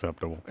 It's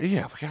unacceptable.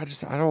 Yeah,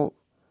 I don't,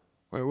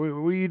 what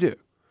do you do?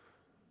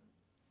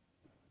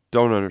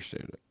 Don't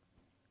understand it.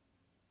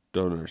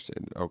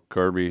 Oh,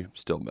 Kirby,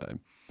 still mad.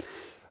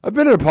 I've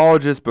been an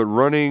apologist, but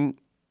running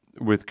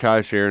with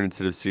Kai Sharon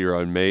instead of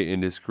C-Rod may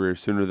end his career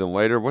sooner than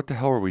later. What the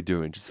hell are we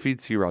doing? Just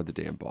feed C-Rod the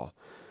damn ball.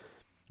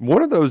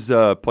 One of those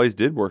plays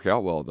did work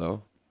out well,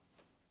 though.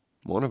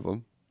 One of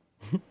them.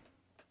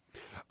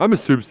 I'm a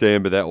Soup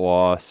fan, but that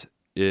loss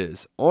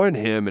is on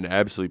him and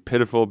absolutely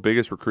pitiful.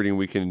 Biggest recruiting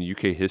weekend in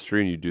UK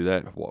history, and you do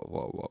that?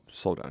 Whoa.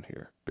 Slow down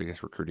here.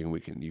 Biggest recruiting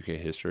weekend in UK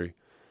history?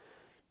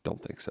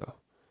 Don't think so.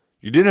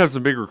 You did have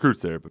some big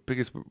recruits there, but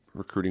biggest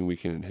recruiting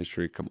weekend in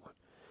history? Come on.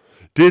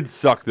 Did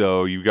suck,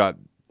 though. You got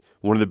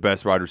one of the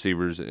best wide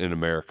receivers in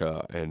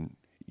America, and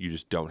you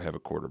just don't have a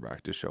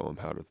quarterback to show him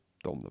how to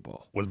throw him the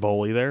ball. Was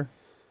Boley there?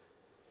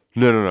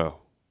 No.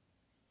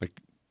 Like,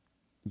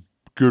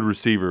 good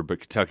receiver,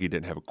 but Kentucky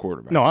didn't have a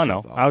quarterback. No, I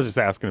know. I was just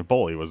asking if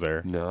Boley was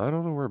there. No, I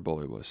don't know where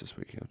Boley was this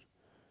weekend.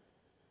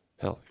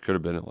 Hell, he could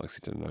have been at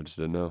Lexington. I just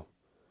didn't know.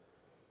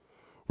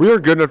 We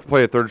aren't good enough to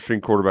play a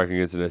third-string quarterback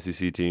against an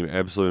SEC team.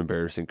 Absolutely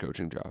embarrassing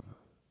coaching job.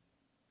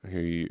 Are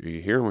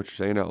you hearing what you're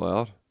saying out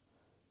loud?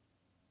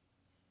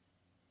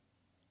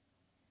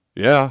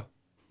 Yeah.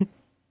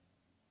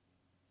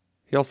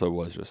 He also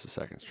was just a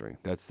second string.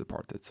 That's the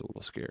part that's a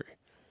little scary.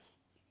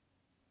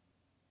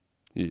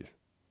 Yeah.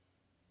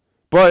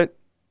 But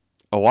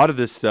a lot of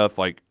this stuff,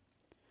 like,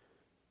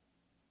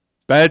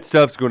 bad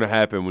stuff's going to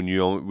happen when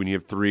you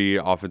have 3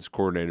 offense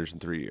coordinators in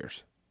 3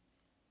 years.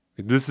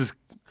 This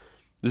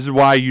is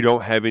why you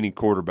don't have any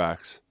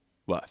quarterbacks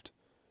left,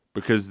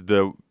 because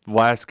the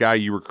last guy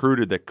you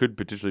recruited that could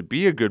potentially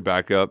be a good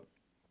backup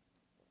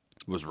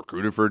was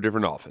recruited for a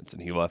different offense,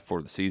 and he left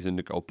for the season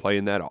to go play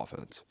in that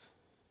offense.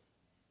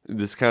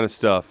 This kind of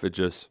stuff,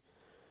 it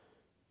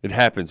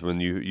happens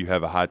when you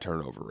have a high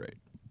turnover rate.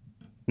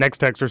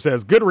 Next texter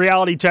says, good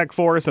reality check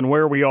for us and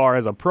where we are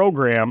as a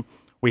program.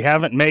 We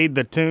haven't made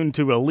the turn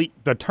to elite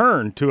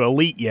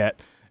yet.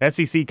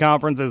 SEC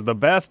conference is the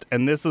best,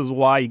 and this is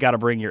why you got to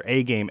bring your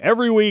A game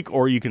every week,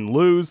 or you can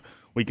lose.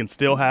 We can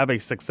still have a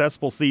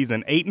successful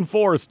season.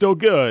 8-4 is still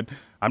good.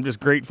 I'm just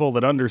grateful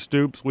that under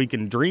Stoops we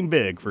can dream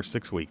big for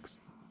 6 weeks.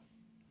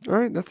 All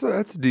right, that's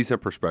a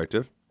decent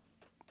perspective.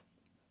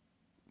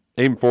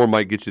 8-4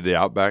 might get you the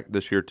Outback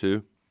this year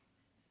too.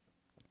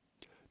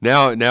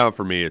 Now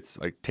for me, it's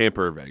like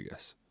Tampa or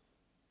Vegas.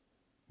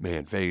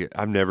 Man, Vegas.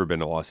 I've never been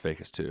to Las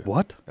Vegas too.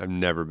 What? I've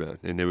never been,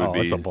 and it would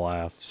be it's a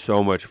blast.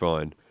 So much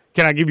fun.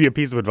 Can I give you a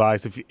piece of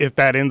advice? If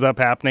that ends up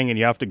happening and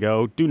you have to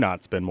go, do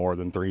not spend more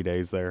than 3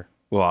 days there.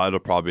 Well, it'll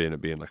probably end up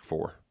being like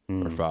 4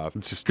 or 5.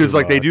 It's just because too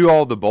like they much. do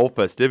all the bowl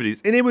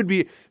festivities, and it would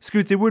be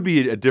Scoots. It would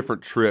be a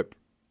different trip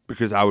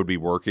because I would be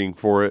working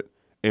for it,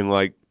 and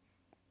like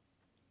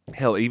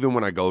hell, even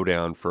when I go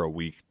down for a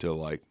week to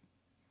like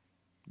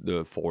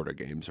the Florida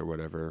games or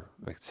whatever,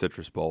 like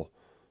Citrus Bowl,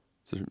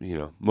 so, you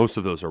know, most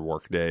of those are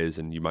work days,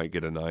 and you might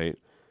get a night.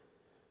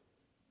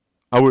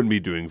 I wouldn't be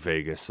doing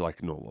Vegas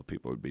like normal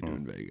people would be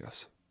doing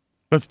Vegas.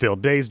 But still,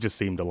 days just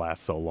seem to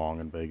last so long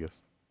in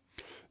Vegas.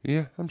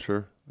 Yeah, I'm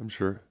sure.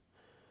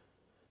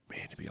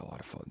 Man, it'd be a lot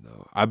of fun,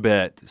 though. I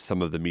bet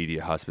some of the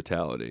media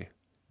hospitality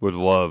would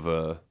love,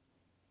 yeah.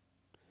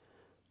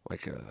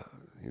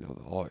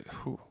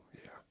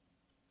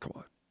 Come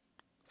on.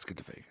 Let's get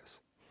to Vegas.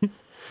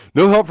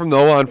 No help from the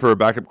O-line for a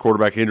backup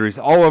quarterback. Injuries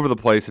all over the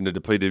place in a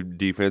depleted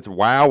defense.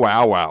 Wow.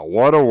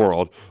 What a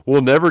world.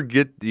 We'll never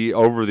get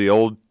over the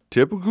old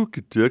typical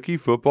Kentucky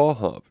football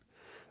hump.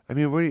 I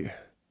mean,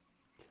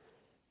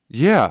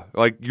 yeah,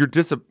 like you're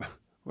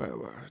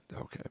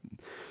okay.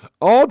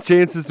 All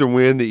chances to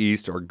win the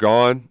East are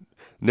gone.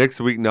 Next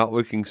week not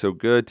looking so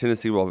good.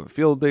 Tennessee will have a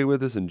field day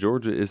with us, and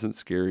Georgia isn't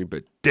scary,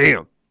 but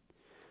damn,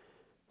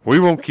 we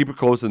won't keep it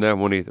close in that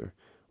one either.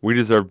 We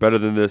deserve better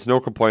than this. No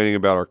complaining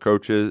about our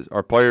coaches,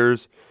 our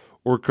players,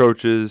 or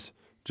coaches.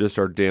 Just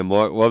our damn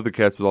luck. Love the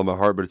Cats with all my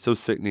heart, but it's so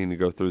sickening to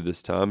go through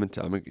this time and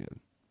time again.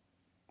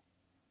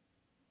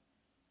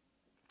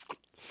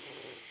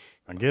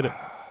 I get it.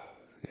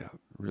 Yeah,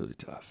 really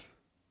tough.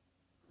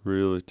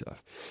 Really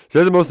tough.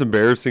 Say the most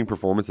embarrassing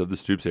performance of the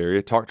Stoops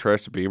area. Talk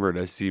trash to Beamer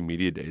at SC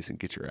Media Days and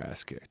get your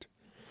ass kicked.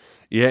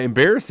 Yeah,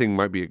 embarrassing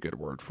might be a good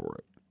word for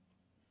it.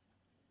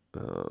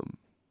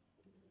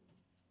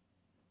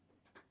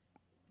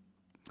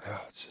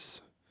 It's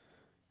just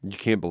you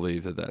can't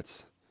believe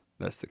that's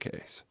the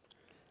case.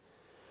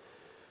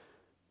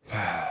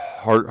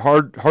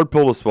 Hard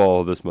pill to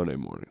swallow this Monday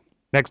morning.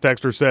 Next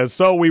texter says,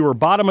 so we were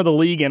bottom of the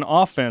league in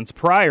offense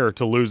prior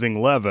to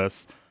losing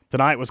Levis.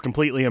 Tonight was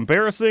completely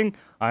embarrassing.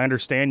 I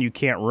understand you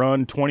can't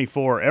run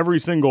 24 every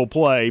single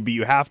play, but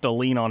you have to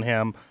lean on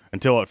him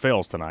until it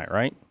fails tonight,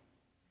 right?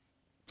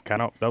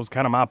 That was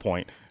kind of my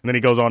point. And then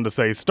he goes on to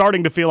say,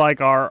 starting to feel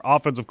like our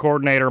offensive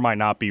coordinator might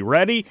not be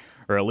ready,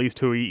 or at least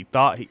who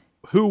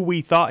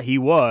we thought he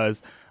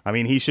was. I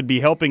mean, he should be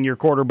helping your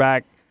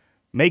quarterback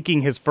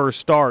making his first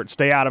start,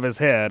 stay out of his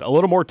head. A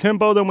little more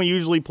tempo than we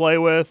usually play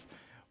with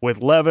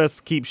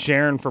Levis, keep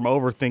Sharon from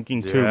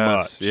overthinking too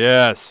much.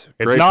 Yes.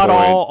 It's not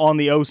all on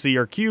the OC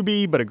or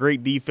QB, but a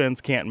great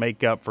defense can't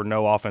make up for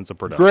no offensive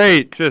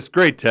production.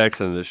 Great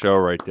text on the show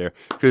right there,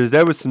 because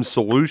that was some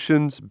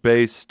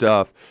solutions-based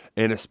stuff,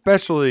 and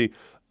especially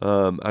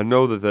I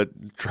know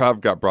that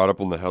drive got brought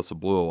up on the House of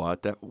Blue a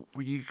lot, that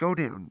when you go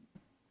down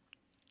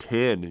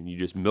 10 and you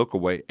just milk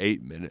away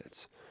 8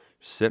 minutes,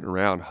 sitting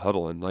around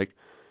huddling, like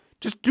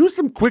just do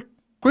some quick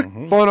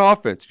fun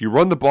offense. You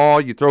run the ball,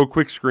 you throw a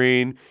quick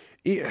screen.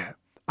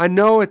 I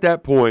know at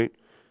that point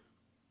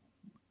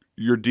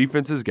your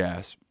defense is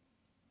gas,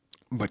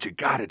 but you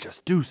got to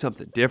just do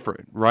something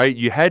different, right?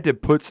 You had to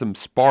put some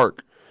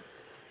spark.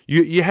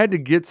 You had to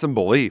get some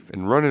belief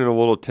and run in a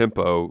little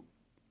tempo.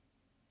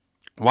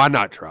 Why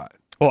not try it?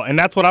 Well, and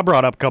that's what I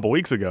brought up a couple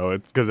weeks ago,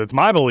 because it's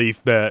my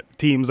belief that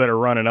teams that are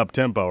running up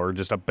tempo are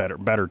just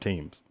better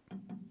teams.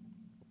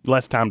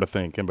 Less time to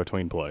think in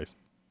between plays.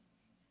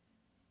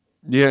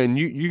 Yeah, and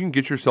you can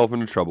get yourself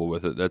into trouble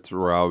with it. That's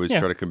where I always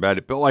try to combat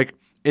it. But, like,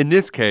 in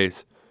this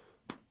case,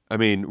 I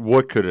mean,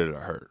 what could it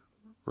have hurt,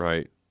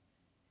 right?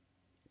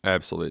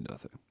 Absolutely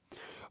nothing.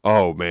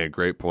 Oh, man,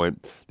 great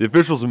point. The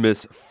officials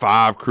missed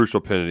 5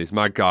 crucial penalties.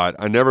 My God,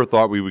 I never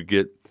thought we would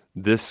get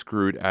this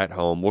screwed at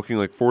home. Looking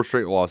like 4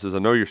 straight losses. I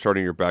know you're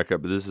starting your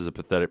backup, but this is a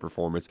pathetic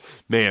performance.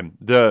 Man,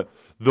 the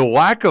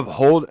lack of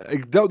hold,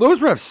 those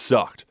refs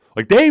sucked.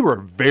 Like, they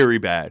were very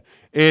bad.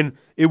 And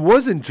it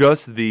wasn't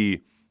just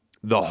the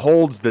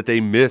holds that they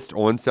missed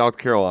on South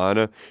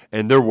Carolina,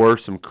 and there were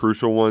some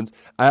crucial ones.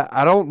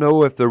 I don't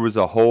know if there was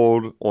a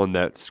hold on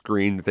that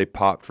screen that they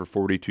popped for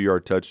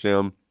 42-yard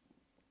touchdown,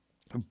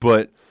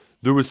 but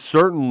there was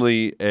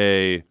certainly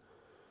there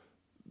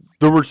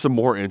were some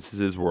more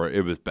instances where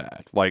it was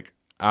bad. Like,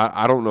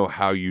 I don't know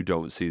how you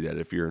don't see that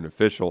if you're an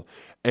official.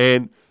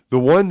 And the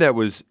one that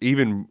was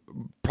even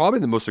probably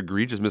the most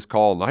egregious missed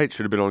call all night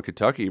should have been on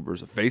Kentucky. It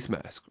was a face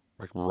mask,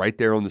 like right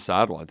there on the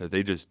sideline that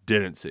they just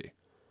didn't see.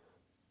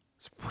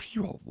 So what are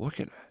you all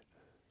looking at?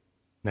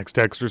 Next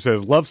texter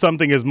says, love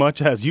something as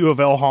much as U of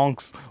L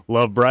honks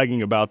love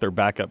bragging about their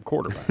backup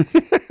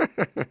quarterbacks.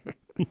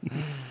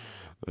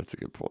 That's a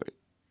good point.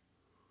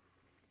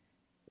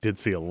 Did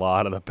see a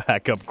lot of the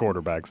backup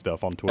quarterback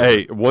stuff on Twitter.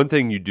 Hey, one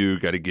thing you do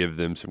got to give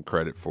them some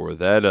credit for,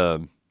 that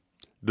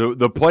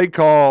the play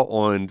call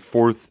on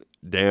 4th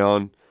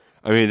down,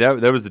 I mean,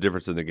 that was the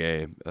difference in the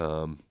game.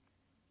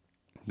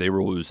 They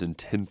were losing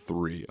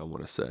 10-3, I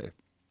want to say.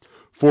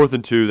 4th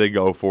and 2, they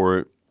go for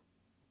it.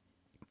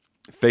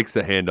 fakes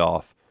the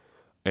handoff,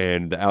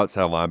 and the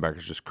outside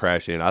linebackers just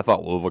crash in. I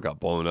thought Louisville got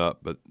blown up,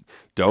 but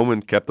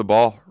Doman kept the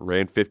ball,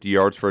 ran 50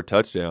 yards for a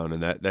touchdown,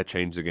 and that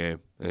changed the game.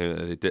 And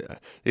they did.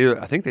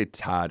 I think they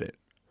tied it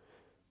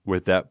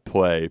with that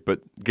play, but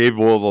gave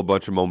Louisville a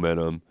bunch of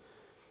momentum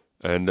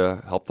and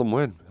helped them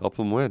win.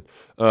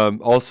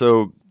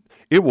 Also,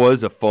 it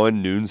was a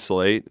fun noon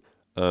slate,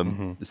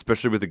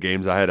 especially with the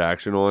games I had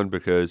action on,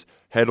 because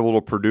had a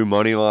little Purdue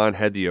money line,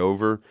 had the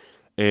over,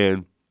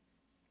 and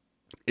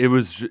it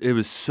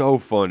was so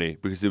funny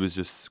because it was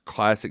just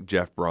classic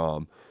Jeff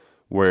Brom,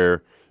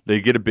 where they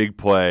get a big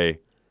play,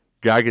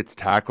 guy gets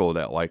tackled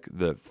at like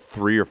the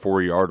 3 or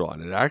 4 yard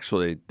line, and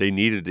actually they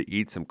needed to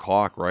eat some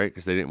clock, right?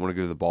 Because they didn't want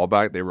to give the ball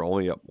back. They were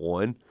only up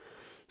 1,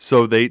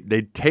 so they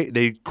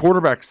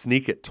quarterback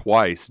sneak it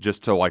twice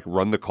just to like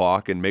run the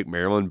clock and make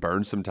Maryland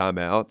burn some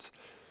timeouts.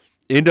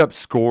 End up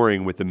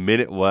scoring with a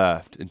minute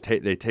left, and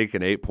they take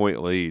an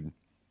 8-point lead.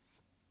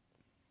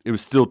 It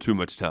was still too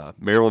much time.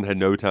 Maryland had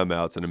no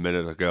timeouts and a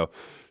minute to go.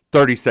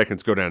 30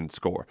 seconds, go down and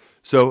score.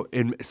 So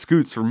in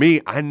Scoots, for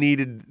me, I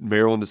needed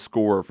Maryland to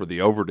score for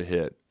the over to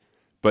hit,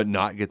 but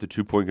not get the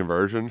 2-point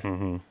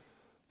conversion.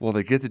 Well,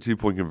 they get the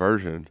 2-point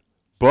conversion,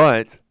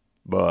 but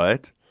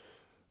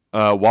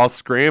while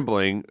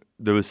scrambling,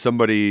 there was a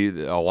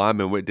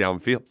lineman went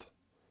downfield.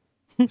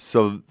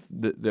 So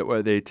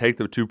they take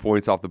the 2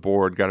 points off the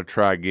board, got to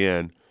try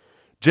again.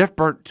 Jeff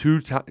burnt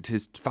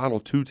his final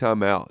 2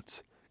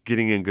 timeouts,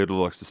 getting in good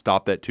looks to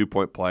stop that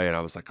 2-point play, and I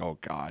was like, oh,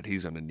 God,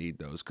 he's going to need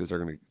those because they're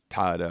going to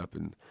tie it up,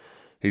 and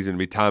he's going to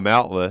be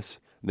timeoutless.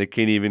 And they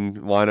can't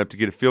even line up to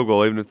get a field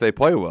goal even if they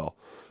play well.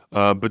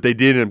 But they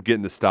did end up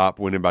getting the stop,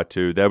 winning by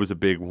 2. That was a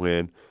big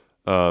win.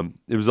 It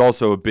was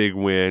also a big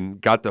win.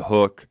 Got the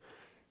hook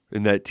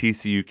in that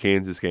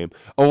TCU-Kansas game.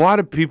 A lot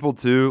of people,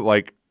 too,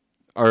 like,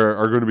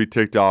 are going to be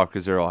ticked off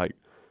because they're like,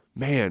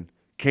 man,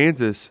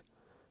 Kansas,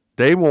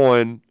 they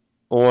won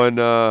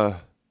on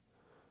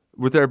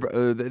with their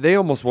they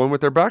almost won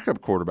with their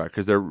backup quarterback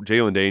because their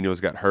Jalen Daniels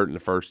got hurt in the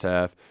first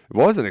half. It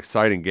was an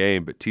exciting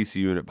game, but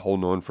TCU ended up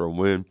holding on for a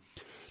win.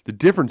 The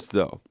difference,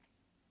 though,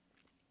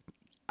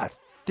 I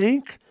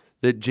think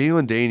that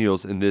Jalen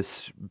Daniels and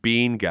this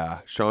Bean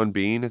guy, Sean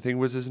Bean, I think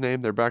was his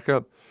name, their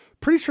backup,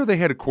 pretty sure they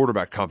had a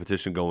quarterback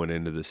competition going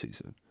into the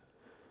season.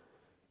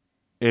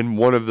 And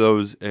one of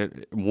those,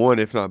 one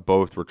if not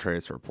both, were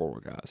transfer portal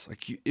guys.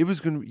 Like you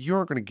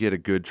aren't going to get a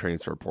good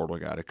transfer portal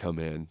guy to come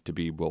in to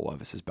be Will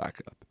Levis's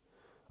backup.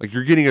 Like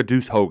you're getting a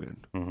Deuce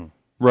Hogan,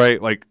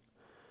 right? Like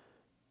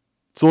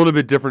it's a little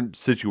bit different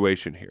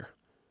situation here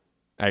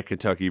at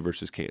Kentucky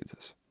versus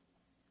Kansas.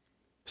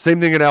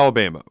 Same thing at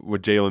Alabama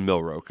with Jalen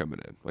Milroe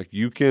coming in. Like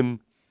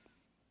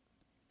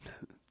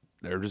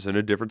they're just in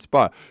a different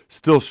spot.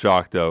 Still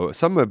shocked though.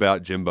 Something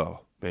about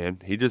Jimbo, man.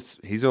 He's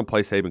going to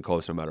play Saban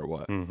close no matter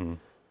what.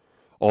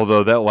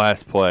 Although that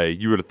last play,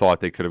 you would have thought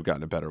they could have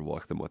gotten a better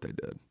look than what they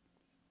did.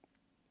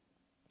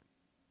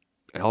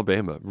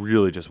 Alabama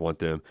really just want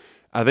them.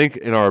 I think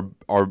in our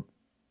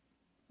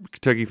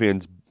Kentucky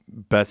fans'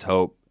 best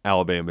hope,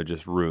 Alabama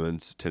just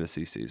ruins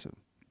Tennessee's season.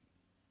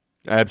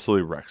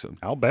 Absolutely wrecks them.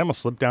 Alabama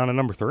slipped down to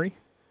number 3.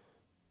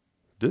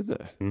 Did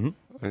they?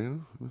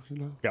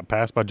 Got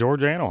passed by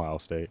Georgia and Ohio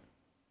State.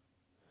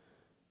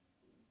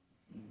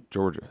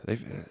 Georgia, I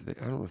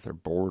don't know if they're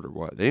bored or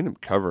what. They ended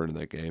up covering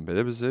that game, but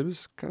it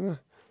was kind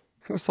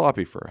of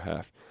sloppy for a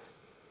half.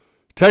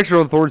 Texture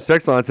on Thorn's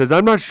text line says,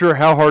 I'm not sure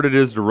how hard it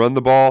is to run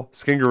the ball.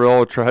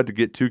 Skingarella tried to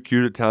get too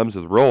cute at times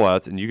with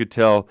rollouts, and you could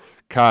tell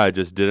Kai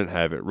just didn't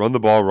have it. Run the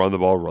ball, run the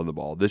ball, run the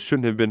ball. This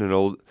should have been an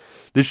old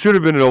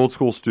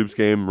school Stoops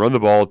game. Run the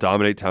ball,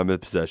 dominate time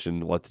of possession,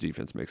 let the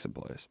defense make some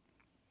plays.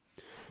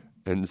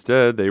 And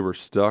instead, they were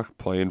stuck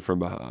playing from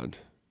behind.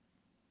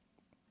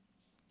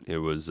 It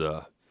was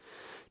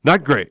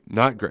not great.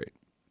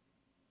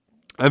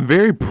 I'm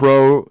very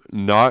pro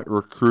not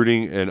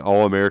recruiting an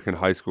All-American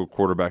high school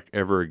quarterback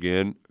ever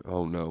again.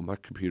 Oh, no, my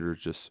computer is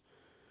just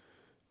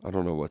 – I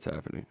don't know what's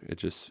happening. I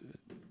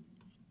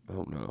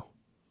don't know.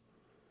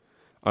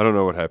 I don't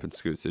know what happened,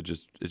 Scoots. It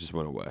just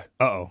went away.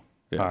 Uh-oh.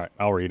 Yeah. All right,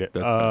 I'll read it.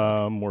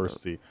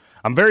 Let's see.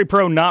 I'm very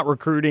pro not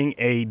recruiting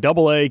a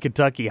AA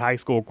Kentucky high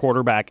school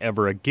quarterback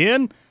ever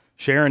again.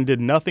 Sharon did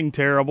nothing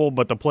terrible,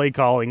 but the play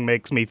calling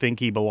makes me think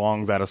he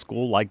belongs at a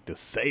school like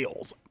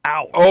DeSales.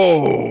 Ouch.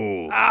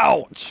 Oh.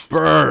 Ouch.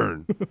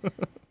 Burn.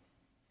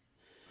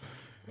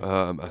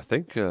 I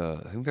think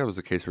that was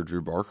the case for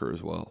Drew Barker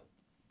as well.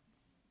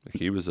 Like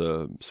he was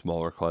a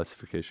smaller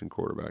classification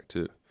quarterback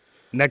too.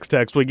 Next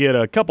text, we get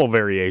a couple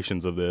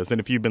variations of this,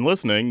 and if you've been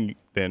listening,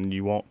 then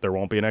there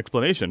won't be an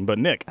explanation. But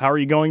Nick, how are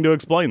you going to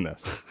explain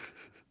this?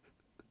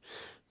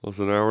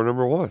 Listen to hour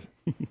number 1.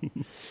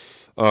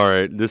 All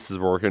right, this is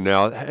working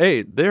now.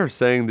 Hey, they're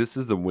saying this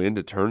is the win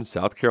to turn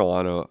South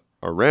Carolina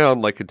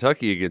around like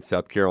Kentucky against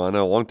South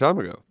Carolina a long time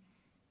ago.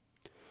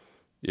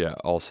 Yeah,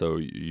 also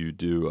you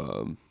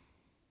do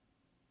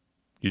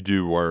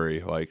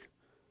worry like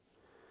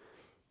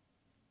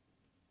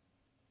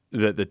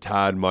that the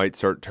tide might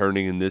start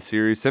turning in this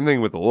series. Same thing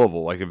with the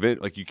Louisville.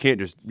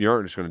 You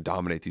aren't just going to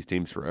dominate these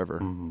teams forever.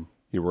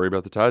 You worry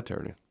about the tide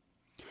turning.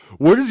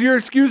 What is your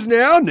excuse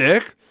now,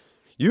 Nick?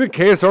 You and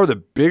KSR are the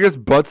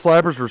biggest butt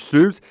slappers for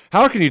Stoops.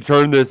 How can you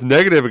turn this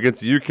negative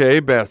against the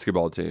UK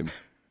basketball team?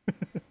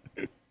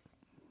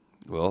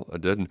 Well, I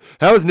didn't.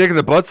 How is Nick and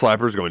the butt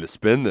slappers going to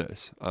spin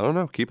this? I don't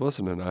know. Keep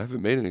listening. I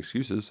haven't made any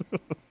excuses.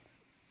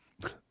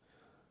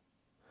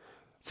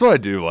 That's what I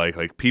do like.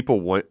 Like people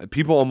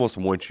almost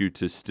want you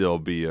to still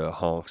be a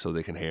honk so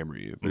they can hammer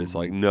you. But it's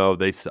like, no,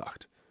 they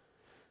sucked.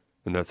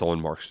 And that's on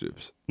Mark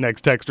Stoops.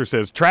 Next texter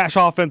says, trash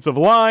offensive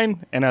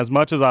line, and as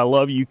much as I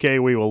love UK,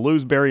 we will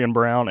lose Barry and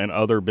Brown and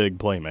other big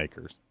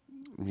playmakers.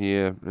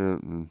 Yeah.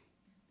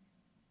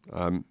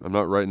 I'm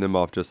not writing them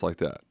off just like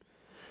that.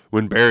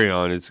 When Barry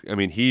is, I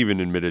mean, he even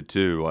admitted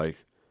too, like,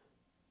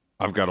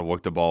 I've got to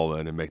look the ball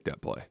in and make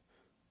that play.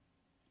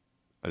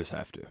 I just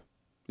have to.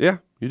 Yeah,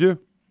 you do.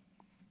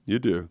 You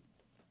do.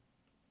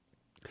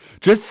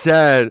 Just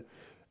sad.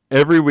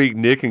 Every week,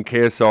 Nick and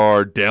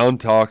KSR down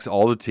talks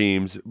all the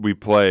teams we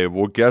play.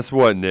 Well, guess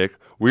what, Nick?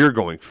 We are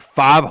going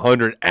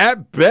 500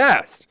 at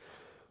best.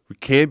 We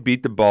can't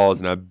beat the Balls,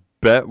 and I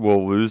bet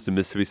we'll lose to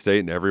Mississippi State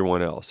and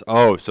everyone else.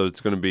 Oh, so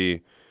it's going to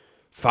be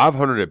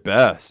 500 at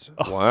best.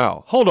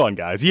 Wow. Hold on,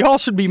 guys. Y'all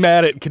should be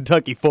mad at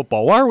Kentucky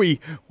football. Why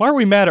are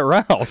we mad at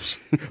Roush?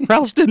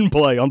 Roush didn't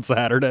play on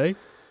Saturday.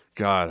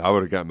 God, I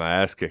would have got my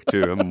ass kicked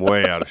too. I'm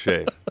way out of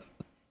shape.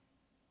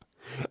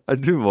 I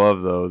do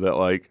love, though, that,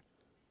 like,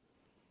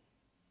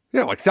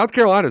 yeah, like South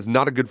Carolina is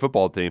not a good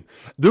football team.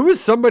 There was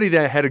somebody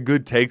that had a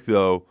good take,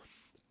 though,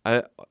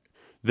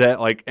 that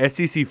like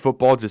SEC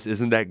football just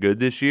isn't that good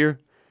this year,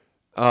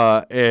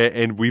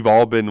 and we've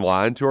all been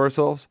lying to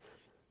ourselves.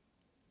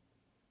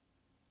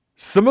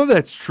 Some of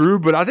that's true,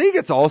 but I think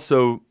it's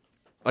also,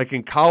 like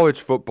in college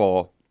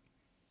football,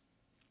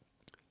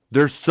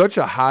 there's such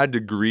a high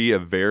degree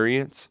of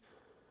variance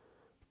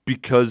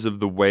because of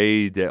the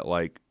way that,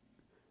 like,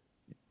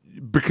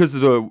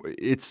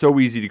 it's so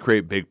easy to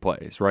create big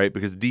plays, right?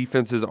 Because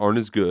defenses aren't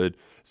as good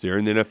as they're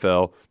in the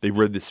NFL. They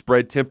read the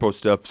spread tempo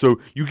stuff.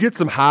 So you get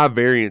some high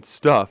variance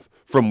stuff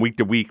from week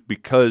to week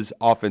because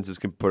offenses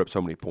can put up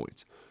so many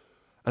points.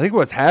 I think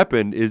what's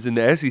happened is in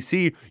the SEC,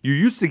 you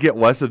used to get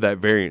less of that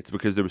variance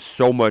because there was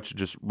so much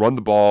just run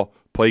the ball,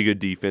 play good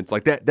defense.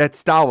 Like that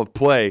style of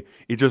play,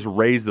 it just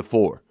raised the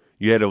floor.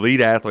 You had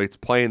elite athletes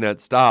playing that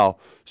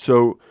style.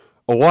 So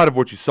a lot of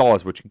what you saw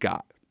is what you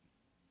got.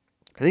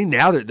 I think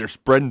now that they're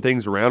spreading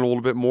things around a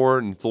little bit more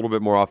and it's a little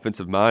bit more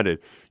offensive-minded,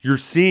 you're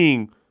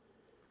seeing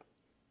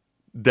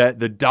that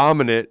the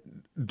dominant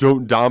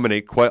don't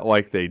dominate quite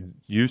like they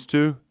used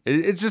to.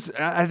 It's just,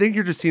 I think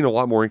you're just seeing a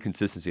lot more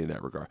inconsistency in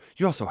that regard.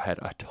 You also had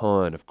a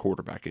ton of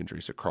quarterback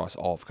injuries across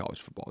all of college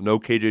football. No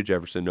KJ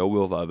Jefferson, no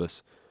Will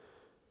Levis.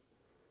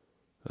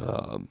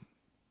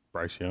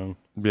 Bryce Young.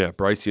 Yeah,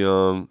 Bryce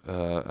Young.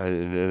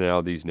 And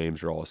now these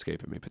names are all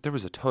escaping me. But there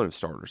was a ton of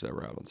starters that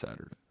were out on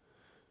Saturday.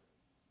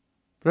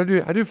 But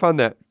I do find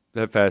that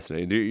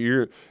fascinating.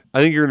 I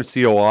think you're going to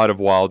see a lot of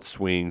wild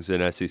swings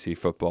in SEC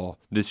football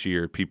this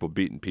year, people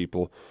beating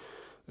people.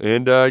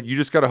 And you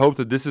just got to hope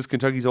that this is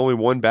Kentucky's only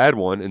one bad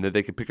one and that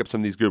they can pick up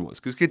some of these good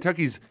ones. Because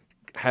Kentucky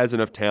has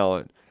enough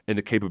talent and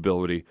the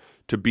capability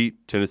to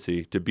beat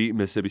Tennessee, to beat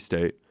Mississippi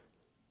State.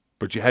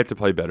 But you have to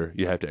play better.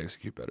 You have to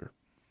execute better.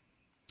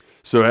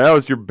 So how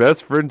is your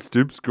best friend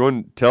Stoops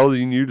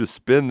telling you to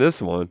spin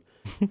this one?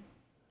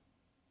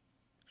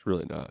 It's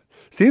really not.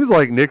 Seems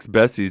like Nick's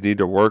besties need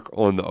to work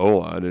on the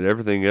O-line and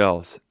everything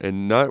else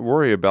and not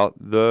worry about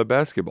the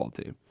basketball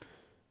team.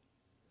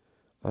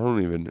 I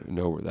don't even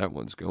know where that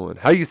one's going.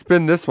 How you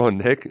spin this one,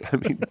 Nick? I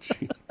mean,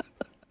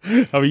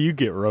 geez. I mean, you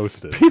get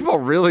roasted. People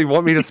really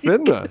want me to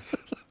spin this.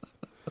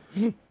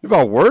 If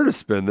I were to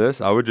spin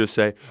this, I would just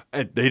say,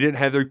 they didn't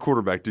have their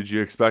quarterback. Did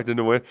you expect them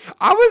to win?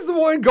 I was the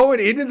one going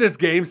into this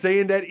game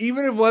saying that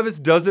even if Levis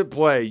doesn't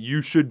play,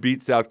 you should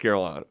beat South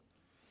Carolina.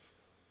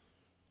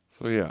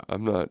 So, yeah,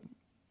 I'm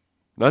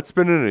not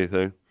spinning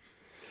anything.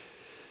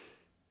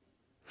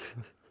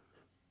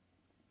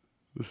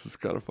 This is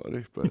kind of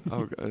funny, but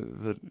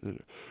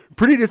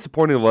pretty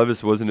disappointing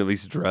Levis wasn't at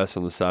least dressed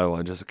on the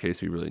sideline just in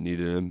case we really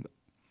needed him.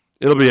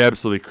 It'll be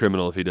absolutely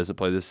criminal if he doesn't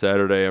play this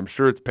Saturday. I'm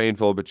sure it's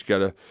painful, but you got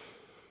to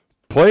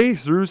play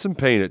through some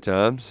pain at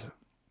times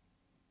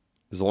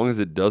as long as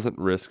it doesn't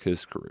risk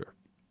his career.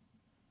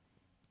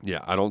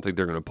 Yeah, I don't think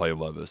they're going to play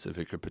Levis if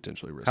it could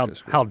potentially risk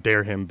his career. How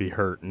dare him be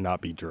hurt and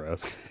not be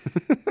dressed?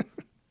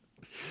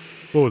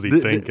 What was he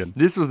thinking?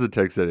 This was the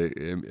text that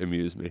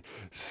amused me.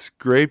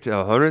 Scraped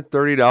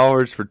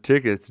 $130 for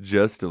tickets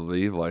just to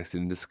leave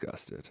Lexington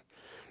disgusted.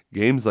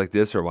 Games like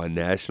this are why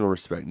national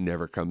respect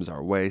never comes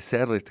our way.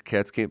 Sadly, if the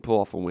Cats can't pull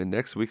off a win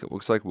next week, it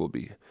looks like we'll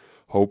be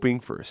hoping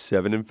for a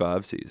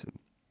 7-5 season.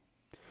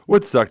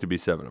 Would suck to be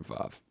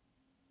 7-5.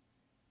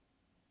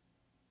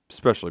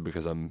 Especially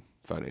because I'm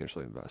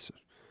financially invested.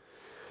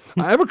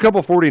 I have a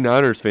couple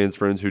 49ers fans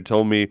friends who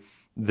told me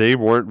they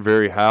weren't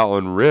very high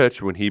on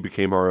Rich when he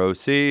became our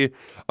OC.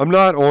 I'm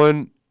not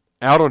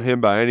out on him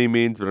by any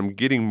means, but I'm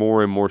getting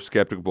more and more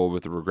skeptical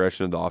with the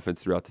regression of the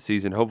offense throughout the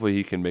season. Hopefully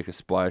he can make a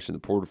splash in the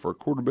portal for a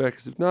quarterback,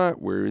 because if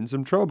not, we're in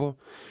some trouble.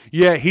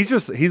 Yeah, he's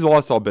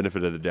lost all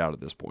benefit of the doubt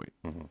at this point.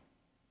 Mm-hmm.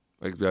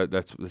 Like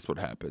that's what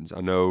happens.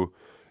 I know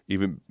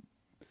even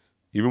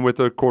with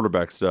the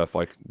quarterback stuff,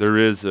 like there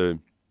is a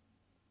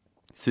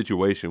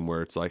situation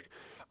where it's like,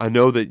 I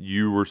know that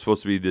you were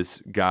supposed to be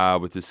this guy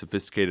with this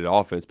sophisticated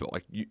offense, but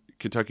like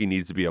Kentucky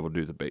needs to be able to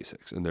do the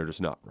basics, and they're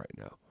just not right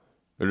now.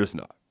 They're just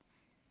not.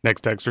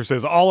 Next texter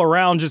says, all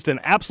around, just an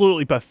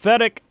absolutely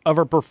pathetic of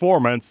a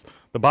performance.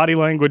 The body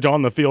language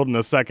on the field in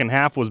the second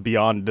half was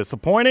beyond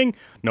disappointing.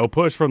 No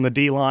push from the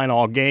D-line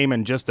all game,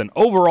 and just an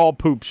overall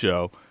poop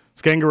show.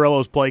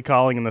 Scangarello's play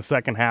calling in the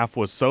second half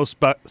was so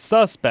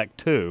suspect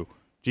too.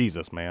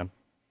 Jesus, man.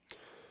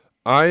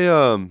 I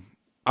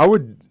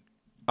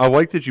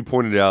like that you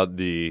pointed out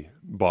the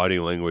body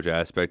language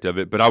aspect of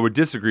it, but I would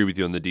disagree with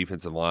you on the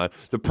defensive line.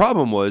 The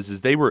problem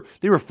was they were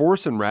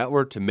forcing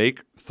Rattler to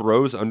make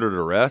throws under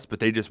duress, but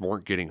they just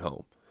weren't getting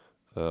home.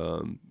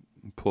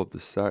 Pull up the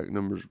sack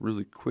numbers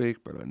really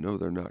quick, but I know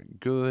they're not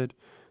good.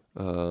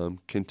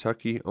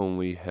 Kentucky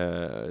only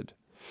had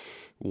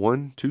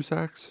 2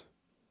 sacks.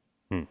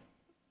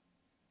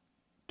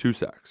 2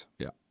 sacks,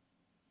 yeah.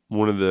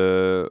 One of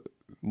the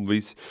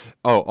least.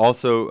 Oh,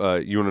 also,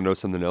 you want to know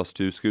something else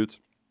too, Scoots?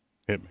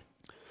 Hit me.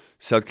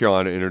 South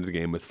Carolina entered the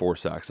game with 4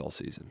 sacks all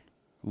season.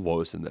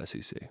 Lowest in the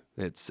SEC.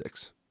 They had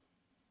 6.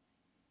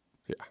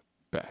 Yeah,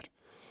 bad.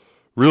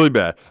 Really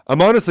bad.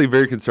 I'm honestly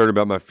very concerned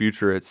about my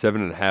future at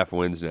 7.5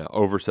 wins now.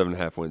 Over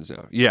 7.5 wins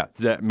now. Yeah,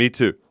 me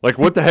too. Like,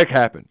 what the heck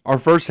happened? Our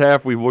first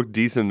half, we looked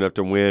decent enough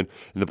to win,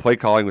 and the play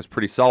calling was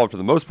pretty solid for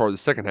the most part. The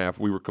second half,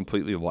 we were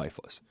completely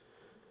lifeless.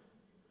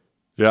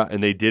 Yeah,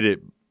 and they did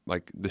it,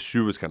 like, the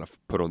shoe was kind of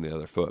put on the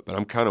other foot. But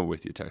I'm kind of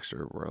with you,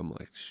 Texter, where I'm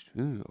like,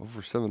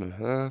 over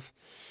 7.5?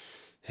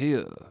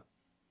 Yeah.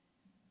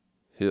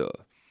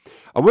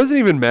 I wasn't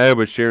even mad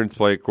with Sharon's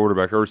play at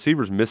quarterback. Our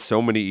receivers missed so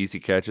many easy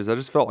catches. I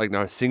just felt like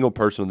not a single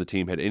person on the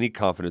team had any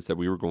confidence that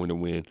we were going to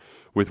win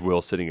with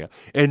Will sitting out.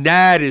 And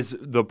that is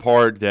the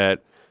part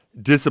that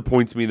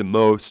disappoints me the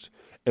most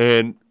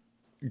and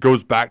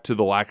goes back to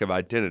the lack of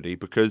identity,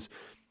 because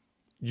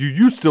you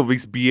used to at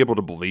least be able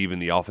to believe in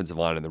the offensive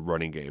line and the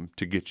running game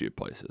to get you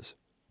places.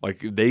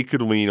 Like, they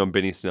could lean on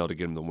Benny Snell to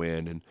get him the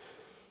win, and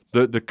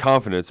the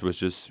confidence was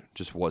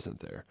just wasn't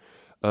there.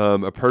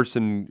 A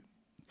person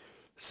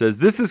says,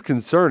 this is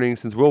concerning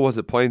since Will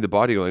wasn't playing. The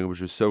body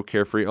language was so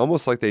carefree,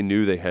 almost like they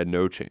knew they had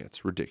no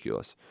chance.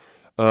 Ridiculous.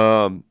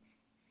 It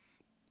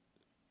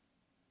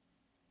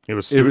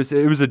was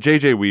a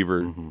J.J.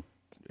 Weaver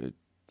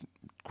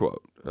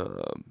quote.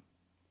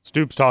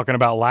 Stoops talking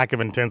about lack of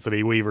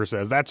intensity. Weaver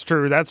says, that's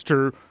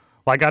true.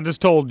 Like I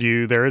just told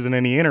you, there isn't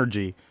any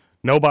energy.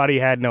 Nobody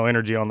had no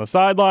energy on the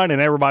sideline,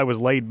 and everybody was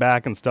laid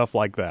back and stuff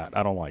like that.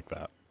 I don't like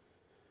that.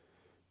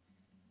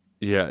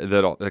 Yeah,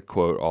 that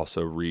quote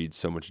also reads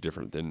so much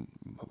different than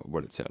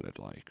what it sounded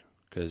like,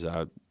 because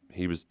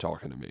he was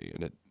talking to me,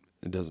 and it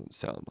doesn't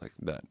sound like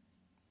that.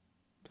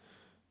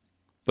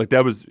 Like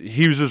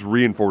he was just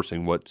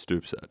reinforcing what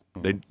Stoops said.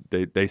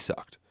 They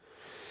sucked.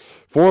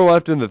 4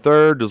 left in the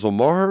third. Does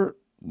Lamar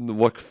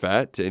look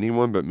fat to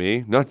anyone but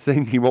me? Not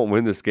saying he won't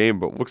win this game,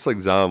 but looks like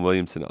Zion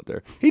Williamson out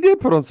there. He did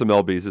put on some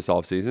LBs this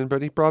offseason,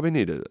 but he probably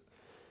needed it.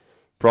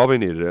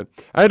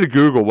 I had to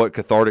Google what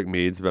cathartic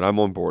means, but I'm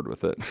on board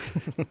with it.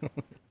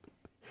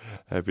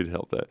 Happy to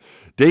help that.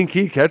 Dane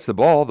Key catch the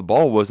ball. The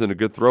ball wasn't a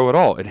good throw at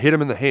all. It hit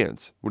him in the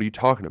hands. What are you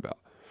talking about?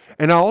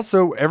 And I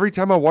also, every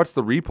time I watched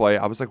the replay,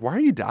 I was like, why are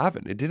you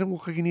diving? It didn't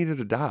look like he needed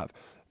to dive.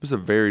 It was a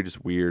very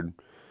just weird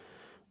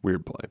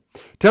play.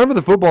 Time for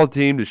the football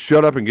team to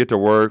shut up and get to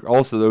work.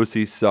 Also, the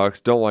OC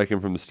sucks. Don't like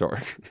him from the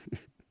start.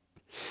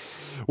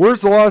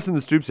 Worst loss in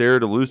the Stoops era,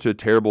 to lose to a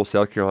terrible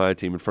South Carolina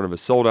team in front of a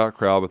sold-out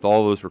crowd with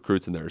all those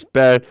recruits in there is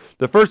bad.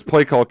 The first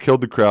play call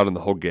killed the crowd in the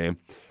whole game.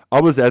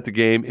 I was at the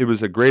game. It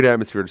was a great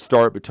atmosphere to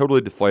start, but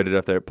totally deflated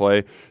after that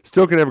play.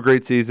 Still can have a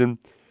great season.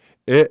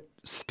 It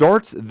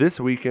starts this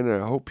weekend,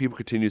 and I hope people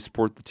continue to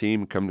support the team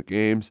and come to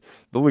games.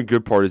 The only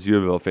good part is U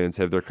of L fans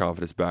have their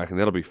confidence back, and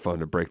that'll be fun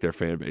to break their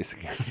fan base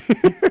again.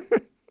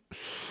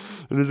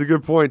 That is a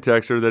good point,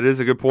 Texter. That is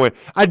a good point.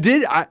 I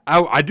do got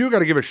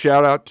to give a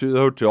shout out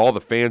to all the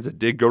fans that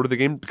did go to the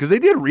game, because they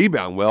did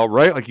rebound well,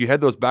 right? Like, you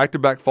had those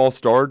back-to-back false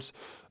starts,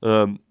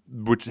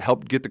 which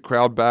helped get the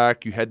crowd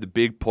back. You had the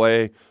big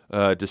play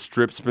to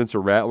strip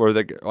Spencer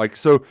Rattler.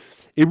 So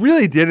it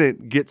really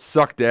didn't get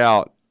sucked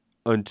out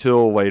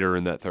until later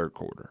in that third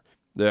quarter.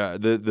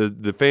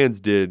 The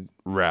fans did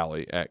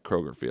rally at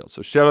Kroger Field.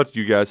 So shout out to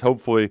you guys.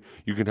 Hopefully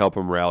you can help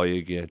them rally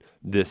again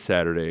this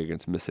Saturday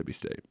against Mississippi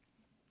State.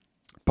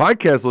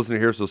 Podcast listener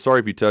here, so sorry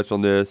if you touched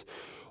on this.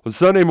 On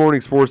Sunday Morning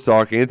Sports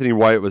Talk, Anthony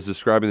White was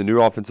describing the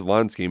new offensive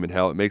line scheme and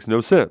how it makes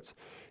no sense.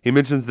 He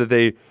mentions that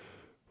they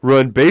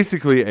run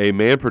basically a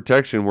man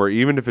protection where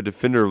even if a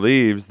defender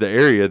leaves the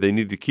area, they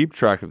need to keep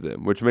track of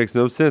them, which makes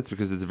no sense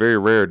because it's very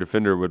rare a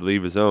defender would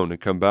leave his own and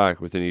come back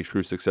with any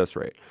true success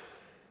rate.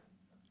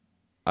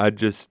 I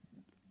just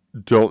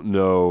don't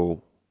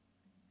know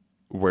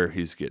where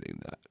he's getting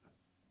that.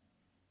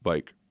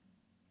 Like,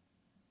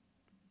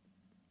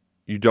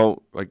 you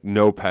don't, like,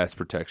 no pass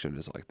protection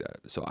is like that.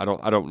 So I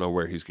don't know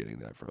where he's getting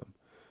that from.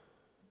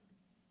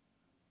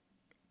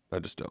 I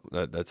just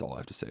don't. That's all I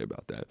have to say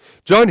about that.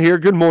 John here.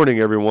 Good morning,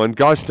 everyone.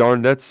 Gosh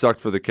darn, that sucked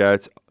for the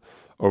Cats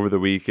over the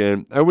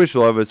weekend. I wish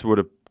Levis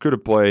could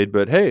have played,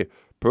 but hey,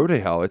 Pro Day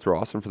highlights were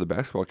awesome for the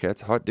basketball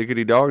Cats. Hot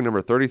diggity dog,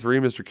 number 33,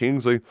 Mr.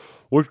 Kingsley,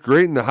 looked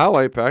great in the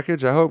highlight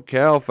package. I hope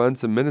Cal finds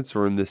some minutes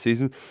for him this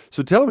season.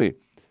 So tell me,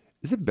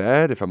 is it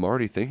bad if I'm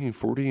already thinking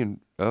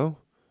 40-0?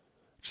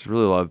 Just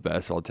really love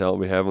basketball talent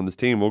we have on this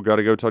team. We'll got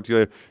to go talk to you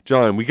later.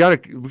 John, we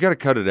got to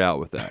cut it out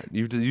with that.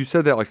 You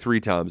said that like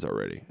 3 times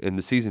already, and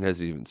the season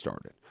hasn't even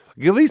started.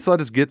 At least let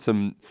us get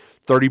some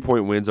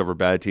 30-point wins over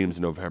bad teams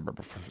in November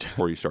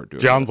before you start doing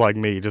John's that. like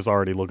me, just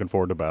already looking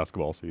forward to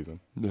basketball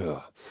season.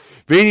 Ugh.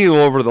 Vandy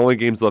over the only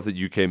games left that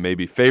UK may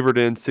be favored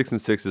in.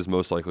 6-6 is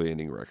most likely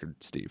ending record,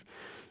 Steve.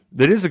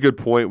 That is a good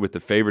point with the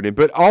favored in.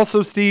 But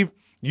also, Steve,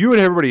 you and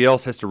everybody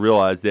else has to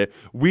realize that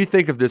we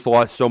think of this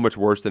loss so much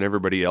worse than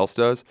everybody else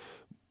does.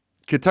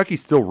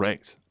 Kentucky's still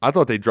ranked. I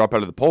thought they'd drop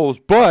out of the polls,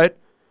 but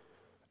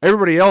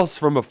everybody else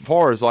from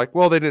afar is like,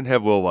 well, they didn't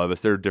have Will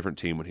Levis. They're a different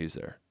team when he's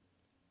there,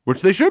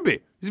 which they should be.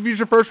 He's a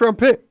future first-round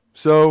pick.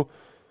 So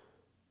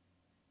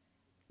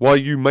while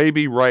you may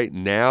be right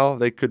now,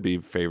 they could be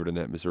favored in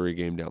that Missouri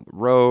game down the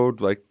road.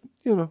 Like,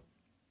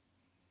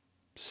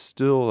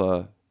 still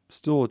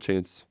a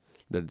chance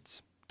that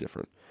it's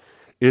different.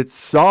 It's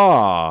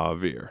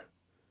severe.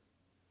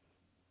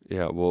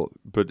 Yeah, well,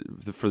 but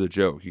for the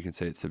joke, you can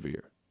say it's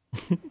severe.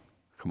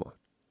 Come on.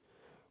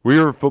 We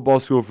are a football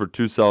school for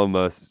 2 solid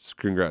months.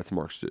 Congrats,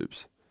 Mark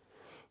Stoops.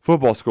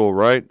 Football school,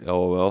 right?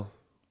 LOL.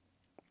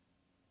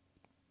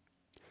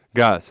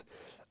 Guys,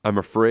 I'm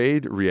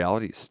afraid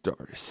reality is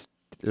staring us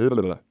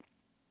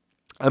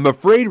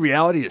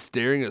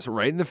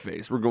right in the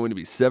face. We're going to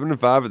be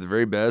 7-5 at the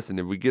very best, and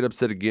if we get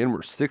upset again, we're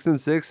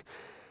 6-6.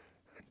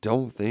 I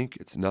don't think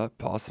it's not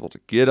possible to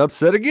get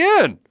upset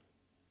again.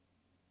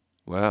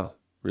 Wow,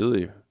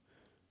 really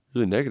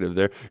negative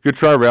there. Good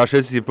try,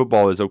 Roush. SEC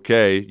football is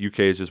okay. UK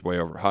is just way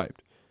overhyped.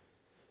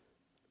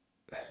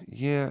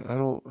 Yeah, I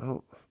don't.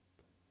 I'm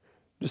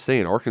just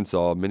saying,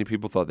 Arkansas, many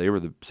people thought they were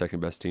the second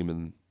best team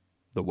in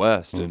the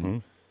West,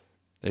 and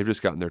they've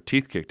just gotten their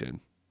teeth kicked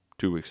in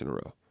 2 weeks in a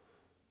row.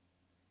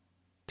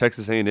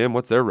 Texas A&M,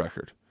 what's their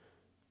record?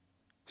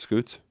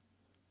 Scoots?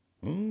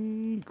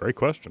 Great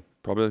question.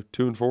 Probably like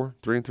 2-4,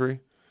 3-3. I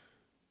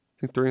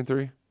think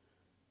 3-3.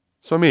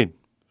 So I mean,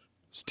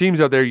 there's teams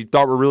out there you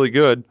thought were really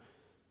good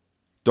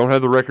don't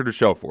have the record to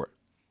show for it.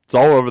 It's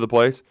all over the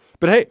place.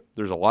 But hey,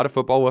 there's a lot of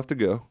football left to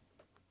go.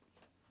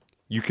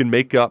 You can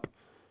make up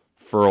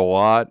for a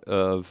lot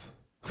of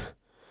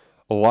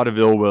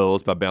ill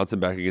wills by bouncing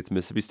back against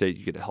Mississippi State.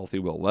 You get a healthy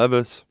Will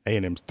Levis.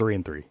 A&M's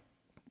 3-3.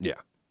 Yeah.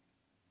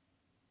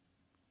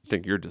 I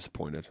think you're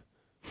disappointed.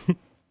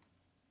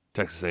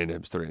 Texas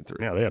A&M's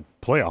 3-3. Yeah, they had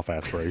playoff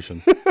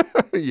aspirations.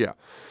 Yeah.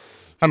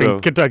 I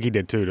mean, Kentucky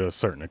did too to a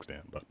certain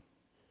extent, but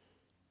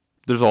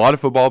there's a lot of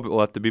football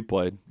left to be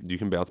played. You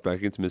can bounce back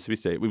against Mississippi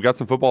State. We've got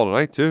some football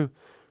tonight, too.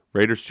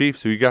 Raiders,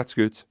 Chiefs. Who you got,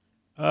 Scoots?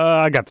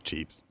 I got the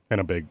Chiefs in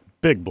a big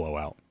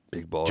blowout.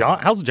 Big blowout. John,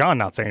 how's John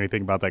not saying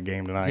anything about that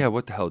game tonight? Yeah,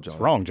 what the hell, John?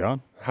 What's wrong,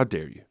 John? How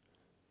dare you?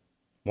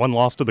 One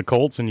loss to the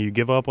Colts and you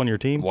give up on your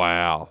team?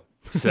 Wow.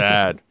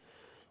 Sad.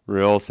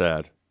 Real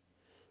sad.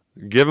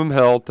 Give them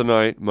hell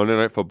tonight, Monday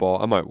Night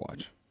Football. I might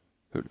watch.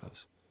 Who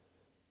knows?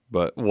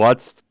 But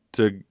lots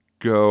to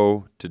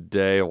go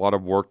today. A lot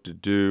of work to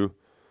do.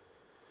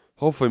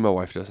 Hopefully my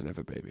wife doesn't have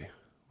a baby.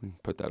 We can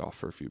put that off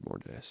for a few more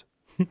days.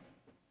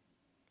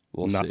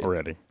 We'll Not see.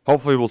 ready.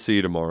 Hopefully we'll see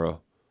you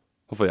tomorrow.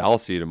 Hopefully I'll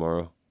see you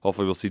tomorrow.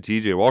 Hopefully we'll see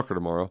TJ Walker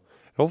tomorrow.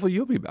 And hopefully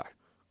you'll be back.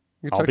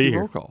 I'll be here.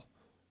 Roll call.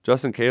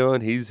 Justin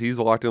Kalen, he's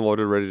locked and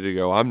loaded, ready to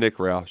go. I'm Nick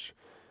Roush.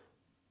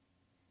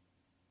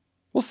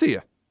 We'll see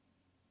you.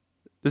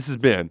 This has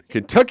been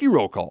Kentucky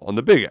Roll Call on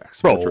the Big X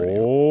Sports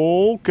Radio.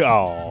 Roll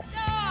Call.